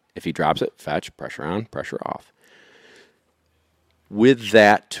take it. If he drops it, fetch, pressure on, pressure off. With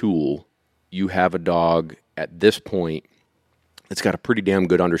that tool, you have a dog at this point that's got a pretty damn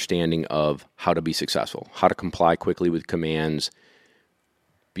good understanding of how to be successful, how to comply quickly with commands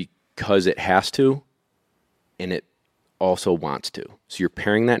because it has to, and it also wants to. So you're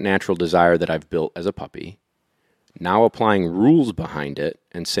pairing that natural desire that I've built as a puppy, now applying rules behind it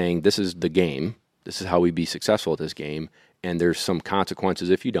and saying this is the game, this is how we be successful at this game, and there's some consequences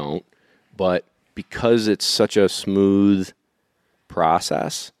if you don't, but because it's such a smooth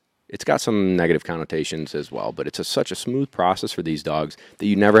process, it's got some negative connotations as well, but it's such a smooth process for these dogs that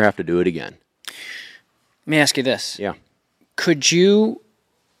you never have to do it again. Let me ask you this. Yeah. Could you,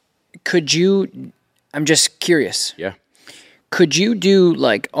 I'm just curious. Yeah. Could you do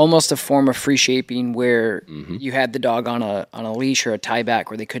like almost a form of free shaping where you had the dog on a leash or a tie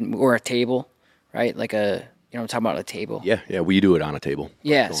back where they couldn't, or a table, right? Like I'm talking about a table. Yeah, we do it on a table.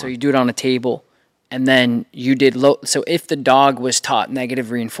 Yeah, so you do it on a table, and then you did so if the dog was taught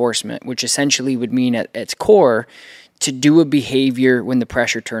negative reinforcement, which essentially would mean at its core to do a behavior when the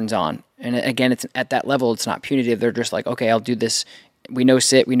pressure turns on. And again, it's at that level, it's not punitive. They're just like, okay, I'll do this. We know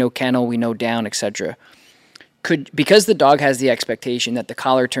sit, we know kennel, we know down, etc. Because the dog has the expectation that the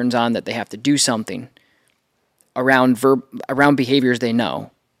collar turns on, that they have to do something around behaviors they know,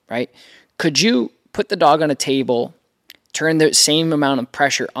 right? Could you put the dog on a table, turn the same amount of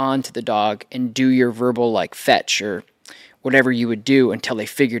pressure onto the dog, and do your verbal like fetch or whatever you would do until they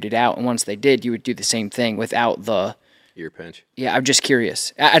figured it out? And once they did, you would do the same thing without the ear pinch. Yeah, I'm just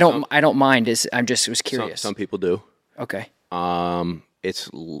curious. I don't mind. I just was curious. Some people do. Okay. It's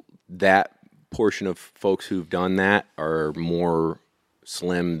that portion of folks who've done that are more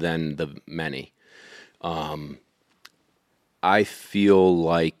slim than the many. I feel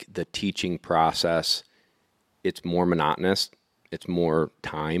like the teaching process, it's more monotonous. It's more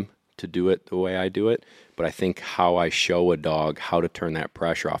time to do it the way I do it. But I think how I show a dog how to turn that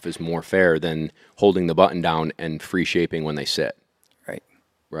pressure off is more fair than holding the button down and free shaping when they sit.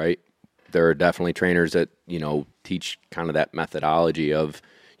 Right? There are definitely trainers that, teach kind of that methodology of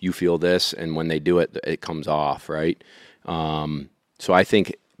you feel this, and when they do it, it comes off, right? So I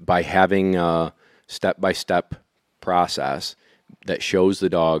think by having a step-by-step process that shows the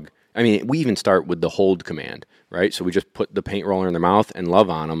dog, we even start with the hold command, right? So we just put the paint roller in their mouth and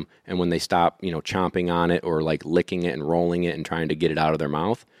love on them, and when they stop, chomping on it or like licking it and rolling it and trying to get it out of their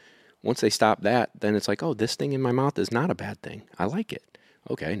mouth, once they stop that, then it's like, oh, this thing in my mouth is not a bad thing. I like it.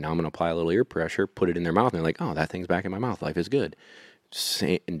 Okay, now I'm going to apply a little ear pressure, put it in their mouth, and they're like, oh, that thing's back in my mouth. Life is good.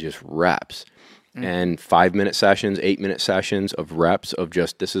 And just reps. And 5-minute sessions, 8-minute sessions of reps of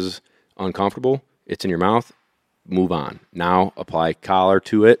just, this is uncomfortable, it's in your mouth, move on. Now apply collar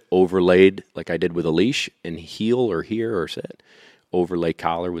to it, overlaid like I did with a leash, and heel or here or sit. Overlay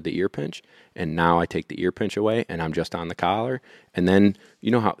collar with the ear pinch, and now I take the ear pinch away, and I'm just on the collar. And then,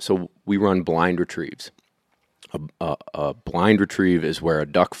 so we run blind retrieves. A blind retrieve is where a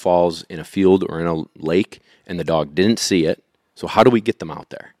duck falls in a field or in a lake, and the dog didn't see it. So how do we get them out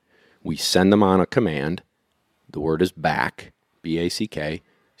there? We send them on a command. The word is back, B-A-C-K.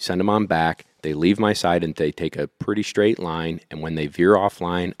 Send them on back. They leave my side, and they take a pretty straight line, and when they veer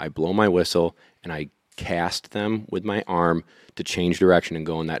offline, I blow my whistle, and I cast them with my arm to change direction and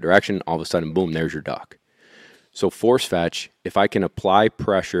go in that direction. All of a sudden, boom, there's your duck. So force fetch, if I can apply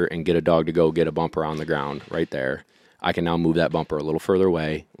pressure and get a dog to go get a bumper on the ground right there, I can now move that bumper a little further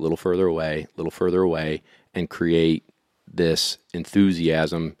away, a little further away, a little further away, and create this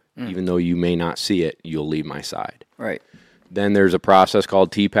enthusiasm. Even though you may not see it, you'll leave my side. Right. Then there's a process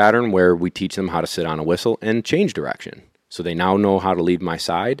called T-pattern where we teach them how to sit on a whistle and change direction. So they now know how to leave my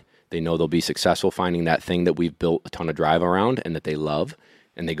side. They know they'll be successful finding that thing that we've built a ton of drive around and that they love.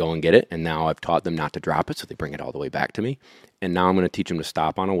 And they go and get it, and now I've taught them not to drop it, so they bring it all the way back to me. And now I'm going to teach them to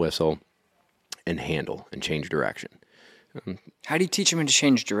stop on a whistle and handle and change direction. How do you teach them to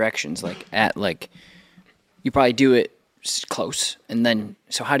change directions? You probably do it close, and then,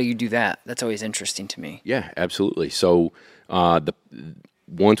 so how do you do that? That's always interesting to me. Yeah, absolutely. So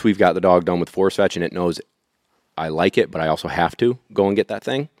once we've got the dog done with force fetch, and it knows I like it, but I also have to go and get that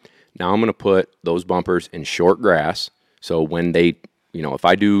thing, now I'm going to put those bumpers in short grass, so when they... if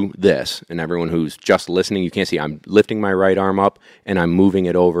I do this, and everyone who's just listening, you can't see, I'm lifting my right arm up, and I'm moving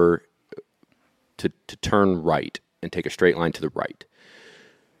it over to turn right and take a straight line to the right.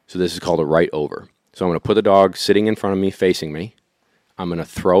 So this is called a right over. So I'm going to put the dog sitting in front of me, facing me. I'm going to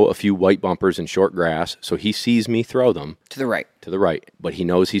throw a few white bumpers in short grass, so he sees me throw them. To the right. To the right. But he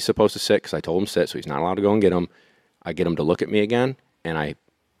knows he's supposed to sit, because I told him sit, so he's not allowed to go and get them. I get him to look at me again, and I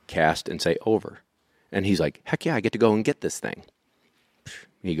cast and say over. And he's like, heck yeah, I get to go and get this thing.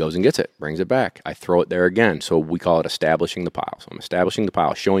 He goes and gets it, brings it back. I throw it there again. So we call it establishing the pile. So I'm establishing the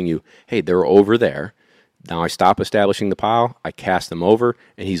pile, showing you, hey, they're over there. Now I stop establishing the pile. I cast them over,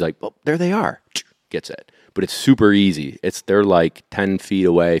 and he's like, oh, there they are. Gets it. But it's super easy. They're like 10 feet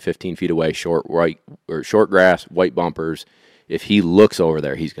away, 15 feet away, short grass, white bumpers. If he looks over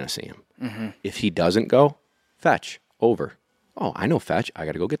there, he's going to see him. Mm-hmm. If he doesn't go, fetch, over. Oh, I know fetch. I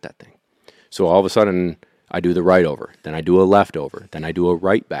got to go get that thing. So all of a sudden, I do the right over, then I do a left over, then I do a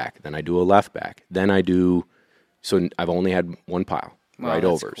right back, then I do a left back, then I do, so I've only had one pile, right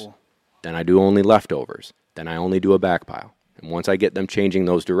overs. Cool. Then I do only leftovers, then I only do a back pile. And once I get them changing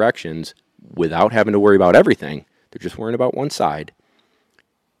those directions without having to worry about everything, they're just worrying about one side,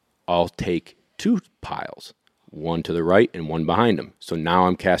 I'll take 2 piles, one to the right and one behind them. So now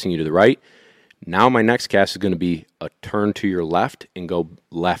I'm casting you to the right. Now my next cast is going to be a turn to your left and go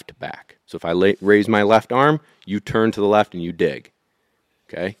left back. So if I raise my left arm, you turn to the left and you dig.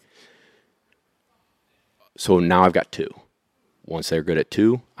 Okay? So now I've got 2. Once they're good at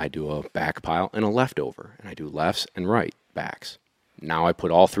 2, I do a back pile and a leftover. And I do lefts and right backs. Now I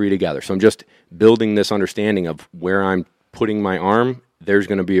put all 3 together. So I'm just building this understanding of where I'm putting my arm. There's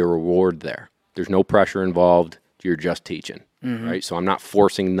going to be a reward there. There's no pressure involved. You're just teaching, right? So I'm not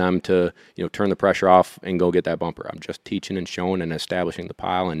forcing them to, turn the pressure off and go get that bumper. I'm just teaching and showing and establishing the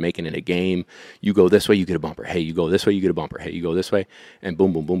pile and making it a game. You go this way, you get a bumper. Hey, you go this way, you get a bumper. Hey, you go this way. And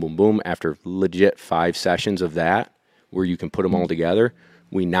boom, boom, boom, boom, boom. After legit 5 sessions of that, where you can put them all together,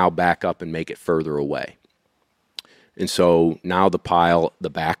 we now back up and make it further away. And so now the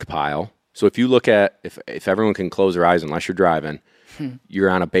back pile. So if you look at, if everyone can close their eyes unless you're driving,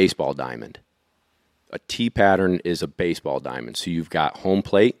 you're on a baseball diamond. A T pattern is a baseball diamond. So you've got home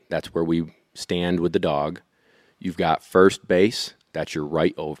plate, that's where we stand with the dog. You've got first base, that's your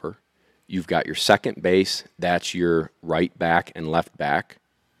right over. You've got your second base, that's your right back and left back.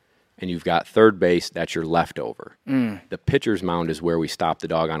 And you've got third base, that's your left over. The pitcher's mound is where we stop the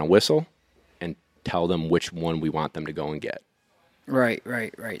dog on a whistle and tell them which one we want them to go and get. Right.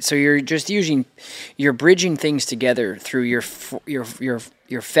 So you're bridging things together through your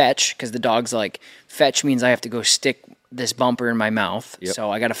fetch, because the dog's like, fetch means I have to go stick this bumper in my mouth, so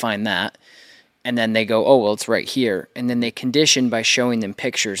I got to find that. And then they go, oh, well, it's right here. And then they condition by showing them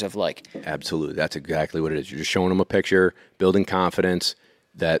pictures of like... Absolutely. That's exactly what it is. You're just showing them a picture, building confidence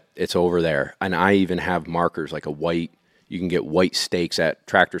that it's over there. And I even have markers, like you can get white stakes at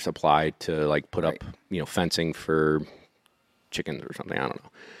Tractor Supply to like put up, fencing for chickens or something, I don't know.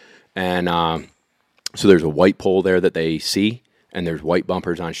 And so there's a white pole there that they see, and there's white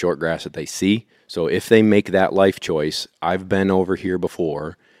bumpers on short grass that they see. So if they make that life choice, I've been over here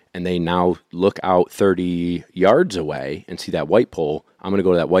before, and they now look out 30 yards away and see that white pole, I'm going to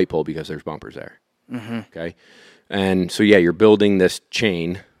go to that white pole because there's bumpers there. Okay? And so, you're building this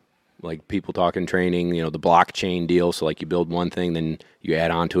chain, like people talk in training, the blockchain deal. So like you build one thing, then you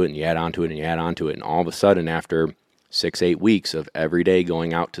add on to it, and you add on to it, and you add on to it. And all of a sudden, after 6-8 weeks of every day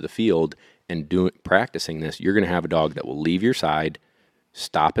going out to the field and practicing this, you're going to have a dog that will leave your side,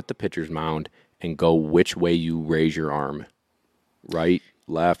 stop at the pitcher's mound, and go which way you raise your arm. Right,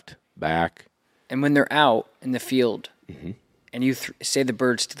 left, back. And when they're out in the field, and you say the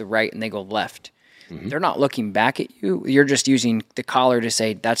bird's to the right and they go left, they're not looking back at you. You're just using the collar to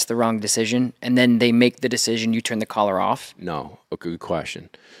say that's the wrong decision, and then they make the decision, you turn the collar off? No, a good question.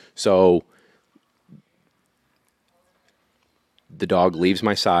 So the dog leaves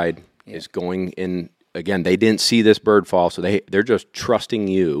my side, is going in. Again, they didn't see this bird fall, so they're just trusting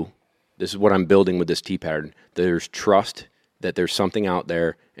you. This is what I'm building with this T pattern. There's trust that there's something out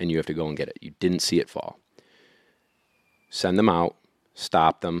there, and you have to go and get it. You didn't see it fall. Send them out,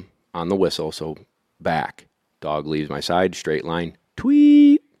 stop them on the whistle, so back. Dog leaves my side, straight line,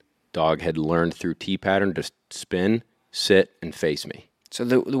 tweet. Dog had learned through T pattern to spin, sit, and face me. So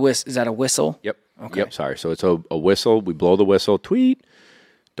the whistle, is that a whistle? Yep. Okay. Yep, sorry. So it's a whistle. We blow the whistle, tweet.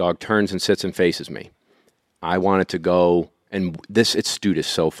 Dog turns and sits and faces me. I want it to go, and it's Stewed is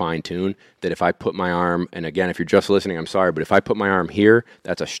so fine-tuned that if I put my arm, and again, if you're just listening, I'm sorry, but if I put my arm here,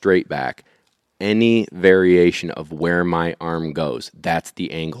 that's a straight back. Any variation of where my arm goes, that's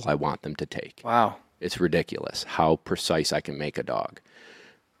the angle I want them to take. Wow. It's ridiculous how precise I can make a dog.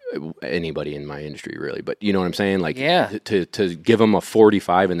 Anybody in my industry, really. But you know what I'm saying? Like, to give them a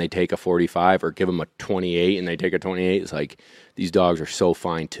 45 and they take a 45, or give them a 28 and they take a 28, it's like these dogs are so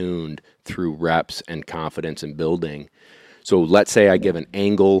fine-tuned through reps and confidence and building. So let's say I give an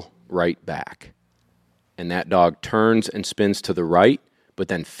angle right back, and that dog turns and spins to the right, but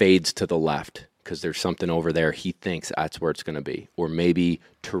then fades to the left because there's something over there he thinks that's where it's going to be. Or maybe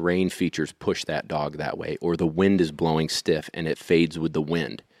terrain features push that dog that way, or the wind is blowing stiff and it fades with the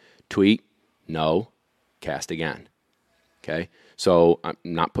wind. Tweet, no, cast again. Okay? So I'm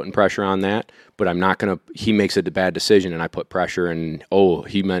not putting pressure on that, but I'm not going to, he makes a bad decision and I put pressure and, oh,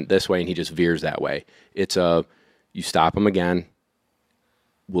 he meant this way and he just veers that way. It's you stop him again.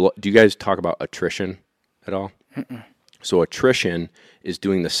 Do you guys talk about attrition at all? Mm-mm. So attrition is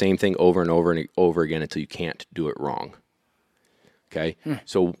doing the same thing over and over and over again until you can't do it wrong. Okay?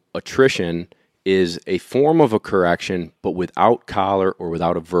 So attrition is a form of a correction, but without collar or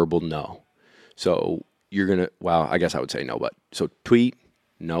without a verbal no. So you're going to, well, I guess I would say no, but so tweet,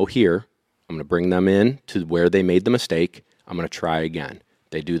 no here. I'm going to bring them in to where they made the mistake. I'm going to try again.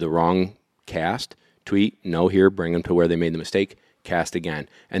 They do the wrong cast, tweet, no here, bring them to where they made the mistake, cast again.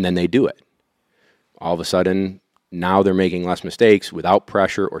 And then they do it. All of a sudden, now they're making less mistakes without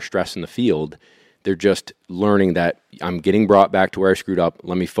pressure or stress in the field. They're just learning that I'm getting brought back to where I screwed up.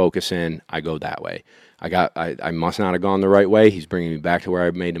 Let me focus in. I go that way. I must not have gone the right way. He's bringing me back to where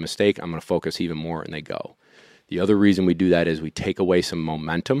I made a mistake. I'm going to focus even more, and they go. The other reason we do that is we take away some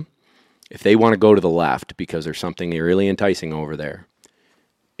momentum. If they want to go to the left because there's something really enticing over there,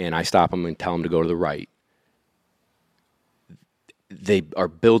 and I stop them and tell them to go to the right, they are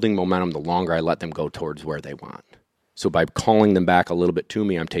building momentum the longer I let them go towards where they want. So by calling them back a little bit to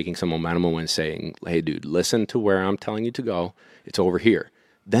me, I'm taking some momentum and saying, hey, dude, listen to where I'm telling you to go. It's over here.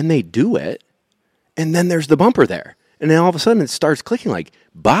 Then they do it, and then there's the bumper there. And then all of a sudden it starts clicking like,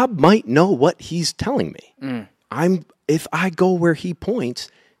 Bob might know what he's telling me. If I go where he points,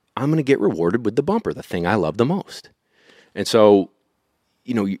 I'm going to get rewarded with the bumper, the thing I love the most. And so,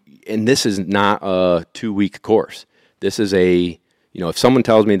 and this is not a 2-week course. This is if someone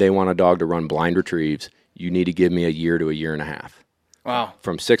tells me they want a dog to run blind retrieves, you need to give me a year to a year and a half. Wow.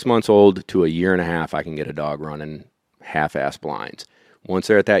 From 6 months old to a year and a half, I can get a dog running half-ass blinds. Once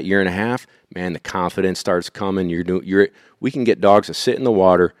they're at that year and a half, man, the confidence starts coming. We can get dogs to sit in the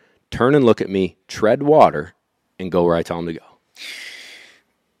water, turn and look at me, tread water, and go where I tell them to go.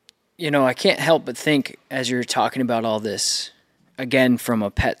 I can't help but think as you're talking about all this, again, from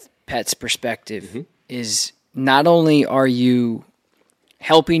a pet's perspective, is not only are you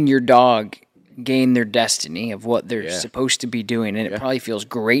helping your dog gain their destiny of what they're supposed to be doing, and it probably feels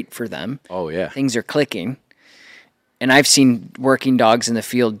great for them. Oh, yeah. Things are clicking. And I've seen working dogs in the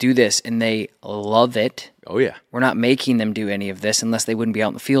field do this, and they love it. Oh, yeah. We're not making them do any of this unless they wouldn't be out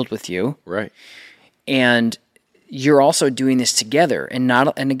in the field with you. Right. And you're also doing this together. And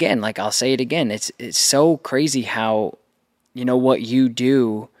again, like I'll say it again, it's so crazy how, what you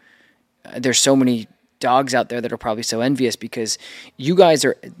do, there's so many dogs out there that are probably so envious because you guys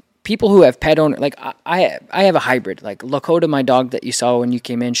are people who have pet owner. Like I have a hybrid. Like Lakota, my dog that you saw when you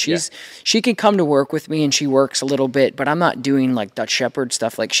came in, she could come to work with me and she works a little bit, but I'm not doing like Dutch Shepherd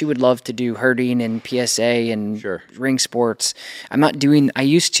stuff. Like she would love to do herding and PSA and ring sports. I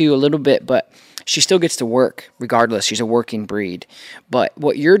used to a little bit, but she still gets to work regardless. She's a working breed. But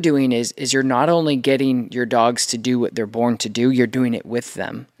what you're doing is you're not only getting your dogs to do what they're born to do, you're doing it with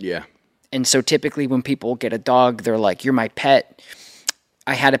them. Yeah. And so typically when people get a dog, they're like, you're my pet.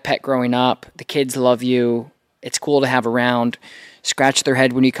 I had a pet growing up. The kids love you. It's cool to have around. Scratch their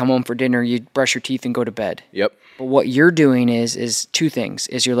head when you come home for dinner. You brush your teeth and go to bed. Yep. But what you're doing is two things.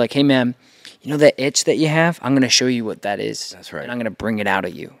 Is you're like, hey, man, you know that itch that you have? I'm going to show you what that is. That's right. And I'm going to bring it out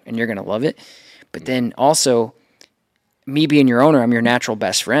of you. And you're going to love it. But then also, me being your owner, I'm your natural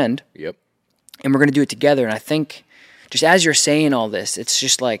best friend. Yep. And we're going to do it together. And I think just as you're saying all this, it's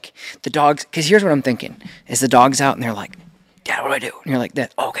just like the dogs, because here's what I'm thinking, is the dog's out and they're like, Dad, what do I do? And you're like,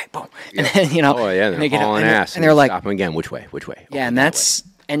 that. Oh, okay, boom. And then, oh, yeah, and they're hauling ass. And they're like, stop them again. Which way? Yeah, and that's,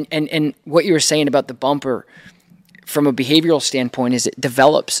 and what you were saying about the bumper, from a behavioral standpoint, is it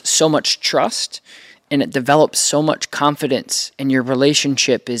develops so much trust and it develops so much confidence, and your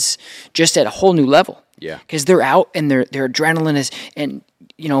relationship is just at a whole new level. Yeah. Because they're out and their adrenaline is, and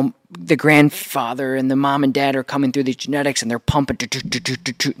the grandfather and the mom and dad are coming through these genetics and they're pumping,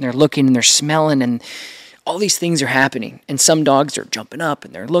 and they're looking and they're smelling, and all these things are happening. And some dogs are jumping up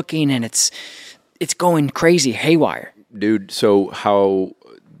and they're looking, and it's going crazy, haywire. Dude, so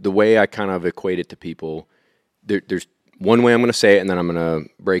the way I kind of equate it to people, there's one way I'm going to say it, and then I'm going to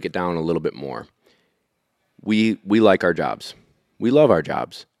break it down a little bit more. We like our jobs. We love our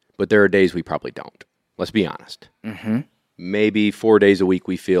jobs, but there are days we probably don't. Let's be honest. Mm-hmm. Maybe 4 days a week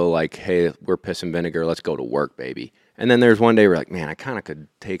we feel like, hey, we're piss and vinegar. Let's go to work, baby. And then there's one day we're like, man, I kind of could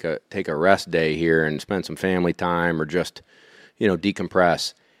take a rest day here and spend some family time or just,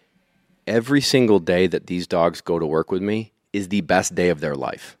 decompress. Every single day that these dogs go to work with me is the best day of their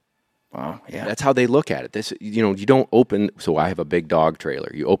life. Wow, yeah. That's how they look at it. This, you don't open, so I have a big dog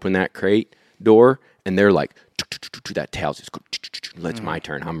trailer. You open that crate door, and they're like, that tail's just go, it's my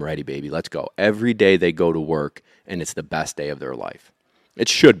turn. I'm ready, baby. Let's go. Every day they go to work, and it's the best day of their life. It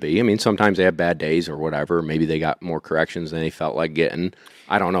should be. I mean, sometimes they have bad days or whatever. Maybe they got more corrections than they felt like getting.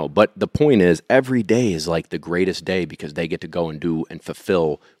 I don't know. But the point is, every day is like the greatest day because they get to go and do and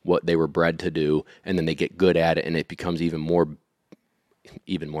fulfill what they were bred to do, and then they get good at it, and it becomes even more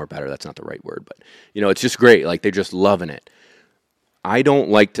better. That's not the right word, but, it's just great. Like, they're just loving it. I don't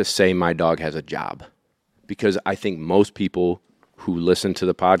like to say my dog has a job because I think most people who listen to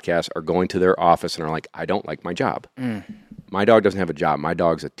the podcast are going to their office and are like, I don't like my job. My dog doesn't have a job. My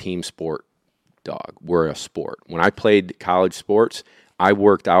dog's a team sport dog. We're a sport. When I played college sports, I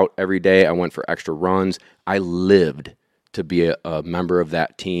worked out every day. I went for extra runs. I lived to be a member of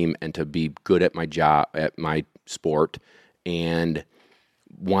that team and to be good at my job, at my sport, and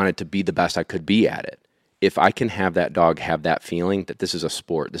wanted to be the best I could be at it. If I can have that dog have that feeling that this is a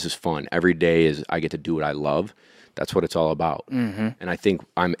sport, this is fun, every day is I get to do what I love, that's what it's all about. And I think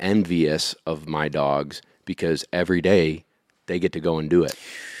I'm envious of my dogs because every day they get to go and do it.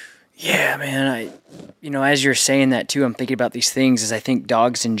 Yeah, man. As you're saying that too, I'm thinking about these things as I think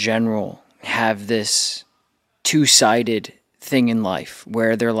dogs in general have this two-sided thing in life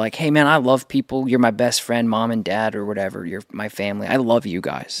where they're like, hey man, I love people. You're my best friend, mom and dad or whatever. You're my family. I love you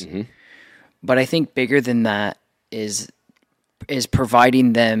guys. But I think bigger than that is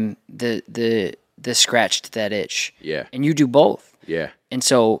providing them the scratch to that itch. Yeah. And you do both. Yeah. And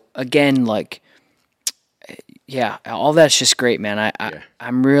so again, like, yeah, all that's just great, man.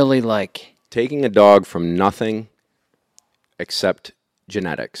 I'm really like taking a dog from nothing except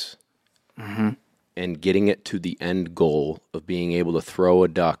genetics and getting it to the end goal of being able to throw a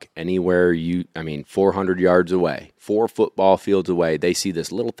duck anywhere 400 yards away, 4 football fields away, they see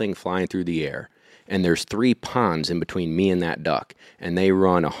this little thing flying through the air, and there's 3 ponds in between me and that duck, and they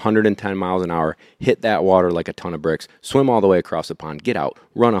run 110 miles an hour, hit that water like a ton of bricks, swim all the way across the pond, get out,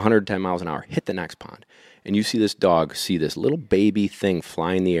 run 110 miles an hour, hit the next pond. And you see this dog see this little baby thing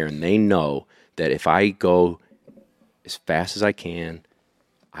fly in the air, and they know that if I go as fast as I can,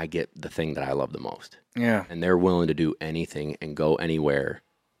 I get the thing that I love the most. Yeah. And they're willing to do anything and go anywhere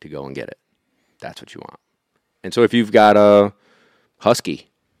to go and get it. That's what you want. And so if you've got a husky,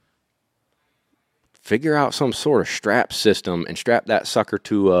 figure out some sort of strap system and strap that sucker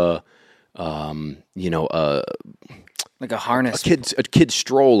to like a harness, a kid's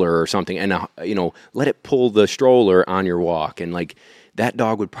stroller or something, and let it pull the stroller on your walk, and like that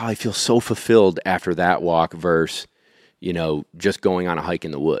dog would probably feel so fulfilled after that walk versus just going on a hike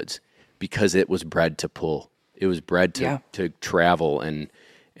in the woods, because it was bred to pull. It was bred to travel, and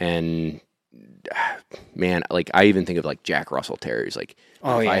man, like I even think of like Jack Russell Terriers. Like if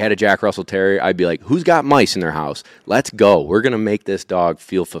I had a Jack Russell Terrier, I'd be like, who's got mice in their house? Let's go. We're gonna make this dog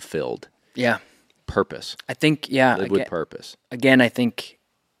feel fulfilled. Yeah. Purpose. I think, live with purpose. Again, I think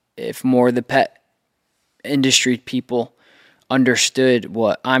if more of the pet industry people understood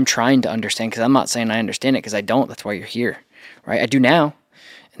what I'm trying to understand, because I'm not saying I understand it because I don't. That's why you're here, right? I do now,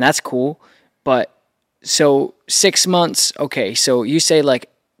 and that's cool. But so 6 months, okay, so you say like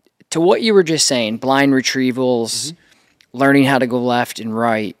to what you were just saying, blind retrievals, learning how to go left and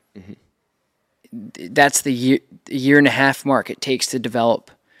right, that's the year and a half mark it takes to develop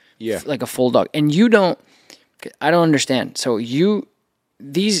like a full dog. And I don't understand. So your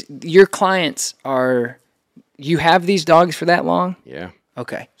clients you have these dogs for that long? Yeah.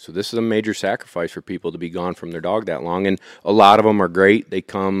 Okay. So this is a major sacrifice for people to be gone from their dog that long. And a lot of them are great. They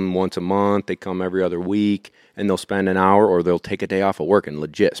come once a month, they come every other week, and they'll spend an hour or they'll take a day off of work and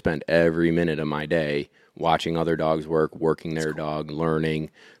legit spend every minute of my day watching other dogs work, working their dog, learning,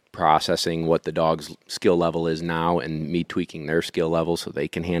 processing what the dog's skill level is now, and me tweaking their skill level so they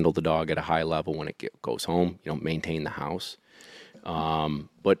can handle the dog at a high level when it goes home, maintain the house.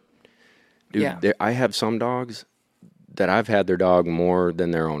 But dude, I have some dogs that I've had their dog more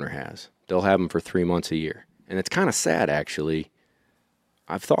than their owner has. They'll have them for 3 months a year. And it's kind of sad, actually.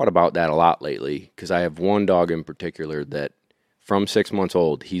 I've thought about that a lot lately, because I have one dog in particular that from 6 months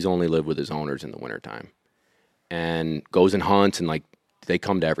old, he's only lived with his owners in the wintertime and goes and hunts, and like they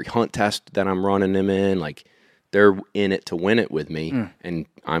come to every hunt test that I'm running them in. Like they're in it to win it with me. And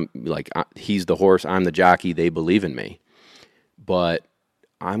I'm like, he's the horse, I'm the jockey. They believe in me. But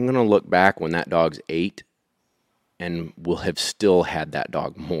I'm going to look back when that dog's 8 and will have still had that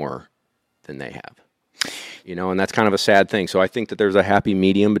dog more than they have. And that's kind of a sad thing. So I think that there's a happy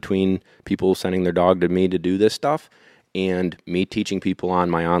medium between people sending their dog to me to do this stuff and me teaching people on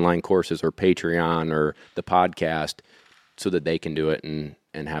my online courses or Patreon or the podcast so that they can do it and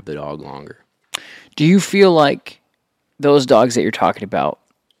have the dog longer. Do you feel like those dogs that you're talking about,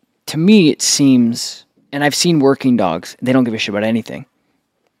 to me it seems, and I've seen working dogs, they don't give a shit about anything.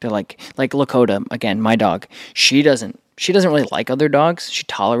 They're like Lakota, again, my dog. She doesn't really like other dogs. She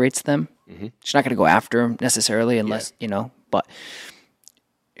tolerates them. She's not going to go after them necessarily unless, but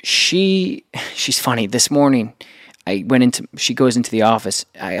she's funny. This morning, she goes into the office.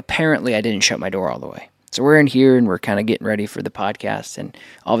 I didn't shut my door all the way. So we're in here and we're kind of getting ready for the podcast. And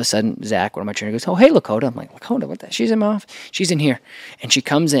all of a sudden, Zach, one of my trainers, goes, "Oh, hey, Lakota." I'm like, "Lakota, what the? She's in my office." She's in here. And she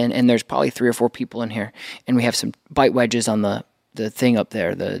comes in and there's probably 3 or 4 people in here. And we have some bite wedges on the thing up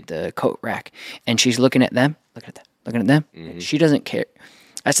there, the coat rack. And she's looking at them, looking at them. She doesn't care.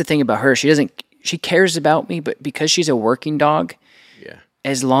 That's the thing about her. She cares about me, but because she's a working dog,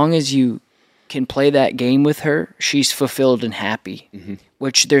 as long as you can play that game with her, she's fulfilled and happy.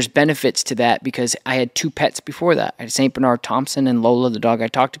 Which there's benefits to that because I had 2 pets before that. I had St. Bernard Thompson and Lola, the dog I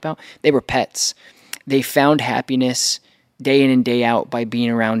talked about. They were pets. They found happiness day in and day out by being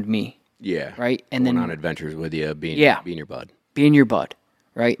around me. Yeah. Right? And Going then on adventures with you, being your bud. Being your bud,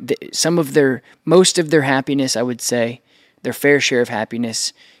 right? Most of their happiness, I would say, their fair share of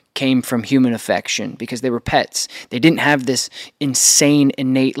happiness came from human affection because they were pets. They didn't have this insane,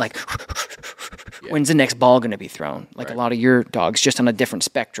 innate, like, when's the next ball going to be thrown? Like a lot of your dogs, just on a different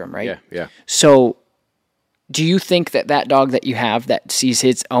spectrum, right? Yeah. So do you think that dog that you have that sees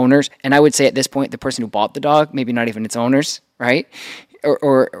its owners, and I would say at this point, the person who bought the dog, maybe not even its owners, right?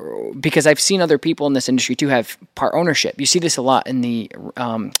 Or because I've seen other people in this industry too have part ownership. You see this a lot in the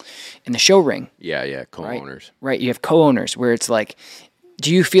show ring. Yeah, co-owners. Right, you have co-owners where it's like,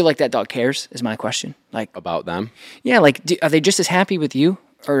 do you feel like that dog cares? Is my question. Like About them? Yeah, like are they just as happy with you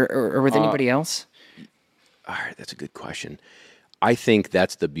or with anybody else? All right, that's a good question. I think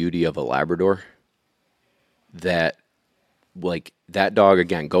that's the beauty of a Labrador. That, like, that dog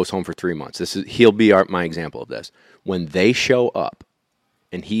again goes home for 3 months. He'll be my example of this. When they show up,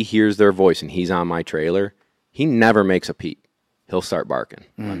 and he hears their voice, and he's on my trailer, he never makes a peep. He'll start barking.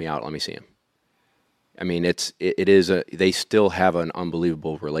 Let me out. Let me see him. I mean, they still have an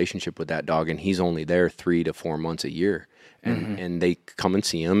unbelievable relationship with that dog, and he's only there 3 to 4 months a year. And they come and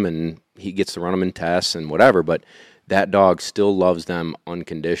see him, and he gets to run them in tests and whatever, but that dog still loves them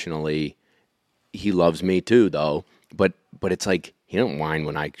unconditionally. He loves me too, though, but it's like, he don't whine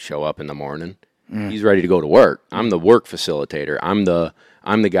when I show up in the morning. He's ready to go to work. I'm the work facilitator. I'm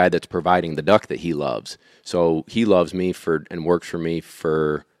the guy that's providing the duck that he loves. So he loves me and works for me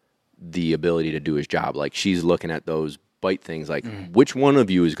for the ability to do his job. Like, she's looking at those bite things like, which one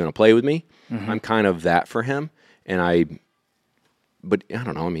of you is going to play with me? I'm kind of that for him. But I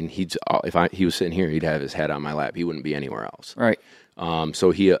don't know. I mean, if he was sitting here, he'd have his head on my lap. He wouldn't be anywhere else. Right.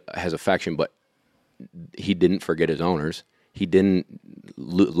 So he has affection, but he didn't forget his owners. He didn't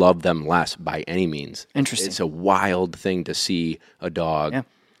love them less by any means. Interesting. It's a wild thing to see a dog. Yeah.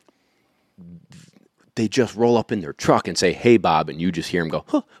 They just roll up in their truck and say, "Hey, Bob," and you just hear them go,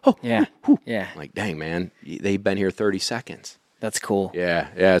 "Oh, yeah, hoo, hoo." yeah." Like, dang, man, they've been here 30 seconds. That's cool. Yeah,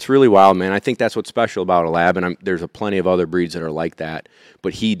 it's really wild, man. I think that's what's special about a lab, and there's plenty of other breeds that are like that,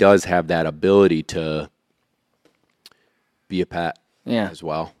 but he does have that ability to be a pet as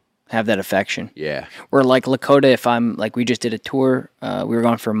well. Have that affection. Yeah. Or like Lakota, if I'm like, we just did a tour, we were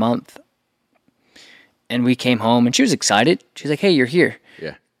gone for a month, and we came home, and she was excited. She's like, "Hey, you're here."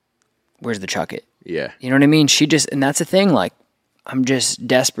 Yeah. Where's the chucket? Yeah. You know what I mean? And that's the thing, like, I'm just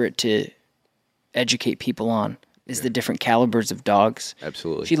desperate to educate people on the different calibers of dogs.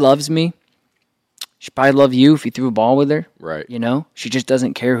 Absolutely. She loves me. She'd probably love you if you threw a ball with her. Right. You know? She just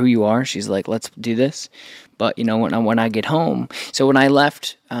doesn't care who you are. She's like, let's do this. But, you know, when I get home, so when I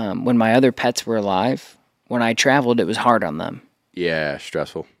left, when my other pets were alive, when I traveled, it was hard on them. Yeah,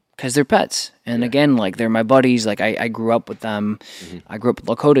 stressful. Because they're pets. And again, like, they're my buddies. Like, I grew up with them. I grew up with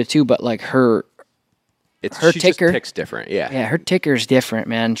Lakota too, but like her She ticker just ticks different. Yeah, her ticker's different,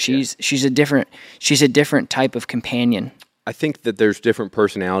 man. She's a different type of companion. I think that there's different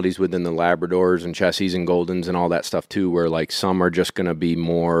personalities within the Labradors and Chessies and Goldens and all that stuff too, where like some are just going to be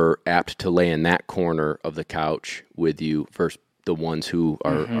more apt to lay in that corner of the couch with you versus the ones who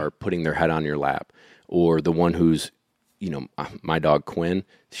are putting their head on your lap, or the one who's, you know, my dog Quinn,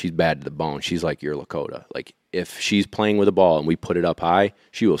 she's bad to the bone. She's like your Lakota. Like, if she's playing with a ball and we put it up high,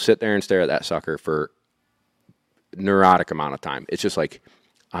 she will sit there and stare at that sucker for neurotic amount of time. It's just like,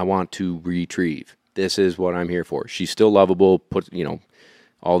 I want to retrieve. This is what I'm here for. She's still lovable,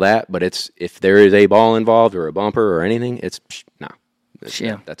 all that, but if there is a ball involved or a bumper or anything, that's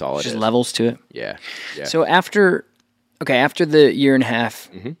all it is. Just levels to it. Yeah. So after the year and a half,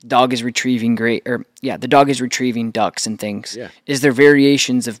 dog is retrieving the dog is retrieving ducks and things. Yeah. Is there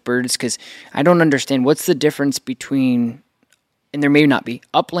variations of birds? Because I don't understand, what's the difference between, and there may not be,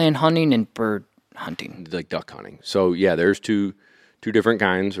 upland hunting and bird hunting? Like duck hunting. So yeah, there's two different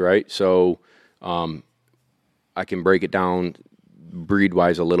kinds, right? So I can break it down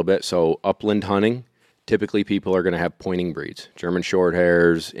breed-wise a little bit. So upland hunting, typically people are going to have pointing breeds. German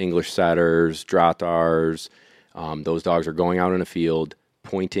Shorthairs, English Setters, Drottars. Those dogs are going out in a field,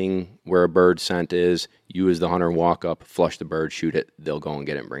 pointing where a bird scent is. You as the hunter walk up, flush the bird, shoot it. They'll go and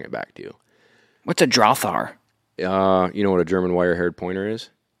get it and bring it back to you. What's a Drottar? You know what a German wire-haired pointer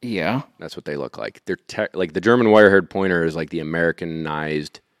is? Yeah. That's what they look like. They're like the German wire-haired pointer is like the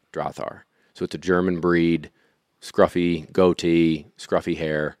Americanized Drottar. So it's a German breed, scruffy goatee, scruffy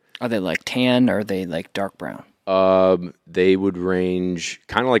hair. Are they like tan or are they like dark brown? They would range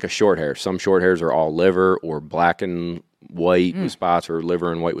kind of like a short hair. Some short hairs are all liver or black and white with spots, or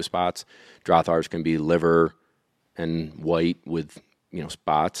liver and white with spots. Drothars can be liver and white with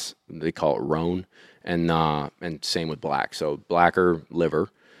spots. They call it roan, and same with black. So blacker liver.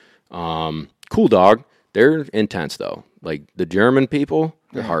 Cool dog. They're intense though. Like the German people,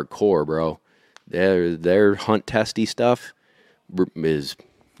 they're hardcore, bro. Their hunt testy stuff is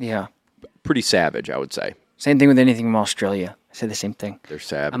pretty savage, I would say. Same thing with anything from Australia. I say the same thing. They're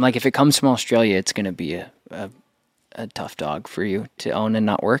savage. I'm like, if it comes from Australia, it's going to be a tough dog for you to own and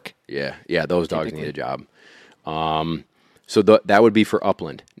not work. Yeah, those dogs need a job. So that would be for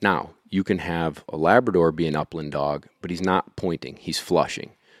upland. Now, you can have a Labrador be an upland dog, but he's not pointing. He's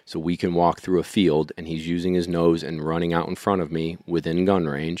flushing. So we can walk through a field, and he's using his nose and running out in front of me within gun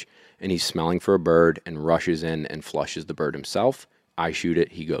range, and he's smelling for a bird and rushes in and flushes the bird himself. I shoot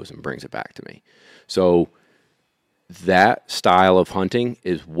it, he goes and brings it back to me. So that style of hunting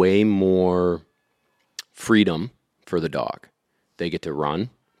is way more freedom for the dog. They get to run.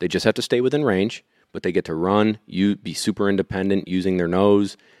 They just have to stay within range, but they get to run, be super independent using their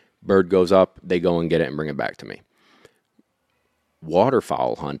nose. Bird goes up, they go and get it and bring it back to me.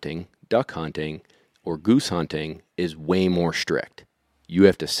 Waterfowl hunting, duck hunting, or goose hunting is way more strict. You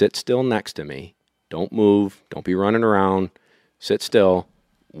have to sit still next to me. Don't move. Don't be running around. Sit still.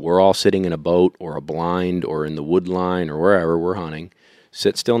 We're all sitting in a boat or a blind or in the wood line or wherever we're hunting.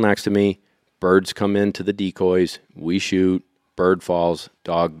 Sit still next to me. Birds come into the decoys. We shoot. Bird falls.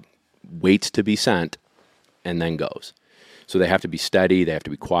 Dog waits to be sent and then goes. So they have to be steady. They have to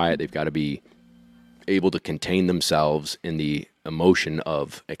be quiet. They've got to be able to contain themselves in the emotion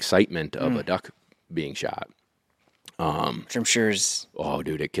of excitement of a duck being shot. Which I'm sure is... Oh,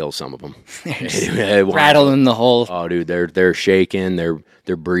 dude, it kills some of them. Rattling the whole... Oh, dude, they're shaking.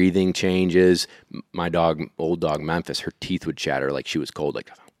 Their breathing changes. My dog, old dog Memphis, her teeth would chatter like she was cold. Like,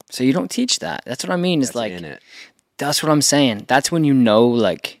 so you don't teach that. That's what I mean. Is like, in it. That's what I'm saying. That's when you know,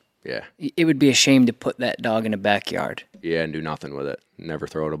 like, yeah, it would be a shame to put that dog in a backyard. Yeah, and do nothing with it. Never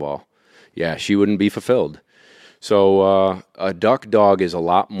throw it a ball. Yeah, she wouldn't be fulfilled. So a duck dog is a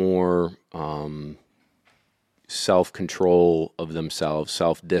lot more self-control of themselves,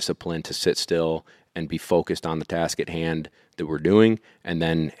 self-discipline to sit still and be focused on the task at hand that we're doing, and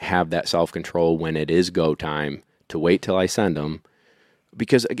then have that self-control when it is go time to wait till I send them.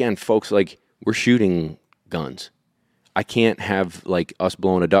 Because, again, folks, like, we're shooting guns. I can't have, like, us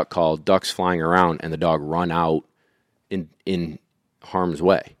blowing a duck call, ducks flying around, and the dog run out in harm's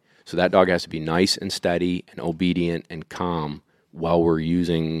way. So that dog has to be nice and steady and obedient and calm while we're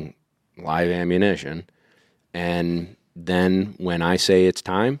using live ammunition. And then when I say it's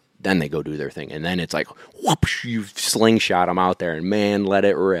time, then they go do their thing. And then it's like, whoosh, you slingshot them out there and, man, let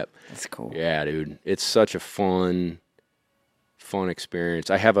it rip. That's cool. Yeah, dude. It's such a fun experience.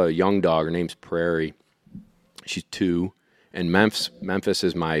 I have a young dog. Her name's Prairie. She's 2. And Memphis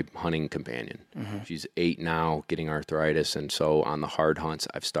is my hunting companion. Mm-hmm. She's 8 now, getting arthritis. And so on the hard hunts,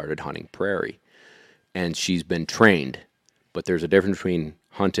 I've started hunting Prairie. And she's been trained. But there's a difference between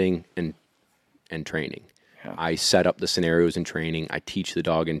hunting and training. Yeah. I set up the scenarios in training. I teach the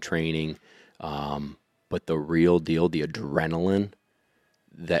dog in training. But the real deal, the adrenaline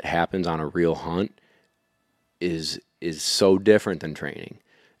that happens on a real hunt is so different than training.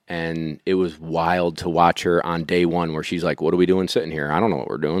 And it was wild to watch her on day one where she's like, what are we doing sitting here? I don't know what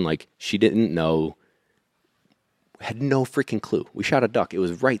we're doing. Like, she didn't know, had no freaking clue. We shot a duck. It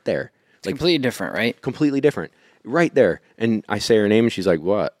was right there. It's like, completely different, right? Completely different. Right there. And I say her name and she's like,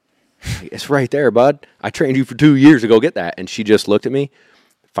 what? It's right there, bud. I trained you for 2 years to go get that. And she just looked at me.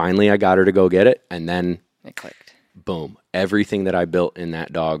 Finally, I got her to go get it. And then it clicked. Boom. Everything that I built in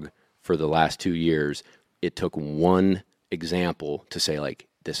that dog for the last 2 years, it took one example to say, like,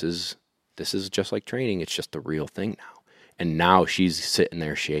 this is just like training. It's just the real thing now. And now she's sitting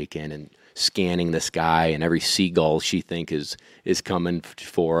there shaking and scanning the sky, and every seagull she think is coming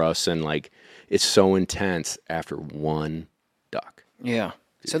for us. And, like, it's so intense after one duck. Yeah.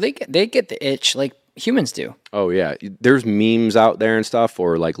 So they get the itch like humans do. Oh, yeah. There's memes out there and stuff,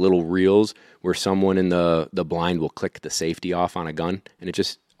 or like little reels where someone in the blind will click the safety off on a gun, and it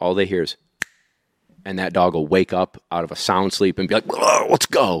just, all they hear is, and that dog will wake up out of a sound sleep and be like, let's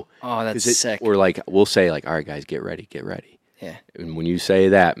go. Oh, that's sick. Or like, we'll say like, all right, guys, get ready. Yeah. And when you say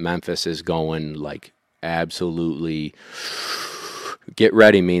that, Memphis is going like absolutely get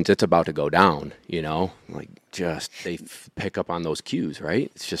ready means it's about to go down, you know? Like, just, they pick up on those cues,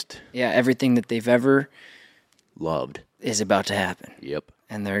 right? It's just. Yeah, everything that they've ever loved is about to happen. Yep.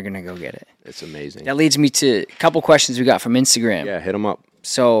 And they're going to go get it. It's amazing. That leads me to a couple questions we got from Instagram. Yeah, hit them up.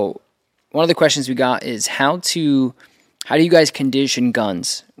 So, one of the questions we got is how do you guys condition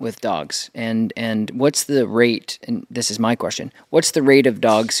guns with dogs? And what's the rate, and this is my question, what's the rate of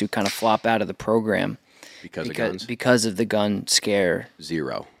dogs who kind of flop out of the program Because of guns? because of the gun scare?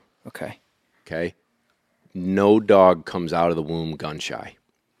 0. Okay. Okay? No dog comes out of the womb gun shy.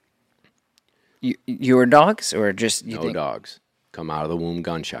 Your dogs, or just you No think? dogs come out of the womb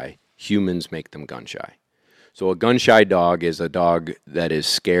gun shy. Humans make them gun shy. So a gun shy dog is a dog that is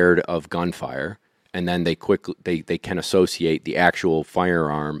scared of gunfire, and then they can associate the actual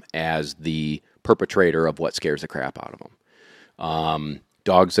firearm as the perpetrator of what scares the crap out of them.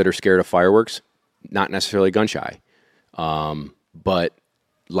 Dogs that are scared of fireworks, not necessarily gun shy, but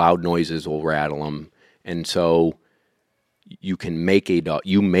loud noises will rattle them, and so you can make a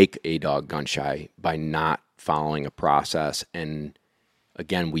dog gun shy by not following a process. And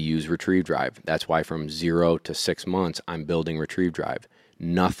again, we use retrieve drive. That's why from 0 to 6 months, I'm building retrieve drive.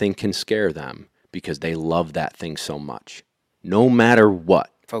 Nothing can scare them because they love that thing so much. No matter what,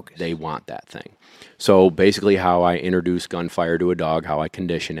 Focus. They want that thing. So basically how I introduce gunfire to a dog, how I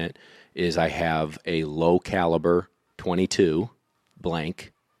condition it, is I have a low caliber 22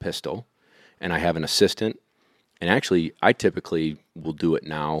 blank pistol, and I have an assistant. And actually, I typically will do it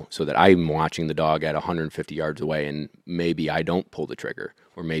now so that I'm watching the dog at 150 yards away, and maybe I don't pull the trigger,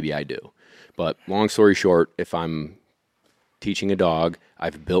 or maybe I do. But long story short, if I'm teaching a dog,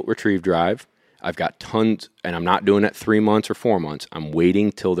 I've built retrieve drive, I've got tons, and I'm not doing it 3 months or 4 months. I'm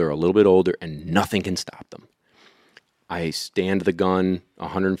waiting till they're a little bit older, and nothing can stop them. I stand the gun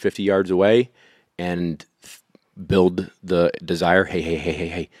 150 yards away and build the desire.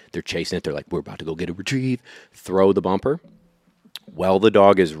 Hey. They're chasing it. They're like, we're about to go get a retrieve. Throw the bumper. While the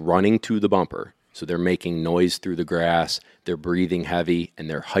dog is running to the bumper, so they're making noise through the grass, they're breathing heavy, and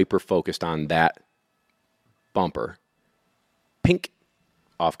they're hyper-focused on that bumper. Pink.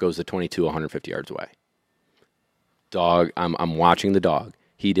 Off goes the 22 150 yards away. Dog, I'm watching the dog.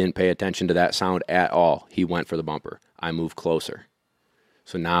 He didn't pay attention to that sound at all. He went for the bumper. I move closer.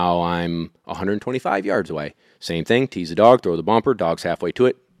 So now I'm 125 yards away. Same thing, tease the dog, throw the bumper, dog's halfway to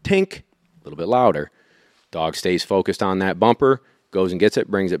it, tink, a little bit louder. Dog stays focused on that bumper, goes and gets it,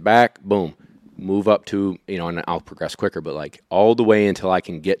 brings it back, boom. Move up to, and I'll progress quicker, but like all the way until I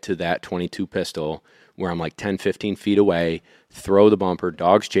can get to that 22 pistol where I'm like 10, 15 feet away, throw the bumper,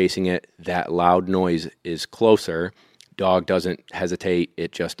 dog's chasing it, that loud noise is closer, dog doesn't hesitate,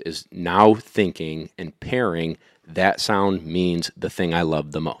 it just is now thinking and pairing. That sound means the thing I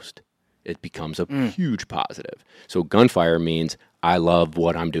love the most. It becomes a huge positive. So gunfire means I love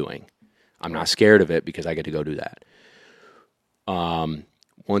what I'm doing. I'm not scared of it because I get to go do that.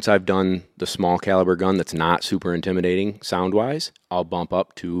 Once I've done the small caliber gun that's not super intimidating sound-wise, I'll bump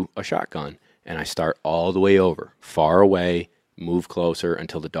up to a shotgun, and I start all the way over, far away, move closer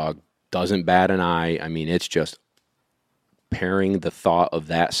until the dog doesn't bat an eye. I mean, it's just pairing the thought of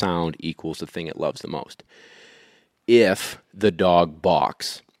that sound equals the thing it loves the most. If the dog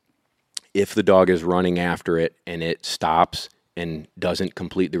balks, if the dog is running after it and it stops and doesn't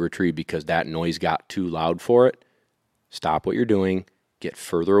complete the retrieve because that noise got too loud for it, stop what you're doing, get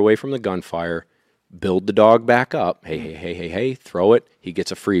further away from the gunfire, build the dog back up, hey, throw it, he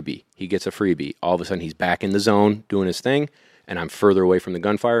gets a freebie. All of a sudden he's back in the zone doing his thing, and I'm further away from the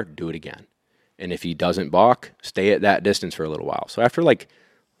gunfire, do it again. And if he doesn't balk, stay at that distance for a little while. So after like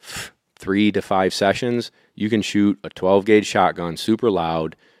 3 to 5 sessions, you can shoot a 12-gauge shotgun super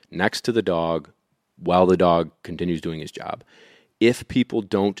loud next to the dog while the dog continues doing his job. If people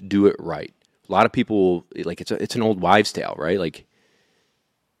don't do it right, a lot of people, like it's an old wives' tale, right? Like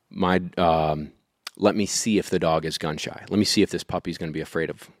let me see if the dog is gun shy. Let me see if this puppy's going to be afraid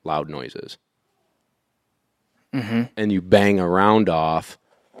of loud noises. Mm-hmm. And you bang a round off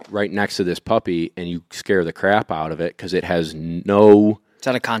right next to this puppy and you scare the crap out of it because it has no... It's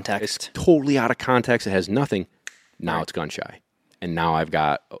out of context. It's totally out of context. It has nothing. Now It's gun shy. And now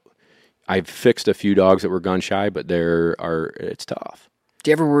I've fixed a few dogs that were gun shy, but it's tough. Do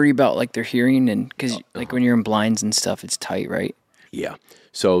you ever worry about like their hearing? And because like when you're in blinds and stuff, it's tight, right? Yeah.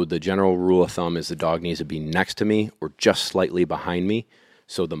 So the general rule of thumb is the dog needs to be next to me or just slightly behind me.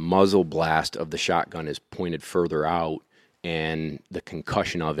 So the muzzle blast of the shotgun is pointed further out and the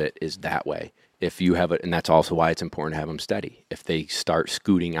concussion of it is that way. If you have it, and that's also why it's important to have them steady. If they start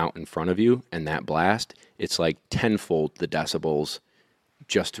scooting out in front of you and that blast, it's like tenfold the decibels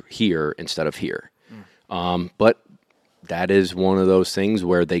just here instead of here. But that is one of those things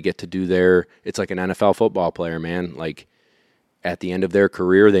where they get to do it's like an NFL football player, man. Like at the end of their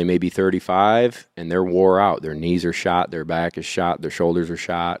career, they may be 35 and they're wore out. Their knees are shot, their back is shot, their shoulders are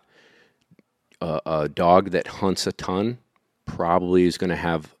shot. A dog that hunts a ton probably is going to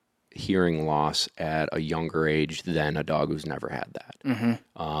have hearing loss at a younger age than a dog who's never had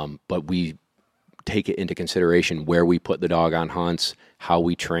that. But we take it into consideration where we put the dog on hunts, how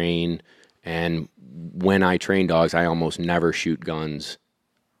we train, and when I train dogs, I almost never shoot guns.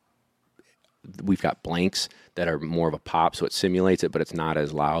 We've got blanks that are more of a pop, so it simulates it, but it's not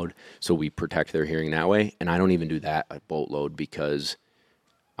as loud, so we protect their hearing that way. And I don't even do that a boatload because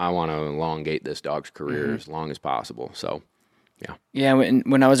I want to elongate this dog's career as long as possible. So, yeah. Yeah,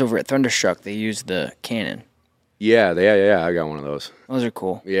 when I was over at Thunderstruck, they used the Canon. Yeah, I got one of those. Those are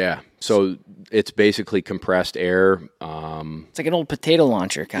cool. Yeah, so it's basically compressed air. It's like an old potato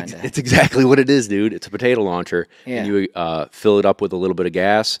launcher, kind of. It's exactly what it is, dude. It's a potato launcher. Yeah. And you fill it up with a little bit of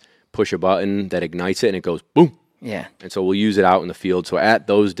gas, push a button that ignites it, and it goes boom. Yeah. And so we'll use it out in the field. So at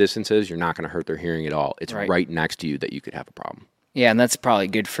those distances, you're not going to hurt their hearing at all. It's right next to you that you could have a problem. Yeah, and that's probably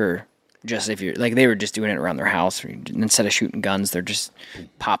good for just if you're, like, they were just doing it around their house. Instead of shooting guns, they're just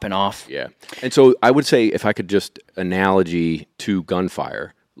popping off. Yeah. And so I would say, if I could just analogy to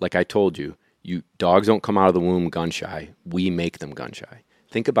gunfire, like I told you, dogs don't come out of the womb gun shy. We make them gun shy.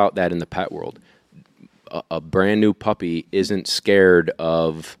 Think about that in the pet world. A brand new puppy isn't scared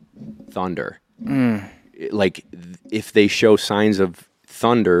of thunder. Like, if they show signs of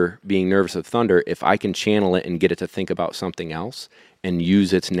thunder, being nervous of thunder, if I can channel it and get it to think about something else and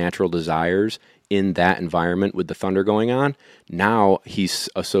use its natural desires in that environment with the thunder going on, now he's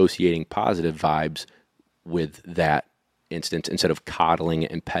associating positive vibes with that instance instead of coddling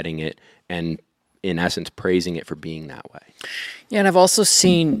it and petting it and, in essence, praising it for being that way. Yeah, and I've also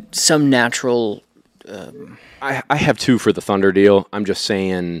seen some natural... I have two for the thunder deal. I'm just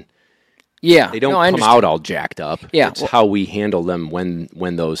saying... Yeah. They don't come out all jacked up. Yeah. It's how we handle them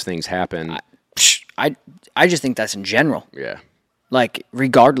when those things happen. I just think that's in general. Yeah. Like,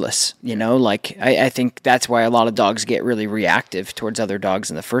 regardless, like, I think that's why a lot of dogs get really reactive towards other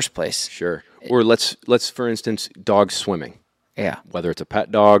dogs in the first place. Sure. Or let's for instance, dogs swimming. Yeah. Whether it's a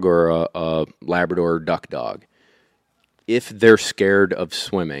pet dog or a Labrador duck dog. If they're scared of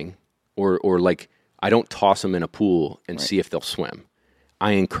swimming, or like, I don't toss them in a pool and see if they'll swim.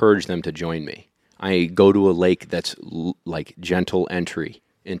 I encourage them to join me. I go to a lake that's like gentle entry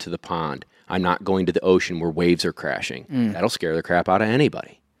into the pond. I'm not going to the ocean where waves are crashing. That'll scare the crap out of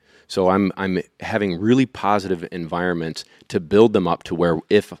anybody. So I'm having really positive environments to build them up to where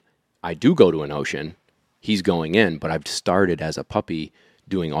if I do go to an ocean, he's going in, but I've started as a puppy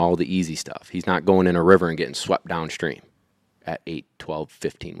doing all the easy stuff. He's not going in a river and getting swept downstream at 8, 12,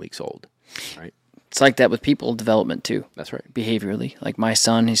 15 weeks old, right? It's like that with people development, too. That's right. Behaviorally. Like my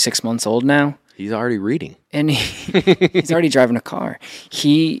son, he's 6 months old now. He's already reading. And he's already driving a car.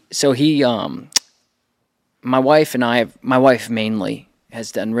 My wife mainly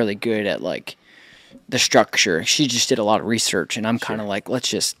has done really good at, like, the structure. She just did a lot of research, and I'm kind of like, let's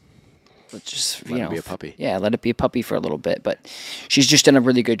just let it be a puppy. Yeah, let it be a puppy for a little bit. But she's just done a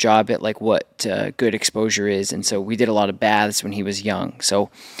really good job at, like, what good exposure is. And so we did a lot of baths when he was young. So,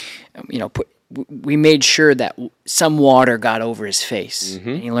 we made sure that some water got over his face,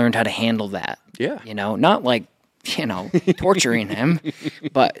 and he learned how to handle that. Yeah. Not like, torturing him,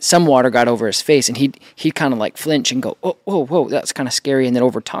 but some water got over his face, and he'd kind of like flinch and go, oh, whoa, that's kind of scary. And then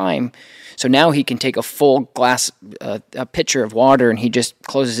over time, so now he can take a full glass, a pitcher of water, and he just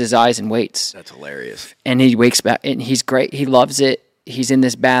closes his eyes and waits. That's hilarious. And he wakes back, and he's great. He loves it. He's in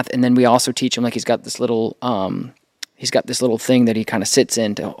this bath, and then we also teach him, like, he's got this little thing that he kind of sits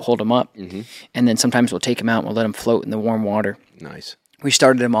in to hold him up. And then sometimes we'll take him out and we'll let him float in the warm water. Nice. We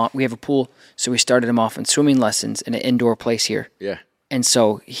started him off. We have a pool, so we started him off in swimming lessons in an indoor place here. Yeah. And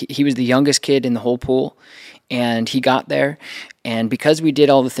so he was the youngest kid in the whole pool, and he got there. And because we did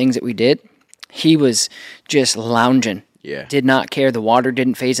all the things that we did, he was just lounging. Yeah. Did not care. The water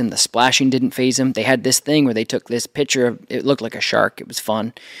didn't faze him. The splashing didn't faze him. They had this thing where they took this picture of, it looked like a shark. It was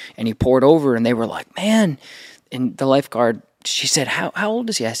fun. And he poured over, and they were like, man. And the lifeguard, she said, how old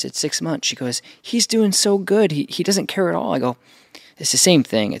is he? I said, 6 months. She goes, he's doing so good. He doesn't care at all. I go, it's the same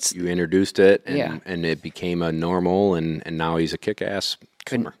thing. You introduced it, and it became a normal, and now he's a kick-ass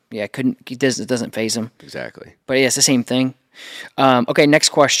swimmer. It doesn't faze him. Exactly. But yeah, it's the same thing. Okay, next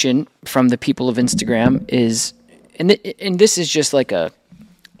question from the people of Instagram is, and this is just like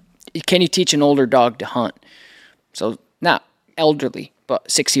can you teach an older dog to hunt? So not elderly, but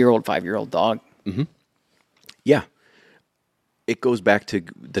 6-year-old, 5-year-old dog. Mm-hmm. Yeah. It goes back to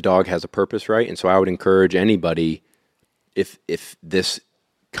the dog has a purpose, right? And so I would encourage anybody, if this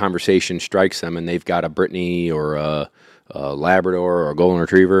conversation strikes them and they've got a Brittany or a Labrador or a Golden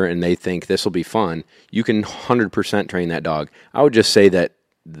Retriever and they think this will be fun, you can 100% train that dog. I would just say that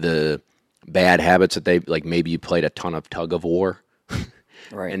the bad habits that maybe you played a ton of tug of war,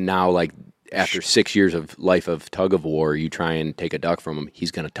 Right. And now, like, after 6 years of life of tug of war, you try and take a duck from him,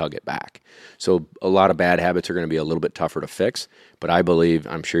 he's going to tug it back. So a lot of bad habits are going to be a little bit tougher to fix. But I believe,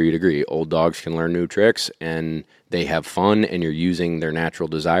 I'm sure you'd agree, old dogs can learn new tricks, and they have fun, and you're using their natural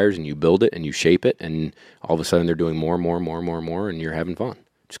desires, and you build it, and you shape it, and all of a sudden they're doing more and more and more and more and more, and you're having fun.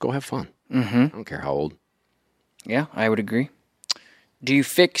 Just go have fun. I don't care how old. Yeah, I would agree. Do you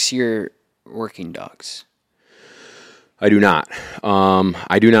fix your working dogs? I do not.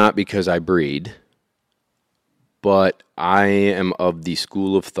 I do not because I breed, but I am of the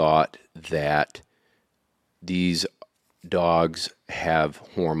school of thought that these dogs have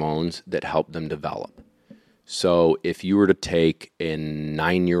hormones that help them develop. So if you were to take a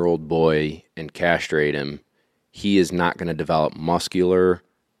 9-year-old boy and castrate him, he is not going to develop muscular,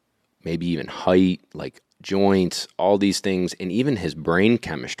 maybe even height, like joints, all these things, and even his brain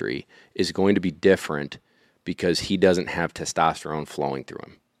chemistry is going to be different because he doesn't have testosterone flowing through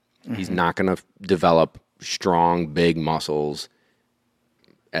him. Mm-hmm. He's not going to develop strong, big muscles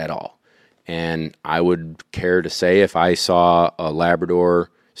at all. And I would care to say if I saw a Labrador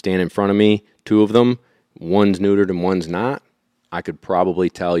stand in front of me, 2 of them, one's neutered and one's not, I could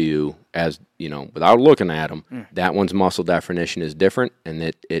probably tell you, as you know, without looking at them, that one's muscle definition is different and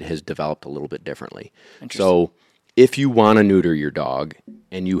that it has developed a little bit differently. So if you want to neuter your dog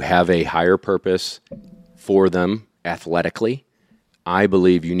and you have a higher purpose for them athletically, I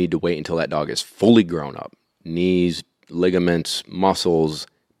believe you need to wait until that dog is fully grown up. Knees, ligaments, muscles,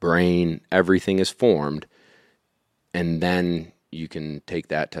 brain, everything is formed, and then you can take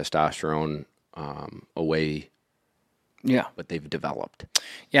that testosterone away. Yeah. But they've developed.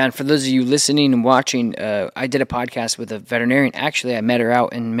 Yeah, and for those of you listening and watching, I did a podcast with a veterinarian. Actually, I met her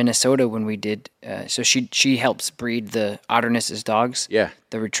out in Minnesota when we did. So she helps breed the Otterness's dogs. Yeah.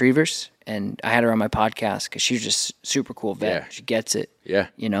 The retrievers. And I had her on my podcast because she's just super cool vet. Yeah. She gets it. Yeah.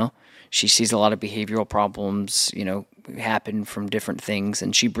 You know, she sees a lot of behavioral problems, you know, happen from different things.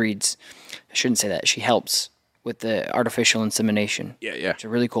 And she breeds, I shouldn't say that, she helps with the artificial insemination. Yeah, yeah. It's a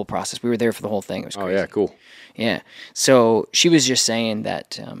really cool process. We were there for the whole thing. It was crazy. Oh, yeah, cool. Yeah. So she was just saying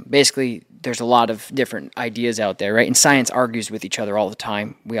that basically there's a lot of different ideas out there, right? And science argues with each other all the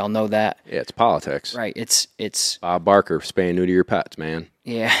time. We all know that. Yeah, it's politics. Right. It's Bob Barker, spay and neuter your pets, man.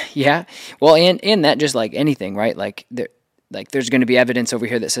 Yeah, yeah. Well, and that just like anything, right? Like there's going to be evidence over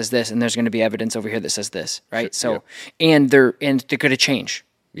here that says this, and there's going to be evidence over here that says this, right? So, yeah. and they're going to change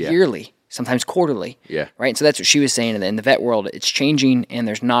yearly, sometimes quarterly. Yeah. Right. And so that's what she was saying. In the vet world, it's changing, and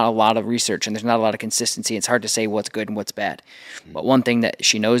there's not a lot of research, and there's not a lot of consistency. It's hard to say what's good and what's bad. But one thing that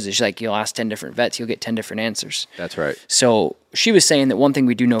she knows is, like, you'll ask 10 different vets, you'll get 10 different answers. That's right. So she was saying that one thing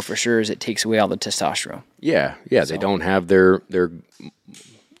we do know for sure is it takes away all the testosterone. Yeah, yeah. They don't have their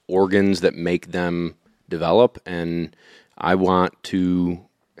organs that make them develop, and I want to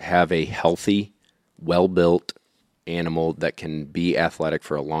have a healthy, well-built animal that can be athletic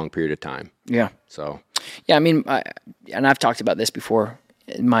for a long period of time. Yeah. So. Yeah, I mean, and I've talked about this before.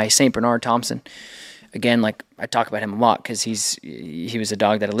 My St. Bernard Thompson, again, like I talk about him a lot because he was a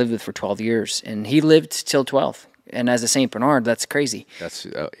dog that I lived with for 12 years, and he lived till 12. And as a St. Bernard, that's crazy. That's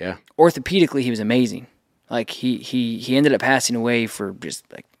yeah. Orthopedically, he was amazing. Like he ended up passing away for just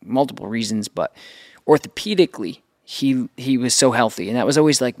like multiple reasons, but orthopedically, he was so healthy, and that was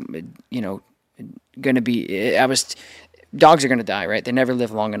always like, you know, going to be. Dogs are going to die, right? They never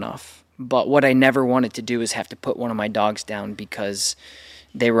live long enough. But what I never wanted to do is have to put one of my dogs down because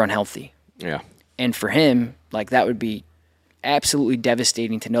they were unhealthy. Yeah. And for him, like, that would be absolutely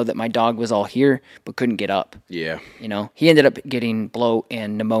devastating to know that my dog was all here but couldn't get up. Yeah. You know, he ended up getting bloat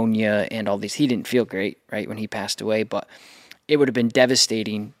and pneumonia and all these. He didn't feel great, right, when he passed away, but it would have been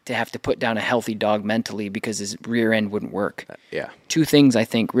devastating to have to put down a healthy dog mentally because his rear end wouldn't work. Yeah. 2 things I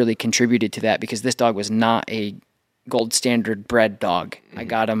think really contributed to that because this dog was not a gold standard bred dog. Mm-hmm. I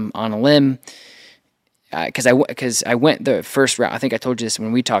got him on a limb because I went the first route. I think I told you this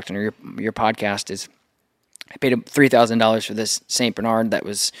when we talked on your podcast. Is I paid him $3,000 for this St. Bernard that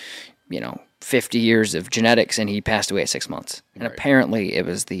was, 50 years of genetics, and he passed away at 6 months. And apparently, it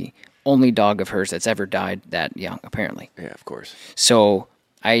was the only dog of hers that's ever died that young. Apparently, yeah, of course. So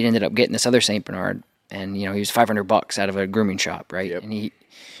I ended up getting this other St. Bernard, and he was $500 out of a grooming shop, right? Yep. And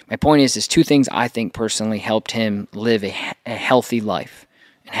my point is 2 things I think personally helped him live a healthy life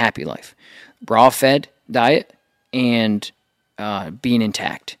and happy life: raw fed diet and being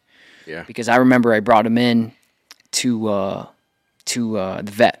intact. Yeah. Because I remember I brought him in to the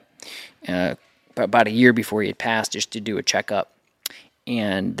vet about a year before he had passed, just to do a checkup.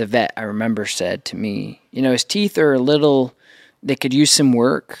 And the vet, I remember, said to me, his teeth are a little, they could use some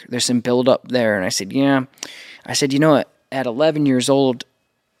work. There's some buildup there. And I said, yeah. I said, at 11 years old,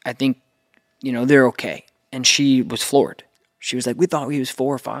 I think, they're okay. And she was floored. She was like, we thought he was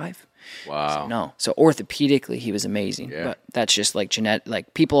 4 or 5. Wow. No. So orthopedically, he was amazing. Yeah. But that's just like genetic.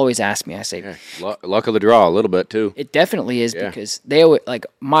 Like people always ask me, I say, Luck of the draw a little bit too. it definitely is because they always, like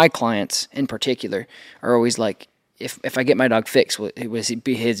my clients in particular are always like, if I get my dog fixed, will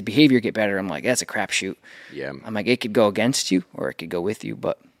his behavior get better? I'm like, that's a crapshoot. Yeah. I'm like, it could go against you or it could go with you.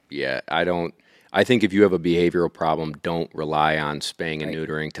 But yeah, I think if you have a behavioral problem, don't rely on spaying and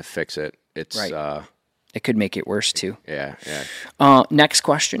neutering to fix it. It's it could make it worse too. Yeah. Next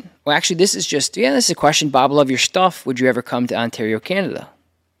question. Well, actually, this is a question. Bob, love your stuff. Would you ever come to Ontario, Canada?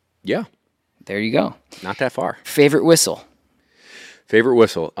 Yeah. There you go. Not that far. Favorite whistle? Favorite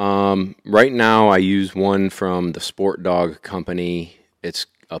whistle. Right now I use one from the Sport Dog Company. It's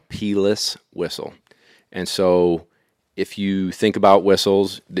a P-less whistle. And so if you think about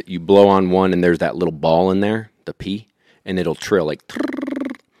whistles, that you blow on one and there's that little ball in there, the P, and it'll trill like,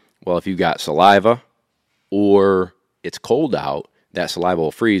 well, if you've got saliva or it's cold out, that saliva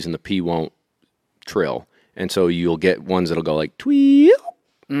will freeze and the P won't trill. And so you'll get ones that'll go like, tweet.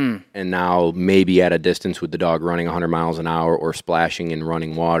 And now maybe at a distance with the dog running 100 miles an hour or splashing in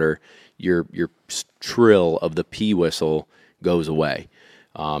running water, your trill of the P whistle goes away.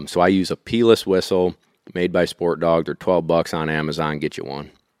 So I use a P-less whistle made by Sport Dog. They're $12 on Amazon. Get you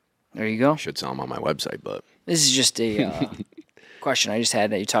one. There you go. Should sell them on my website, but this is just a question I just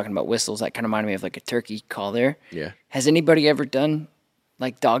had. That you're talking about whistles. That kind of reminded me of like a turkey call there. Yeah. Has anybody ever done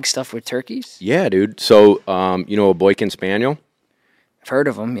like dog stuff with turkeys? Yeah, dude. So a Boykin Spaniel. I've heard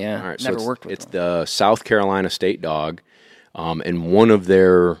of them, yeah. All right, Never so worked with them. It's them. the South Carolina state dog, and one of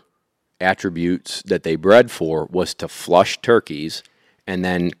their attributes that they bred for was to flush turkeys and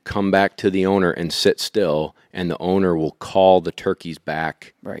then come back to the owner and sit still, and the owner will call the turkeys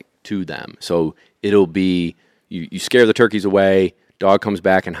back to them. So it'll be, you scare the turkeys away, dog comes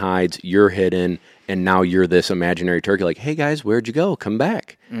back and hides, you're hidden, and now you're this imaginary turkey like, hey guys, where'd you go? Come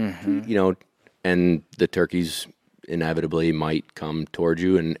back. Mm-hmm. And the turkeys inevitably might come towards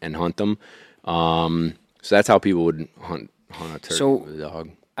you and hunt them. So that's how people would hunt a turkey with a dog.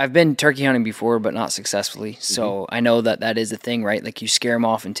 I've been turkey hunting before, but not successfully. So I know that is a thing, right? Like you scare them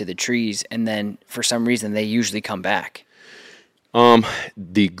off into the trees, and then for some reason they usually come back.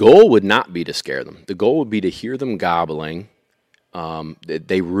 The goal would not be to scare them. The goal would be to hear them gobbling.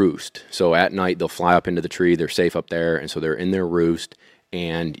 They roost. So at night they'll fly up into the tree. They're safe up there, and so they're in their roost.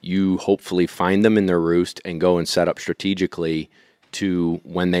 And you hopefully find them in their roost and go and set up strategically to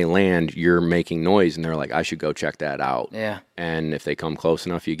when they land, you're making noise, and they're like, I should go check that out. Yeah. And if they come close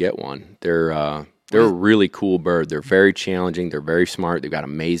enough, you get one. They're a really cool bird. They're very challenging. They're very smart. They've got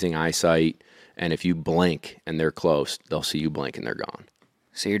amazing eyesight. And if you blink and they're close, they'll see you blink and they're gone.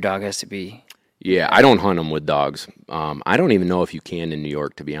 So your dog has to be... Yeah, I don't hunt them with dogs. I don't even know if you can in New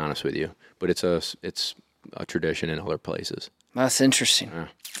York, to be honest with you. But it's a tradition in other places. That's interesting. Yeah.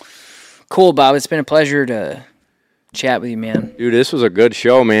 Cool, Bob. It's been a pleasure to chat with you, man. Dude, this was a good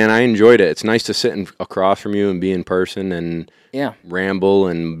show, man. I enjoyed it. It's nice to sit across from you and be in person and ramble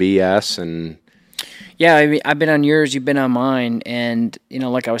and BS and... Yeah, I mean, I've been on yours, you've been on mine, and,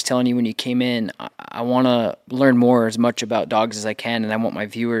 like I was telling you when you came in, I want to learn more as much about dogs as I can, and I want my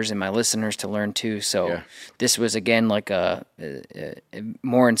viewers and my listeners to learn too, so this was, again, like a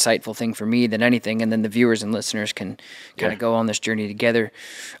more insightful thing for me than anything, and then the viewers and listeners can kind of go on this journey together.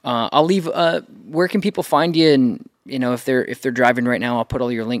 I'll leave, where can people find you, and, if they're driving right now, I'll put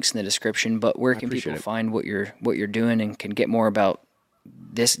all your links in the description, but where can people find what you're doing and can get more about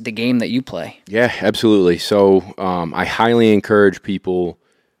the game that you play? Yeah, absolutely. So I highly encourage people,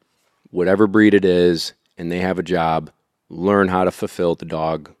 whatever breed it is, and they have a job, learn how to fulfill the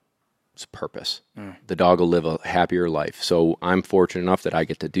dog's purpose. The dog will live a happier life. So I'm fortunate enough that I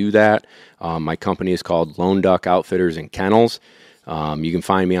get to do that. My company is called LoneDuck Outfitters and Kennels. You can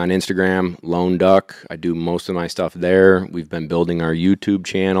find me on Instagram, LoneDuck. I do most of my stuff there. We've been building our YouTube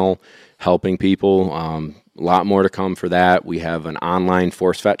channel, helping people. A lot more to come for that. We have an online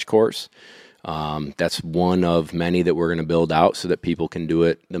force fetch course. That's one of many that we're going to build out so that people can do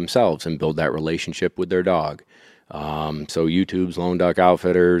it themselves and build that relationship with their dog. So YouTube's LoneDuck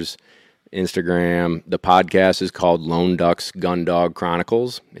Outfitters, Instagram. The podcast is called Lone Duck's Gun Dog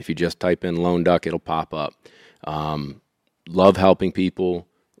Chronicles. If you just type in Lone Duck, it'll pop up. Love helping people.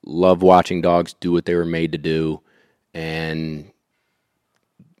 Love watching dogs do what they were made to do. And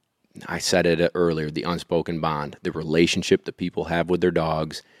I said it earlier, the unspoken bond, the relationship that people have with their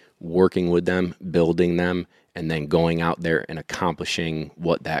dogs, working with them, building them, and then going out there and accomplishing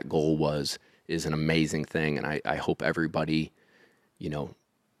what that goal was is an amazing thing. And I hope everybody,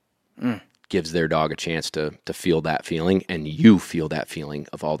 gives their dog a chance to feel that feeling, and you feel that feeling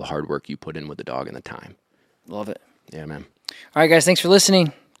of all the hard work you put in with the dog and the time. Love it. Yeah, man. All right, guys. Thanks for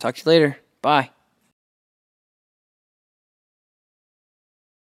listening. Talk to you later. Bye.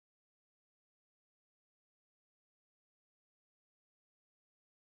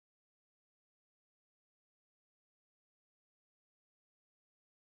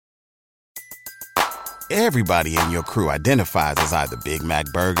 Everybody in your crew identifies as either Big Mac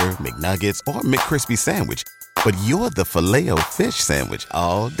Burger, McNuggets, or McCrispy Sandwich. But you're the Filet-O-Fish Sandwich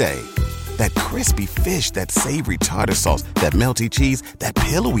all day. That crispy fish, that savory tartar sauce, that melty cheese, that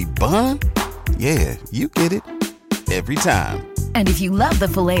pillowy bun. Yeah, you get it. Every time. And if you love the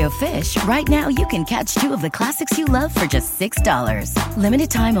Filet-O-Fish, right now you can catch 2 of the classics you love for just $6.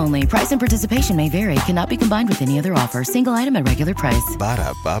 Limited time only. Price and participation may vary. Cannot be combined with any other offer. Single item at regular price.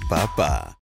 Ba-da-ba-ba-ba.